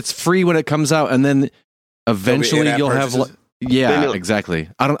read that it's free when it comes out, and then eventually you'll have. Exactly.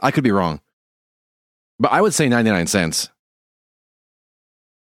 I could be wrong, but I would say 99 cents.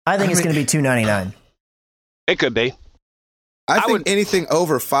 I think it's going to be $2.99. It could be. I think anything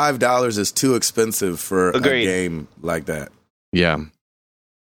over $5 is too expensive for a game like that. Yeah.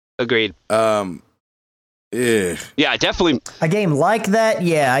 Agreed. Yeah, definitely. A game like that,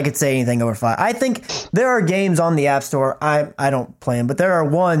 yeah, I could say anything over $5. I think there are games on the App Store, I don't play them, but there are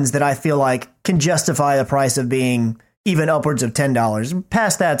ones that I feel like can justify the price of being even upwards of $10.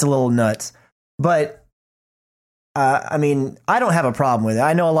 Past that, it's a little nuts. But, I mean, I don't have a problem with it.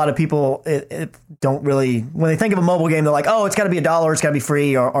 I know a lot of people don't really, when they think of a mobile game, they're like, oh, it's got to be $1, it's got to be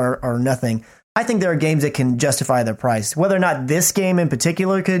free or nothing. I think there are games that can justify their price. Whether or not this game in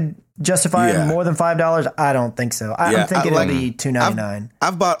particular could justify more than $5, I don't think so. I'm thinking it'll be $2.99.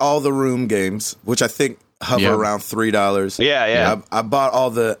 I've bought all the Room games, which I think hover around $3. Yeah. I bought all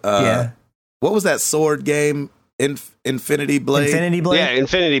the what was that sword game? Infinity Blade. Yeah,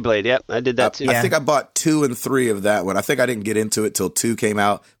 Infinity Blade. Yep, I did that too. I think I bought 2 and 3 of that one. I think I didn't get into it till 2 came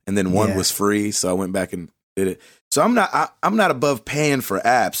out, and then 1 was free, so I went back and Did it. So I'm not above paying for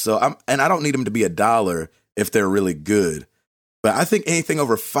apps. So I don't need them to be $1 if they're really good. But I think anything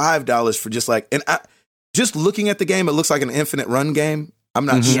over $5 for just looking at the game, it looks like an infinite run game. I'm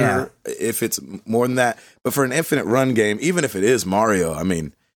not sure if it's more than that, but for an infinite run game, even if it is Mario, I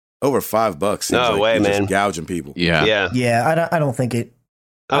mean, over $5 seems no way, man. Just gouging people. Yeah. I don't think it.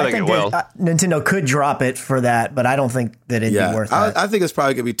 I think it will. Nintendo could drop it for that, but I don't think that it'd be worth it. I think it's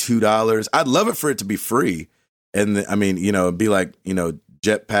probably gonna be $2. I'd love it for it to be free, and I mean, it'd be like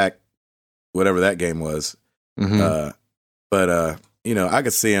Jetpack, whatever that game was. Mm-hmm. But I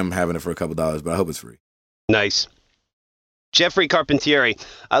could see him having it for a couple dollars, but I hope it's free. Nice. Jeffrey Carpentieri,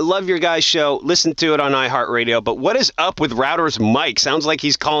 I love your guys' show. Listen to it on iHeartRadio, but what is up with Router's mic? Sounds like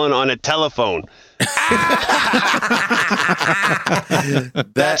he's calling on a telephone.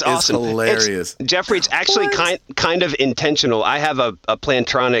 That's awesome. Hilarious. Jeffrey, it's actually kind of intentional. I have a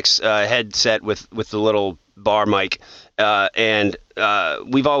Plantronics headset with the little bar mic, and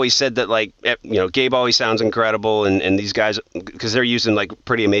we've always said that, Gabe always sounds incredible, and these guys, because they're using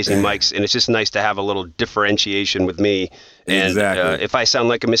pretty amazing mics, and it's just nice to have a little differentiation with me. And exactly. If I sound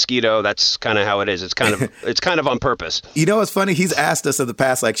like a mosquito, that's kind of how it is. It's kind of on purpose. It's funny. He's asked us in the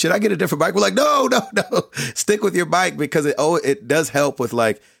past, should I get a different mic? We're like, no, stick with your mic, because it does help with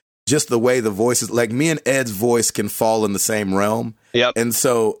just the way the voices, me and Ed's voice can fall in the same realm. Yep. And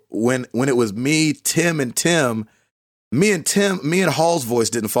so when it was me, Tim, and me and Hall's voice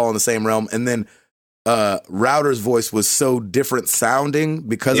didn't fall in the same realm. And then Router's voice was so different sounding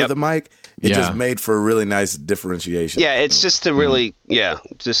because of the mic. It just made for a really nice differentiation. Yeah, it's just to really,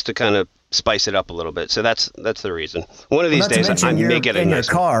 just to kind of spice it up a little bit. So that's the reason. One of these days, I may get a in nice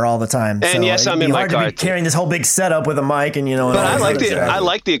your car all the time. And yes, I'm in my car. To be carrying this whole big setup with a mic, and But I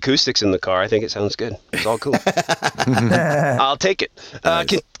like the acoustics in the car. I think it sounds good. It's all cool. I'll take it.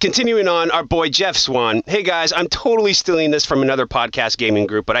 Continuing on, our boy Jeff Swan. Hey guys, I'm totally stealing this from another podcast gaming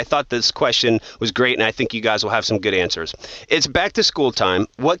group, but I thought this question was great, and I think you guys will have some good answers. It's back to school time.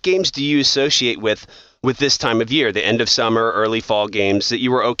 What games do you associate with this time of year, the end of summer, early fall games that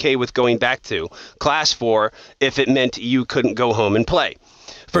you were okay with going back to? Class 4, if it meant you couldn't go home and play.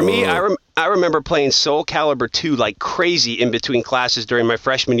 For me, I remember playing Soul Calibur 2 like crazy in between classes during my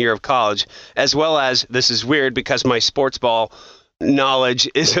freshman year of college, as well as, this is weird because my sports ball knowledge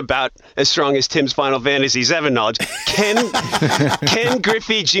is about as strong as Tim's Final Fantasy VII knowledge. Ken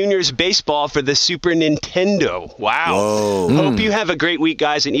Griffey Jr.'s baseball for the Super Nintendo. Wow. Whoa. Hope you have a great week,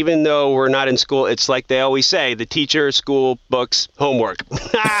 guys. And even though we're not in school, it's like they always say, the teacher, school, books, homework. Like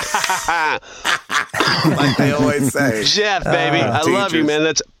they always say. Jeff, baby. I love you, man.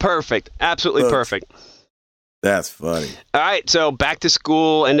 That's perfect. Absolutely perfect. That's funny. All right. So back to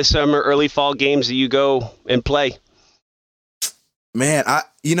school, end of summer, early fall games that you go and play. Man,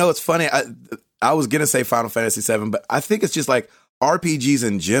 it's funny. I was gonna say Final Fantasy VII, but I think it's just RPGs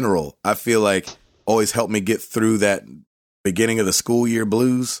in general. I feel like always help me get through that beginning of the school year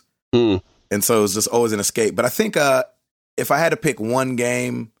blues, and so it was just always an escape. But I think if I had to pick one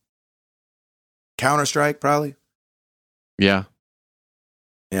game, Counter-Strike probably. Yeah,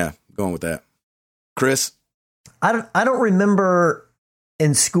 going with that. Chris, I don't remember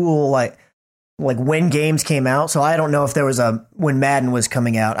in school when games came out. So I don't know if there was when Madden was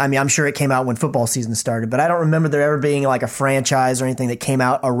coming out. I mean, I'm sure it came out when football season started, but I don't remember there ever being a franchise or anything that came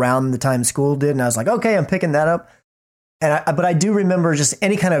out around the time school did. And I was like, okay, I'm picking that up. But I do remember just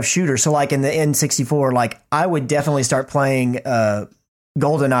any kind of shooter. So in the N64, I would definitely start playing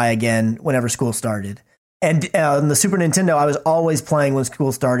GoldenEye again whenever school started. And on the Super Nintendo, I was always playing when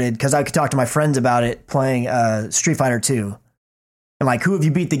school started because I could talk to my friends about it, playing Street Fighter 2. And who have you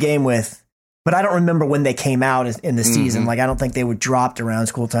beat the game with? But I don't remember when they came out in the season. I don't think they were dropped around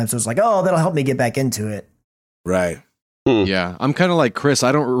school time. So it's that'll help me get back into it. Right. Yeah. I'm kind of like Chris.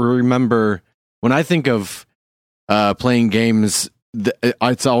 I don't remember when I think of playing games.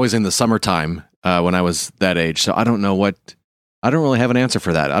 It's always in the summertime when I was that age. So I don't know I don't really have an answer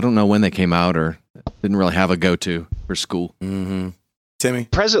for that. I don't know when they came out or didn't really have a go-to for school. Mm-hmm. Timmy?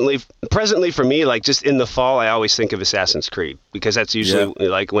 Presently for me, just in the fall, I always think of Assassin's Creed because that's usually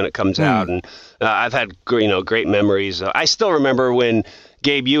when it comes out. And I've had great memories. I still remember when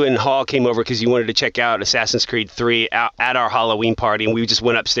Gabe, you and Hall came over because you wanted to check out Assassin's Creed 3 at our Halloween party, and we just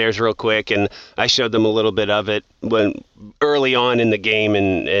went upstairs real quick, and I showed them a little bit of it early on in the game,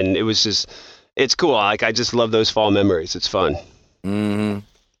 and it was just, it's cool. I just love those fall memories. It's fun. Mm-hmm.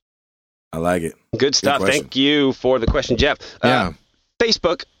 I like it. Good stuff. Thank you for the question, Jeff. Yeah.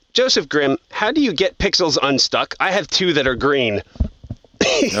 Facebook, Joseph Grimm, how do you get pixels unstuck? I have 2 that are green.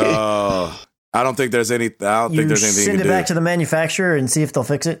 Oh, I don't think there's anything you can send it back to the manufacturer and see if they'll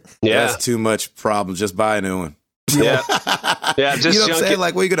fix it. Yeah. That's too much problem. Just buy a new one. Yeah. Yeah. Just you know what I'm saying?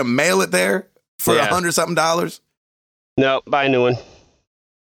 Like, what, are you going to mail it there for $100-something? No, buy a new one.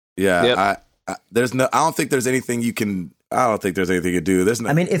 Yeah. Yep. I don't think there's anything you can. I don't think there's anything you can do.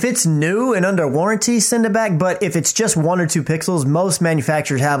 I mean, if it's new and under warranty, send it back. But if it's just 1 or 2 pixels, most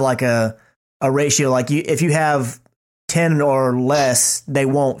manufacturers have like a ratio. Like if you have 10 or less, they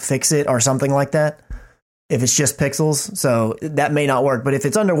won't fix it or something like that. If it's just pixels, so that may not work. But if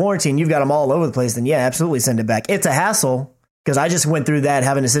it's under warranty and you've got them all over the place, then yeah, absolutely send it back. It's a hassle because I just went through that,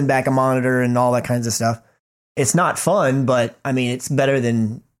 having to send back a monitor and all that kinds of stuff. It's not fun, but I mean, it's better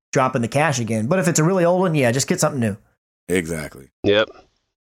than dropping the cash again. But if it's a really old one, yeah, just get something new. Exactly. Yep.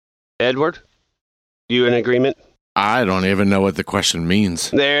 Edward, you in agreement? I don't even know what the question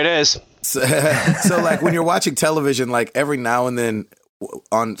means. There it is. So like when you're watching television, like every now and then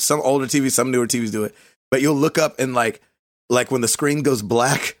on some older TVs, some newer TVs do it, but you'll look up and like when the screen goes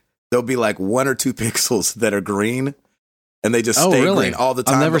black, there'll be like 1 or 2 pixels that are green, and they just stay green all the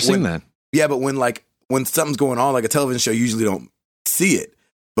time. I've never seen that. Yeah, but when something's going on, like a television show, you usually don't see it.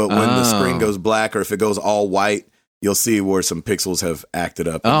 But when the screen goes black, or if it goes all white, you'll see where some pixels have acted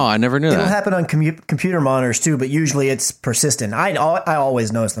up. Oh, I never knew that. It'll happen on computer monitors too, but usually it's persistent. I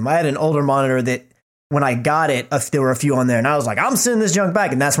always notice them. I had an older monitor that when I got it, there were a few on there, and I was like, I'm sending this junk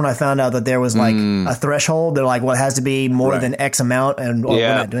back. And that's when I found out that there was like a threshold. They're like, well, it has to be more than X amount, and we're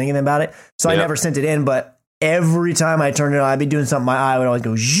not doing anything about it. So I never sent it in, but every time I turned it on, I'd be doing something, my eye would always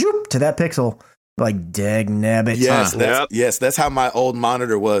go zoop to that pixel. Like, dag nabbit. Yes, that's how my old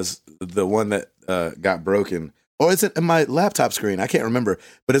monitor was, the one that got broken. Or is it in my laptop screen? I can't remember.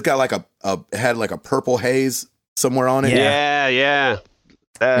 But it's got like it had like a purple haze somewhere on it. Yeah.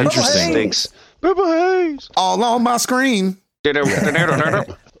 Interesting. Stinks. Purple haze. All on my screen.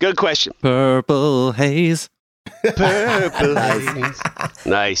 Good question. Purple haze. Purple haze.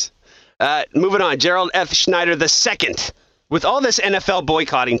 Nice. Moving on. Gerald F. Schneider II. With all this NFL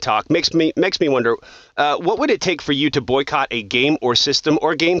boycotting talk, makes me wonder, what would it take for you to boycott a game or system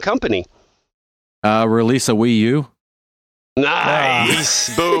or game company? Release a Wii U.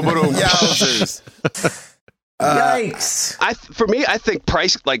 Nice. Boom, boom. Yowzers. Yikes. I think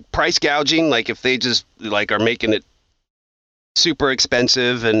price gouging, like if they just like are making it super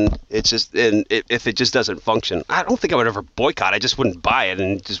expensive and if it just doesn't function, I don't think I would ever boycott. I just wouldn't buy it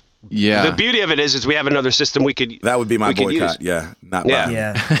and just. Yeah. The beauty of it is we have another system we could. That would be my boycott. Yeah. Not mine.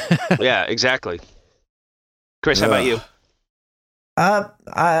 Yeah, exactly. Chris, how about you?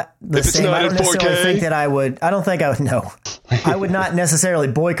 The same. I don't necessarily think that I would. I don't think I would. No, I would not necessarily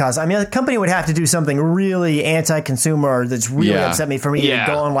boycott. I mean, a company would have to do something really anti-consumer that's really upset me for me to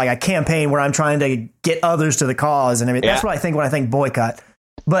go on like a campaign where I'm trying to get others to the cause and everything. That's what I think when I think boycott.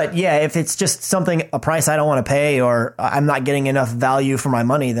 But yeah, if it's just a price I don't want to pay, or I'm not getting enough value for my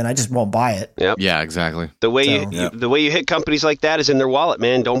money, then I just won't buy it. Yep. Yeah, exactly. The way you hit companies like that is in their wallet,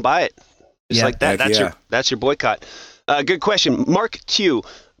 man. Don't buy it. Just like that. That's your boycott. Good question. Mark Tew.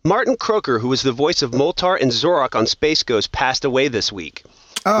 Martin Croker, who was the voice of Moltar and Zorak on Space Ghost, passed away this week.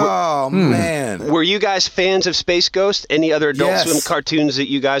 Oh, man. Were you guys fans of Space Ghost? Any other Adult Swim cartoons that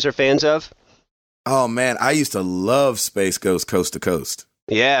you guys are fans of? Oh, man. I used to love Space Ghost Coast to Coast.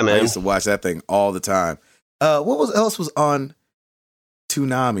 Yeah, man. I used to watch that thing all the time. What else was on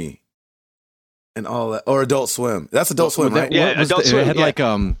Toonami and all that? Or Adult Swim? That's Adult Swim, right? Yeah, Adult Swim. It had like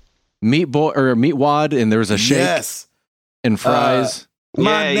Meat Wad, and there was a shake and fries.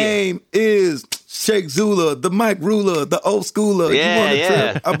 My name is Sheikh Zula, the Mike Ruler, the old schooler. You want a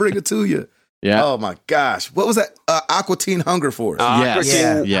trip? I'll bring it to you. Yeah. Oh my gosh, what was that? Aqua Teen Hunger Force. Aqua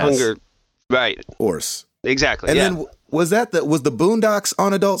Teen Hunger. Right. Force. Exactly. And then was the Boondocks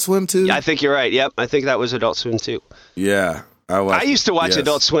on Adult Swim too? Yeah, I think you're right. Yep, I think that was Adult Swim too. Yeah, I used to watch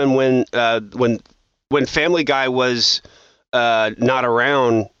Adult Swim when Family Guy was not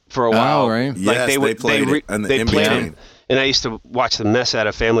around for a while. Right? Like yes, they played it and I used to watch the mess out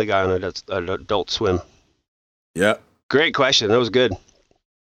of Family Guy on Adult Swim. Yep. Great question. That was good.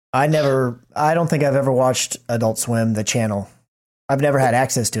 I don't think I've ever watched Adult Swim, the channel. I've never had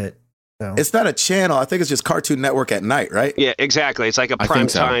access to it. So. It's not a channel. I think it's just Cartoon Network at night, right? Yeah, exactly. It's like a prime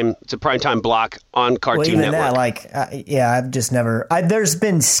time. It's a prime time block on Cartoon Network. I've just never. There's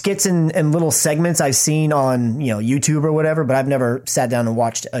been skits and little segments I've seen on YouTube or whatever, but I've never sat down and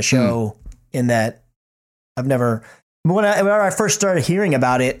watched a show in that. I've never. When I first started hearing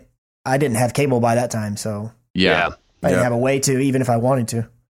about it, I didn't have cable by that time, so I didn't have a way to, even if I wanted to.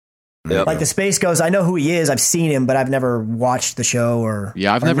 Yep. Like the Space Ghost, I know who he is. I've seen him, but I've never watched the show or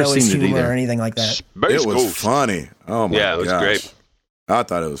I've never seen it either or anything like that. It was funny. Oh my gosh. Yeah, it was great. I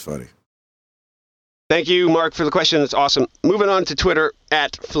thought it was funny. Thank you, Mark, for the question. That's awesome. Moving on to Twitter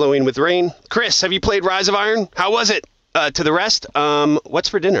at Flowing with Rain. Chris, have you played Rise of Iron? How was it? To the rest, what's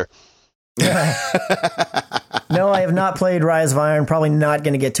for dinner? No, I have not played Rise of Iron. Probably not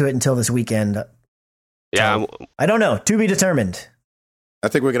going to get to it until this weekend. Yeah. So, I don't know. To be determined. I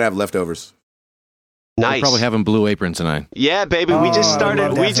think we're going to have leftovers. Nice. We're probably having Blue Apron tonight. Yeah, baby. We just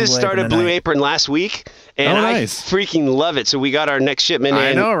started. We just started Blue Apron last week, and nice. I freaking love it. So we got our next shipment in.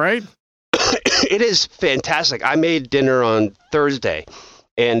 I know, right? It is fantastic. I made dinner on Thursday,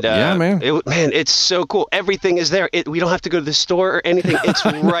 and yeah, man, it's so cool. Everything is there. We don't have to go to the store or anything. It's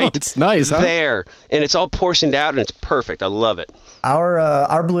right. It's nice, huh? There, and it's all portioned out, and it's perfect. I love it.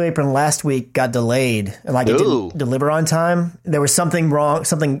 Our Blue Apron last week got delayed, and it didn't deliver on time. There was something wrong.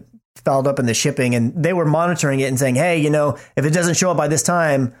 Something fouled up in the shipping, and they were monitoring it and saying, hey, if it doesn't show up by this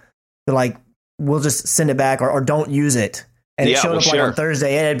time, they're like, we'll just send it back or don't use it. And it showed up on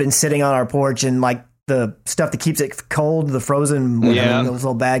Thursday. It had been sitting on our porch, and the stuff that keeps it cold, the frozen, those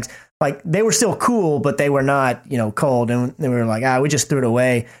little bags, they were still cool, but they were not, cold. And we were like, we just threw it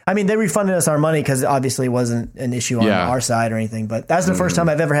away. I mean, they refunded us our money because obviously it wasn't an issue on our side or anything. But that's the first time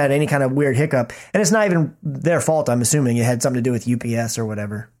I've ever had any kind of weird hiccup. And it's not even their fault, I'm assuming. It had something to do with UPS or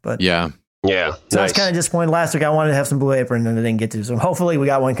whatever. But yeah. So I was kind of disappointed last week. I wanted to have some Blue Apron, and I didn't get to. So hopefully we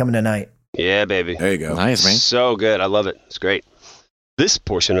got one coming tonight. Yeah, baby. There you go. Nice, man. So good. I love it. It's great. This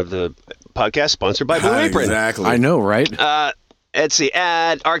portion of the podcast sponsored by Blue Apron. Exactly. I know, right? Let's see.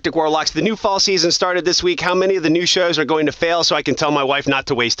 At Arctic Warlocks, the new fall season started this week. How many of the new shows are going to fail so I can tell my wife not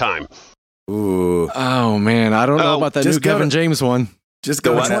to waste time? Ooh. Oh, man. I don't know about that new Kevin James one. Just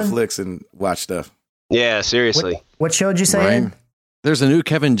go to Netflix and watch stuff. Yeah, seriously. What show did you say? Right. There's a new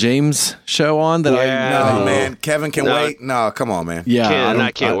Kevin James show on that No, man. Kevin can wait. No, come on, man. Yeah.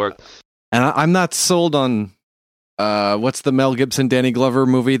 That can't work. And I'm not sold on what's the Mel Gibson, Danny Glover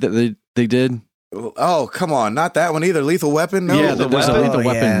movie that they did? Oh, come on. Not that one either. Lethal Weapon? No. Yeah, there's a Lethal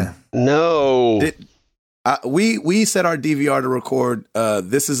Weapon. Yeah. No. We set our DVR to record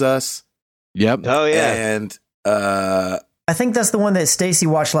This Is Us. Yep. Oh, yeah. And I think that's the one that Stacy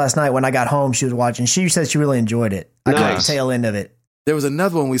watched last night when I got home. She was watching. She said she really enjoyed it. I caught the tail end of it. there was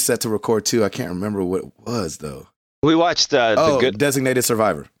another one we set to record too. I can't remember what it was though. We watched the good Designated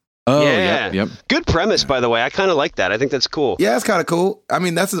Survivor. Oh, yeah. Yep. Good premise, by the way. I kind of like that. I think that's cool. Yeah, it's kind of cool. I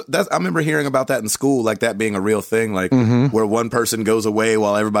mean, that's. I remember hearing about that in school, like that being a real thing, like where one person goes away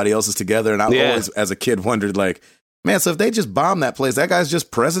while everybody else is together. And I always, as a kid, wondered, like, man, so if they just bomb that place, that guy's just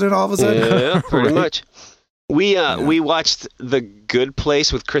president all of a sudden. Yeah, pretty much. We watched The Good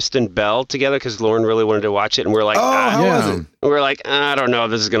Place with Kristen Bell together because Lauren really wanted to watch it, and we're like, how was it? We're like, I don't know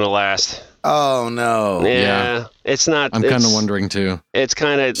if this is gonna last. Oh no! Yeah. It's not. I'm kind of wondering too. It's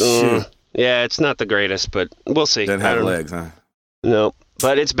kind of it's not the greatest, but we'll see. Doesn't have legs, huh? No,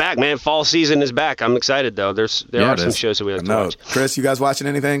 but it's back, man. Fall season is back. I'm excited though. There are some shows that we like to watch. Chris, you guys watching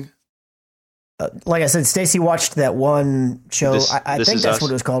anything? Like I said, Stacy watched that one show. I think that's what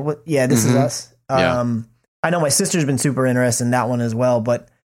it was called. This is us. I know my sister's been super interested in that one as well, but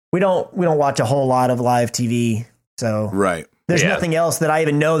we don't watch a whole lot of live TV. So right. There's nothing else that I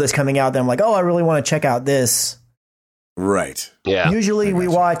even know that's coming out that I'm like, oh, I really want to check out this. Right. Yeah. Usually we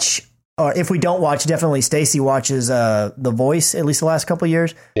watch, or if we don't watch, definitely Stacy watches The Voice, at least the last couple of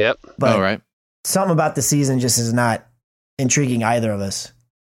years. Yep. But something about the season just is not intriguing either of us.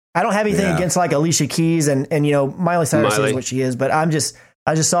 I don't have anything against like Alicia Keys and Miley Cyrus is what she is, but I just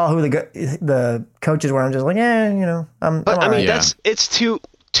saw who the coaches were. I'm just like, I'm But I mean, right. it's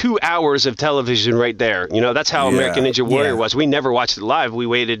 2 hours of television right there. That's how American Ninja Warrior was. We never watched it live. We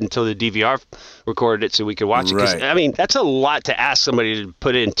waited until the DVR recorded it so we could watch it. 'Cause, I mean, that's a lot to ask somebody to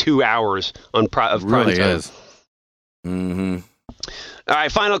put in 2 hours of prime really time. Is. Mm-hmm. All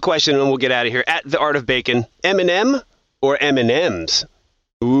right, final question, and we'll get out of here. At The Art of Bacon, Eminem or M&M's?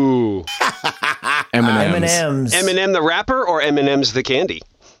 Ooh. M&M's. Eminem the rapper or M&M's the candy?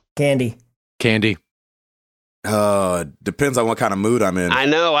 Candy. Depends on what kind of mood I'm in. I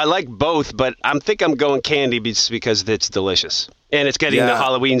know. I like both, but I think I'm going candy because it's delicious. And it's getting the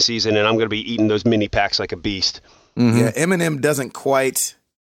Halloween season, and I'm going to be eating those mini packs like a beast. Mm-hmm. Yeah, Eminem doesn't quite...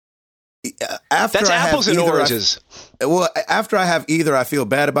 That's apples and oranges. After I have either, I feel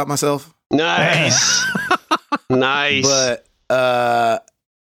bad about myself. Nice. Nice. But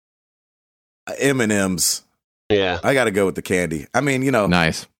M&M's. Yeah. I got to go with the candy. I mean,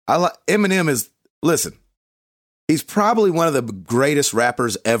 nice. Eminem is... Listen. He's probably one of the greatest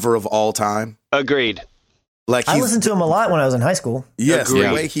rappers ever of all time. Agreed. Like I listened to him a lot when I was in high school. Yes,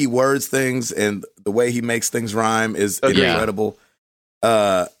 the way he words things and the way he makes things rhyme is incredible.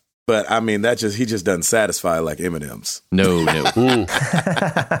 But I mean, he just doesn't satisfy like M&M's. No.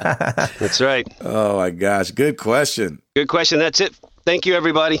 That's right. Oh my gosh, good question. Good question. That's it. Thank you,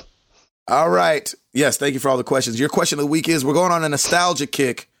 everybody. All right. Yes, thank you for all the questions. Your question of the week is: we're going on a nostalgia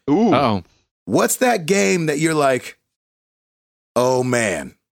kick. Ooh. Oh, What's that game that you're like, oh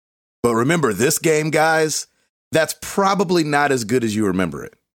man? But remember, this game, guys, that's probably not as good as you remember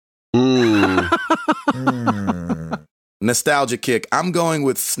it. Nostalgia kick. I'm going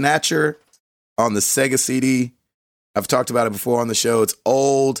with Snatcher on the Sega CD. I've talked about it before on the show. It's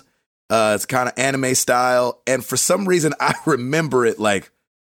old. It's kind of anime style. And for some reason, I remember it like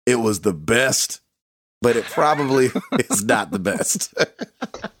it was the best, but it probably is not the best.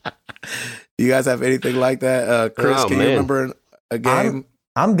 Do you guys have anything like that? Chris, can you remember a game?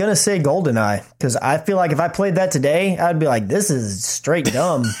 I'm going to say GoldenEye, because I feel like if I played that today, I'd be like, this is straight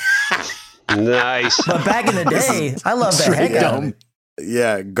dumb. Nice. But back in the day, I loved the heck out of it.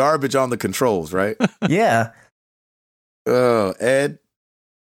 Yeah, garbage on the controls, right? Yeah. Oh, Ed?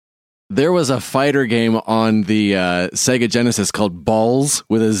 there was a fighter game on the Sega Genesis called Balls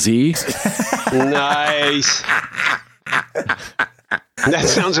with a Z. Nice. That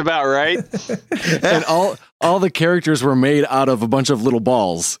sounds about right. And all the characters were made out of a bunch of little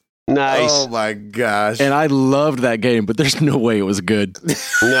balls. Nice. Oh my gosh. And I loved that game, but there's no way it was good.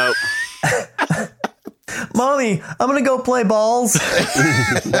 Nope. Mommy, I'm going to go play balls.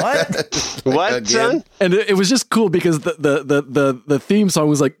 What? What, Again? son? And it was just cool because the theme song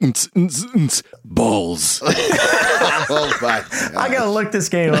was like balls. Oh my God. I got to look this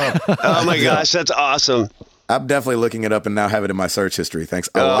game up. Oh my gosh, that's awesome. I'm definitely looking it up and now have it in my search history. Thanks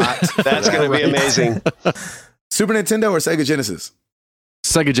a lot. That's going to be amazing. Super Nintendo or Sega Genesis?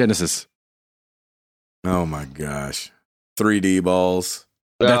 Sega Genesis. Oh my gosh. 3D balls.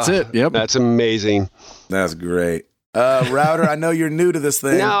 That's it. Yep. That's amazing. That's great. Router, I know you're new to this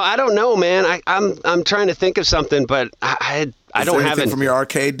thing. No, I don't know, man. I'm trying to think of something, but I don't have it from your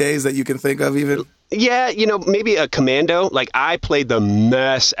arcade days that you can think of even. Yeah, maybe a Commando. Like, I played the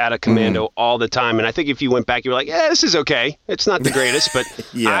mess out of Commando all the time, and I think if you went back, you were like, yeah, this is okay. It's not the greatest, but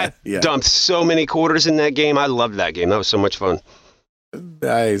I dumped so many quarters in that game. I loved that game. That was so much fun.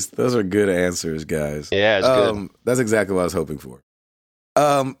 Nice. Those are good answers, guys. Yeah, it's good. That's exactly what I was hoping for.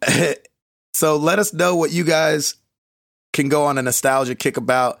 So let us know what you guys can go on a nostalgia kick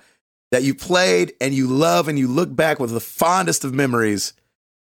about that you played and you love and you look back with the fondest of memories,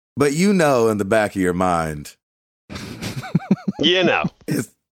 but in the back of your mind,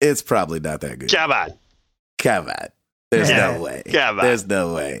 it's probably not that good. Come on. There's no way. Come on. There's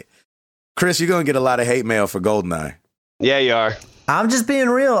no way. Chris, you're going to get a lot of hate mail for GoldenEye. Yeah, you are. I'm just being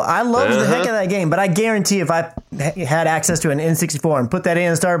real. I loved the heck of that game, but I guarantee if I had access to an N64 and put that in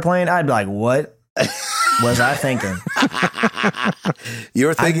and started playing, I'd be like, what was I thinking? You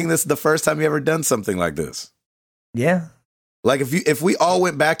were thinking this is the first time you ever done something like this? Yeah. Like if we all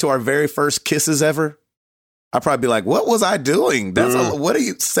went back to our very first kisses ever, I'd probably be like, what was I doing? What are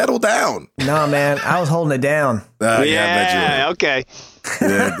you, settle down. No, man, I was holding it down. I bet you were. Okay.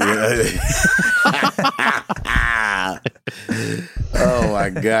 Oh my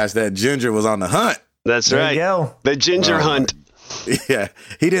gosh, that Ginger was on the hunt. That's There right. you go. The Ginger Hunt. Yeah,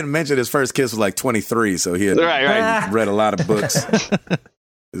 he didn't mention his first kiss was like 23, so he had Right. read a lot of books.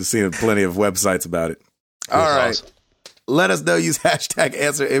 He's seen plenty of websites about it. All right. Awesome. Let us know. Use hashtag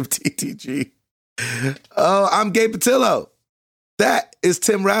AnswerMTTG. Oh, I'm Gabe Patillo. That is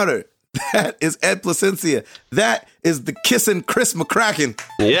Tim Router. That is Ed Placencia. That is the kissing Chris McCracken.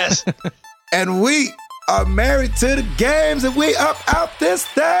 Yes. And we are married to the games, and we up out this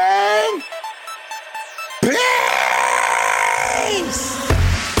thing. Peace!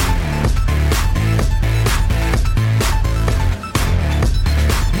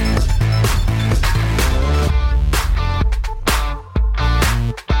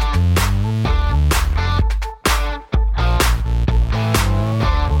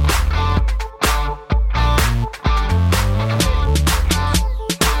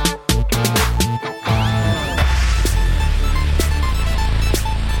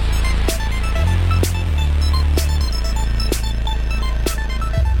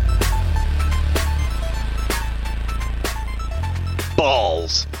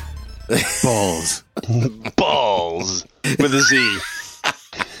 Balls. Balls. Balls. With a Z.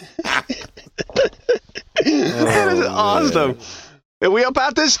 That is awesome. And we up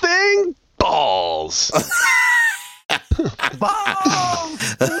out this thing? Balls.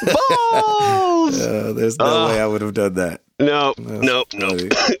 Balls! Balls. There's no way I would have done that. No. Funny.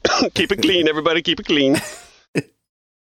 Keep it clean, everybody. Keep it clean.